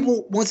lot of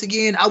people, once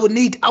again, I would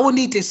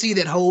need to see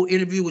that whole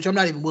interview, which I'm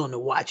not even willing to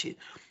watch it.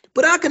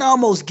 But I can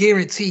almost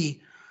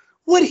guarantee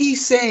what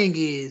he's saying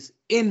is,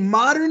 in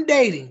modern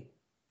dating,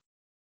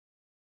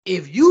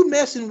 if you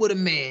messing with a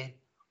man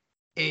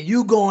and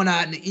you going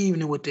out in the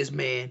evening with this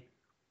man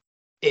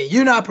and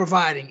you're not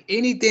providing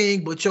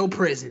anything but your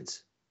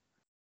presence,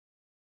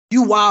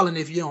 you wilding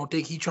if you don't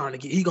think he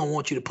gonna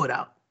want you to put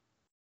out.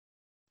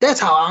 That's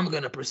how I'm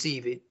gonna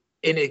perceive it,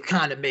 and it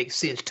kind of makes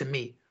sense to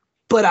me.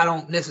 But I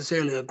don't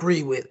necessarily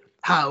agree with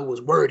how it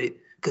was worded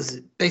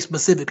because they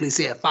specifically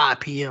said 5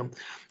 p.m.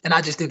 And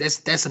I just think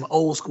that's some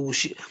old school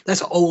shit.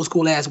 That's an old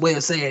school ass way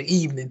of saying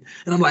evening.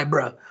 And I'm like,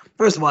 bro,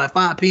 first of all, at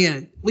 5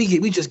 p.m.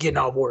 we just getting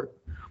off work.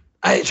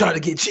 I ain't trying to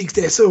get cheeks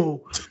that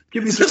soon.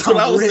 Give me some That's time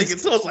what I to was rest. thinking.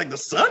 So it's like the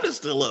sun is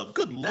still up.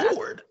 Good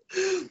Lord.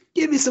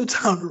 Give me some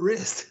time to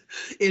rest,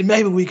 and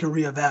maybe we can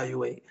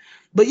reevaluate.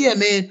 But yeah,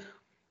 man,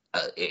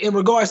 in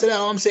regards to that,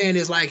 all I'm saying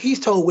is like he's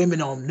told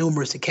women on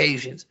numerous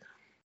occasions,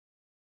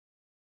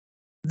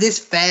 this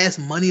fast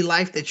money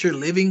life that you're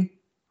living,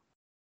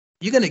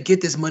 you're gonna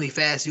get this money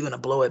fast. You're gonna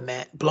blow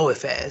it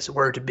fast.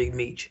 Word to Big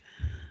Meech.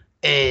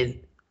 And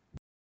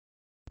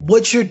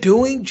what you're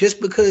doing, just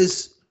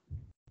because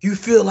you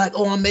feel like,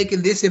 oh, I'm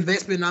making this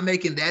investment, and I'm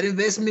making that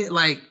investment,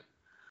 like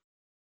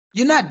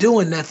you're not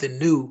doing nothing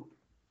new.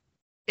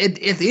 At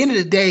the end of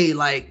the day,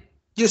 like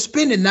you're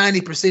spending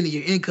 90% of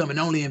your income and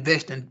only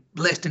investing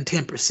less than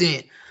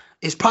 10%.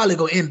 It's probably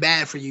gonna end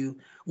bad for you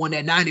when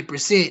that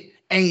 90%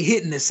 ain't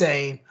hitting the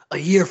same a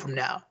year from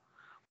now.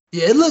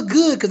 Yeah, it look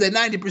good because that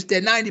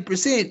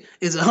 90%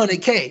 is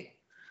 100K.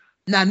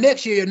 Now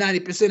next year your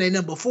 90% ain't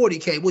number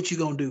 40K. What you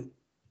gonna do?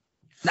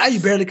 Now you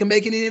barely can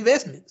make any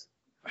investments.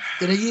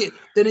 Then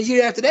a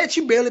year after that,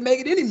 you barely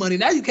making any money.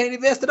 Now you can't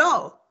invest at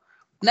all.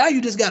 Now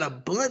you just got a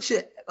bunch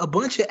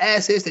of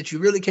assets that you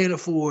really can't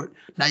afford.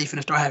 Now you're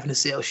finna start having to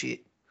sell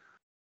shit.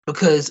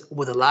 Because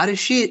with a lot of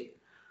shit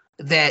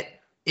that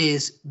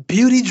is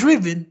beauty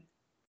driven,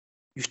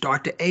 you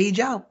start to age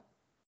out.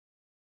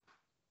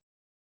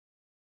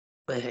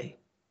 But hey,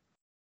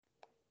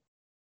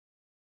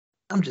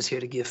 I'm just here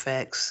to give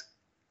facts.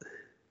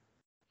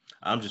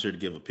 I'm just here to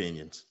give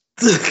opinions.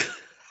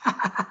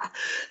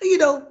 You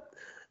know,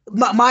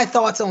 my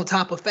thoughts on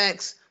top of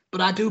facts,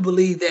 but I do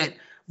believe that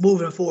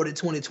moving forward in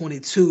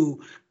 2022,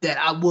 that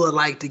I would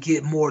like to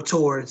get more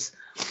towards,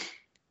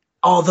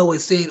 although it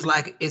seems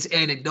like it's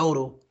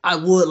anecdotal, I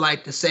would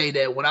like to say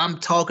that when I'm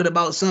talking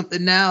about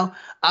something now,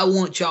 I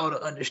want y'all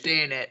to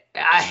understand that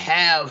I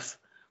have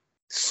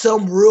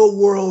some real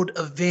world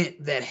event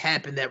that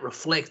happened that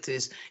reflects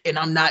this. And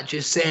I'm not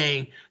just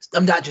saying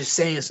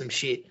some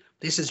shit.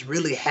 This is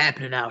really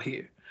happening out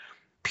here.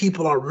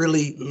 People are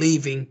really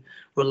leaving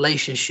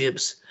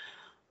relationships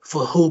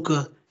for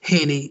hookah,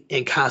 Henny,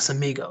 and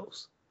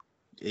Casamigos.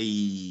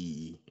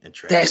 Hey, and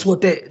That's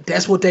what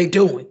they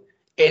doing.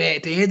 And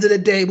at the end of the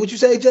day, what you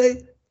say, Jay?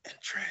 And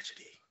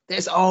tragedy.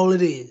 That's all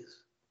it is.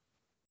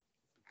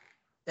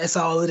 That's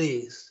all it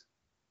is.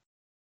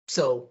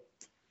 So,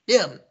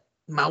 yeah,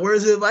 my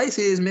words of advice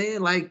is,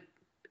 man, like,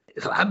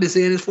 I've been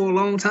saying this for a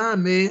long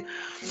time, man.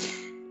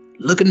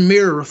 Look in the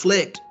mirror,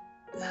 reflect.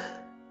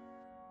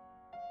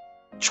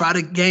 Try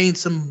to gain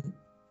some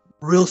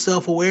real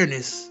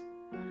self-awareness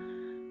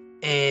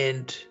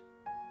and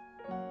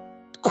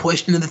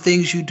question the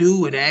things you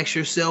do and ask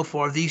yourself,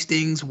 are these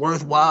things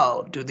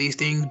worthwhile? Do these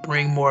things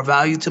bring more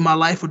value to my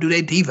life or do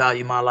they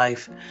devalue my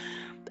life?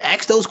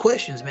 Ask those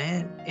questions,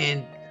 man.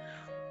 And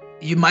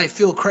you might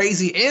feel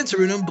crazy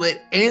answering them,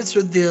 but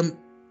answer them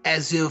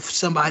as if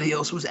somebody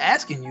else was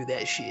asking you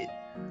that shit,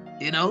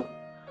 you know?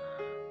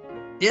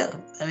 Yeah,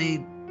 I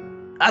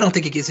mean, I don't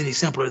think it gets any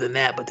simpler than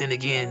that, but then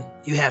again,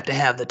 you have to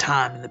have the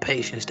time and the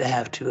patience to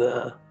have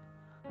to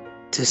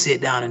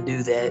sit down and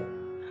do that.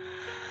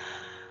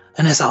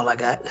 And that's all I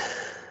got.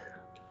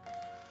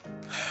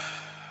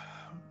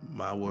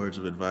 My words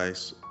of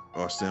advice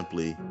are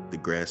simply, the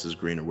grass is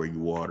greener where you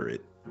water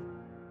it.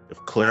 If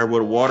Claire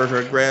would have watered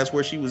her grass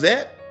where she was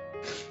at,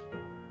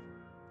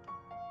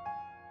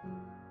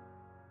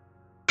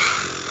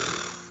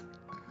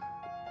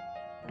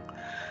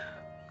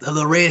 the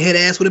little redhead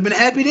ass would have been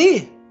happy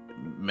then.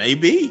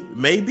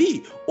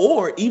 Maybe.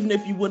 Or even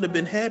if you wouldn't have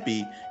been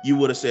happy, you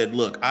would have said,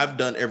 look, I've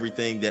done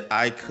everything that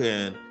I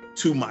can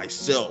to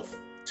myself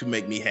to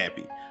make me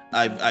happy.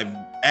 I've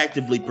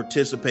actively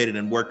participated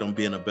and worked on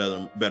being a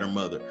better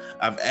mother.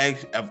 I've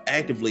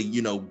actively,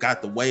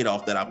 got the weight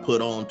off that I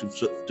put on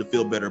to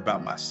feel better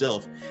about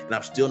myself. And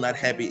I'm still not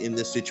happy in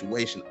this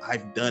situation.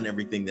 I've done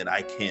everything that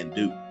I can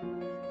do.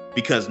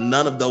 Because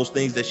none of those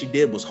things that she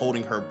did was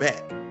holding her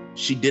back.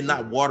 She did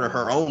not water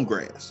her own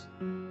grass.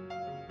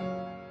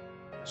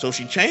 So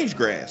she changed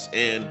grass.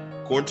 And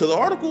according to the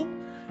article,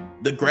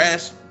 the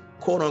grass,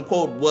 quote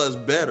unquote, was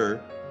better.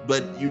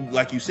 But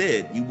like you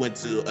said, you went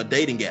to a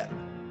dating app.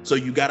 So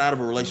you got out of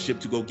a relationship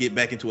to go get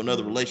back into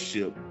another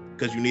relationship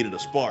because you needed a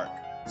spark.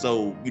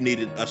 So you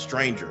needed a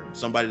stranger,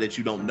 somebody that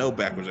you don't know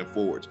backwards and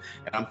forwards.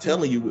 And I'm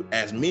telling you,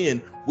 as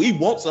men, we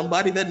want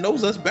somebody that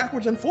knows us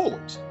backwards and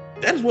forwards.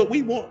 That is what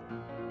we want.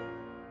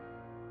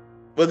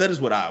 Well, that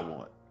is what I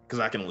want, because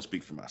I can only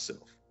speak for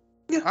myself.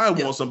 Yeah, I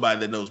want somebody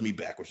that knows me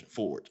backwards and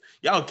forwards.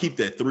 Y'all keep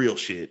that thrill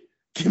shit.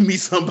 Give me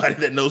somebody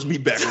that knows me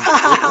backwards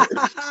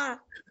and forwards.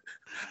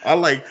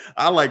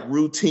 I like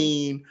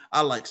routine.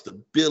 I like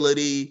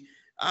stability.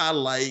 I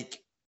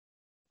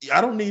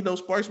don't need no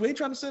sparks. We ain't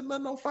trying to set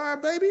nothing on fire,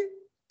 baby.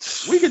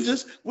 We could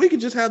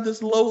just have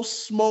this low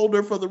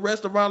smolder for the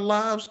rest of our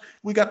lives.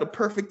 We got the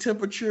perfect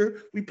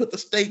temperature. We put the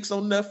steaks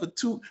on there for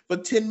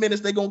 10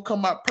 minutes. They're gonna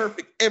come out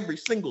perfect every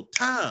single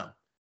time.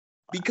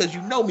 Because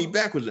you know me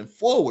backwards and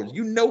forwards.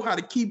 You know how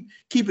to keep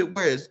it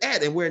where it's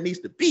at and where it needs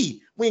to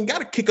be. We ain't got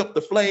to kick up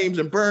the flames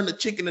and burn the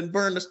chicken and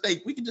burn the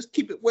steak. We can just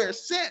keep it where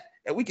it's set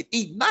and we can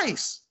eat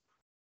nice.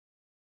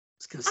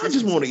 I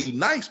just want to eat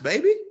nice,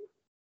 baby.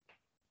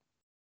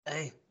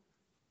 Hey,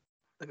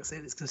 like I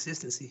said, it's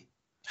consistency.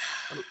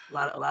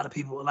 A lot of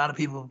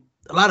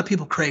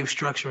people crave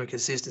structure and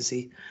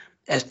consistency.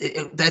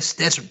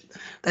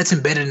 That's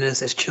embedded in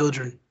us as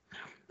children.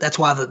 That's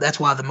why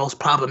the most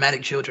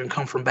problematic children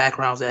come from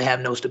backgrounds that have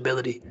no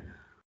stability.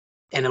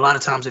 And a lot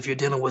of times, if you're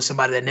dealing with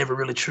somebody that never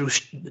really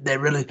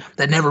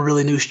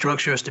knew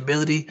structure or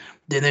stability,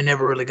 then they're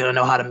never really gonna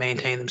know how to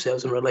maintain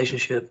themselves in a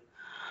relationship.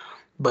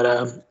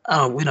 But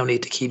we don't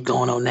need to keep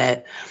going on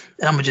that.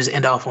 And I'm gonna just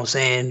end off on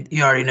saying,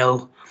 you already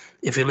know,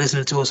 if you're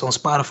listening to us on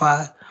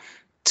Spotify,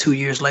 2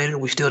 years later,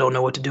 we still don't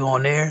know what to do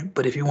on there.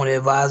 But if you want to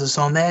advise us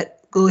on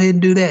that, go ahead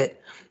and do that.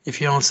 If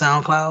you're on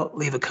SoundCloud,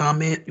 leave a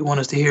comment. You want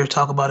us to hear us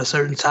talk about a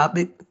certain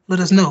topic, let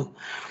us know.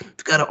 If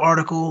you got an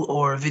article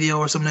or a video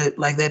or something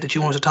like that you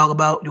want us to talk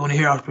about, you want to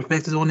hear our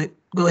perspectives on it,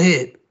 go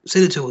ahead.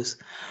 Send it to us.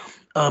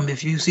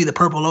 If you see the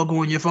purple logo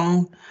on your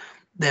phone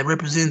that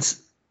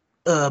represents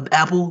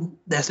Apple,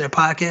 that's their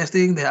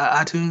podcasting, their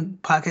iTunes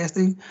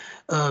podcasting,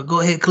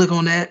 go ahead, click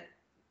on that,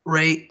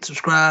 rate,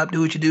 subscribe,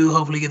 do what you do.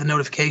 Hopefully get the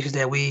notifications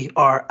that we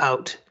are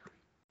out.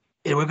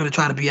 And we're going to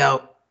try to be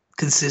out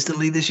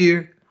consistently this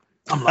year.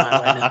 I'm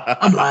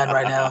lying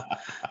right now.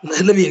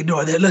 Let me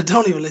ignore that.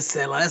 Don't even listen to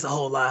that lie. That's a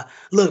whole lie.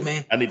 Look,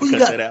 man. I need to cut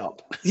that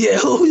out. Yeah,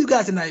 who you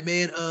got tonight,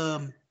 man?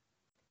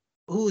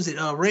 Who is it?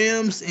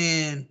 Rams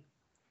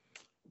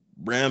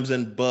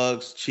and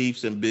Bucks,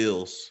 Chiefs and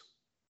Bills.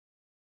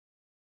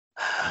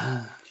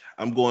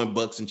 I'm going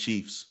Bucks and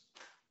Chiefs.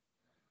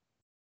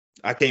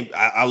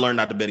 I learned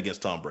not to bet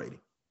against Tom Brady.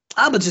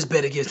 I'm gonna just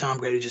bet against Tom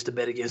Brady just to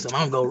bet against him.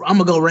 I'm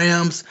gonna go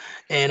Rams.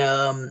 And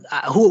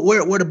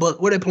where they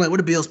playing? Where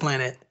the Bills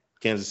playing at?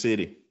 Kansas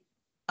City.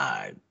 All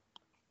right.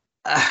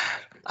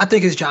 I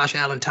think it's Josh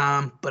Allen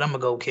time, but I'm gonna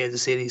go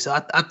Kansas City.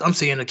 So I'm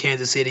seeing the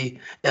Kansas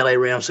City LA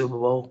Rams Super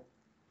Bowl.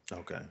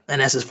 Okay.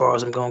 And that's as far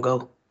as I'm gonna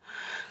go.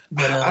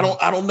 But I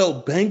don't know.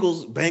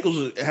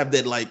 Bengals have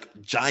that like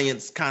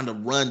Giants kind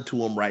of run to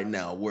them right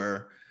now,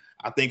 where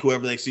I think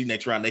whoever they see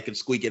next round, they can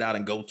squeak it out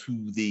and go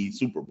to the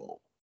Super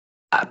Bowl.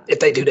 If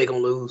they do, they're gonna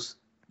lose.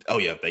 Oh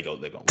yeah, if they go,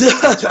 they're gonna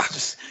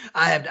lose.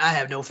 I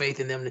have no faith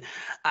in them.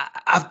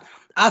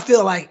 I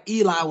feel like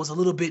Eli was a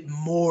little bit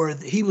more.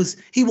 He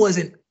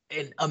wasn't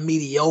a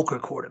mediocre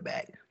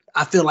quarterback.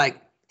 I feel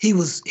like he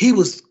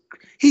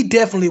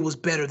definitely was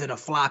better than a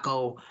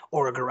Flacco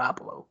or a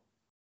Garoppolo.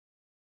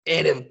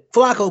 And if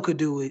Flacco could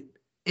do it,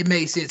 it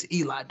made sense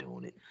Eli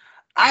doing it.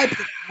 I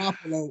put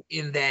Garoppolo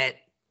in that,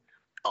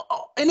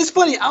 and it's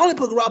funny. I only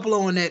put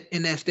Garoppolo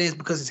in that stance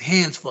because his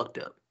hands fucked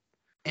up,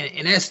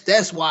 and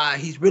that's why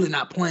he's really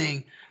not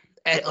playing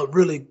at a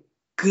really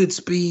good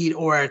speed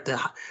or at the.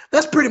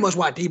 That's pretty much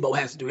why Debo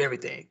has to do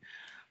everything.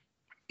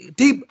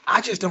 I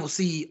just don't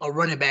see a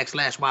running back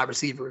 / wide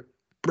receiver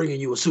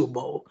bringing you a Super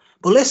Bowl.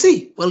 But let's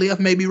see. Well, Lef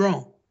may be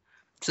wrong.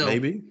 So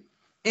maybe.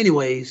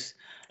 Anyways.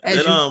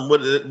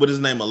 What is his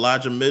name?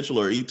 Elijah Mitchell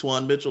or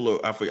Etwan Mitchell,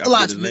 or I forget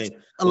his name.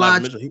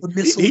 Elijah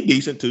Mitchell. He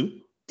decent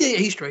too. Yeah,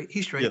 he's straight.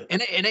 Yeah.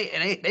 And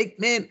they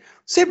man,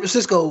 San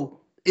Francisco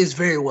is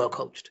very well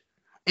coached.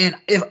 And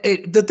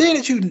the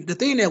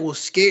thing that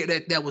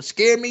will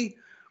scare me,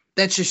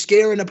 that should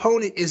scare an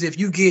opponent, is if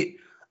you get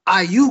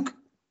Ayuk,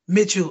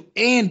 Mitchell,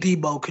 and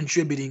Debo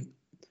contributing,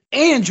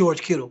 and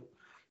George Kittle,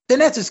 then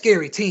that's a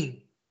scary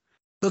team,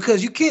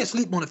 because you can't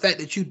sleep on the fact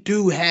that you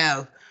do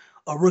have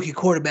a rookie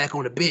quarterback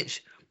on the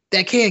bench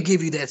that can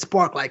give you that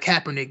spark like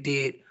Kaepernick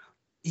did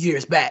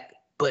years back.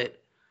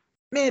 But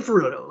man, for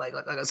real though, like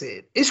I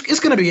said, it's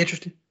gonna be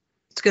interesting.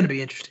 It's gonna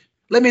be interesting.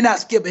 Let me not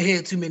skip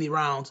ahead too many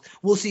rounds.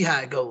 We'll see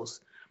how it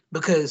goes,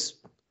 because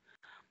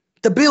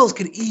the Bills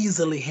could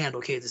easily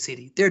handle Kansas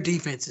City. Their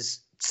defense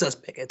is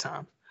suspect at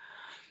times.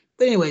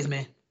 But anyways,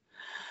 man,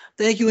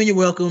 thank you and you're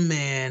welcome.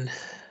 And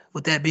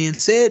with that being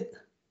said,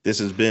 this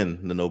has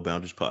been the No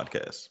Boundaries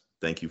Podcast.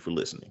 Thank you for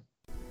listening.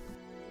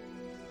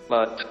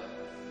 But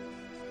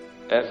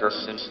ever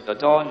since the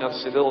dawn of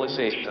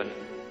civilization,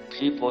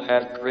 people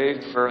have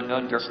craved for an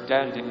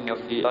understanding of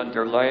the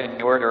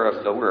underlying order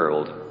of the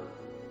world.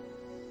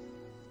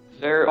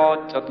 There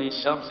ought to be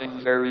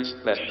something very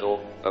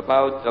special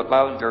about the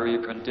boundary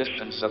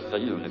conditions of the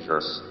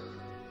universe.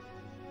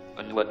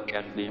 And what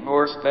can be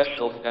more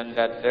special than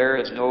that there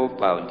is no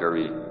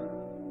boundary?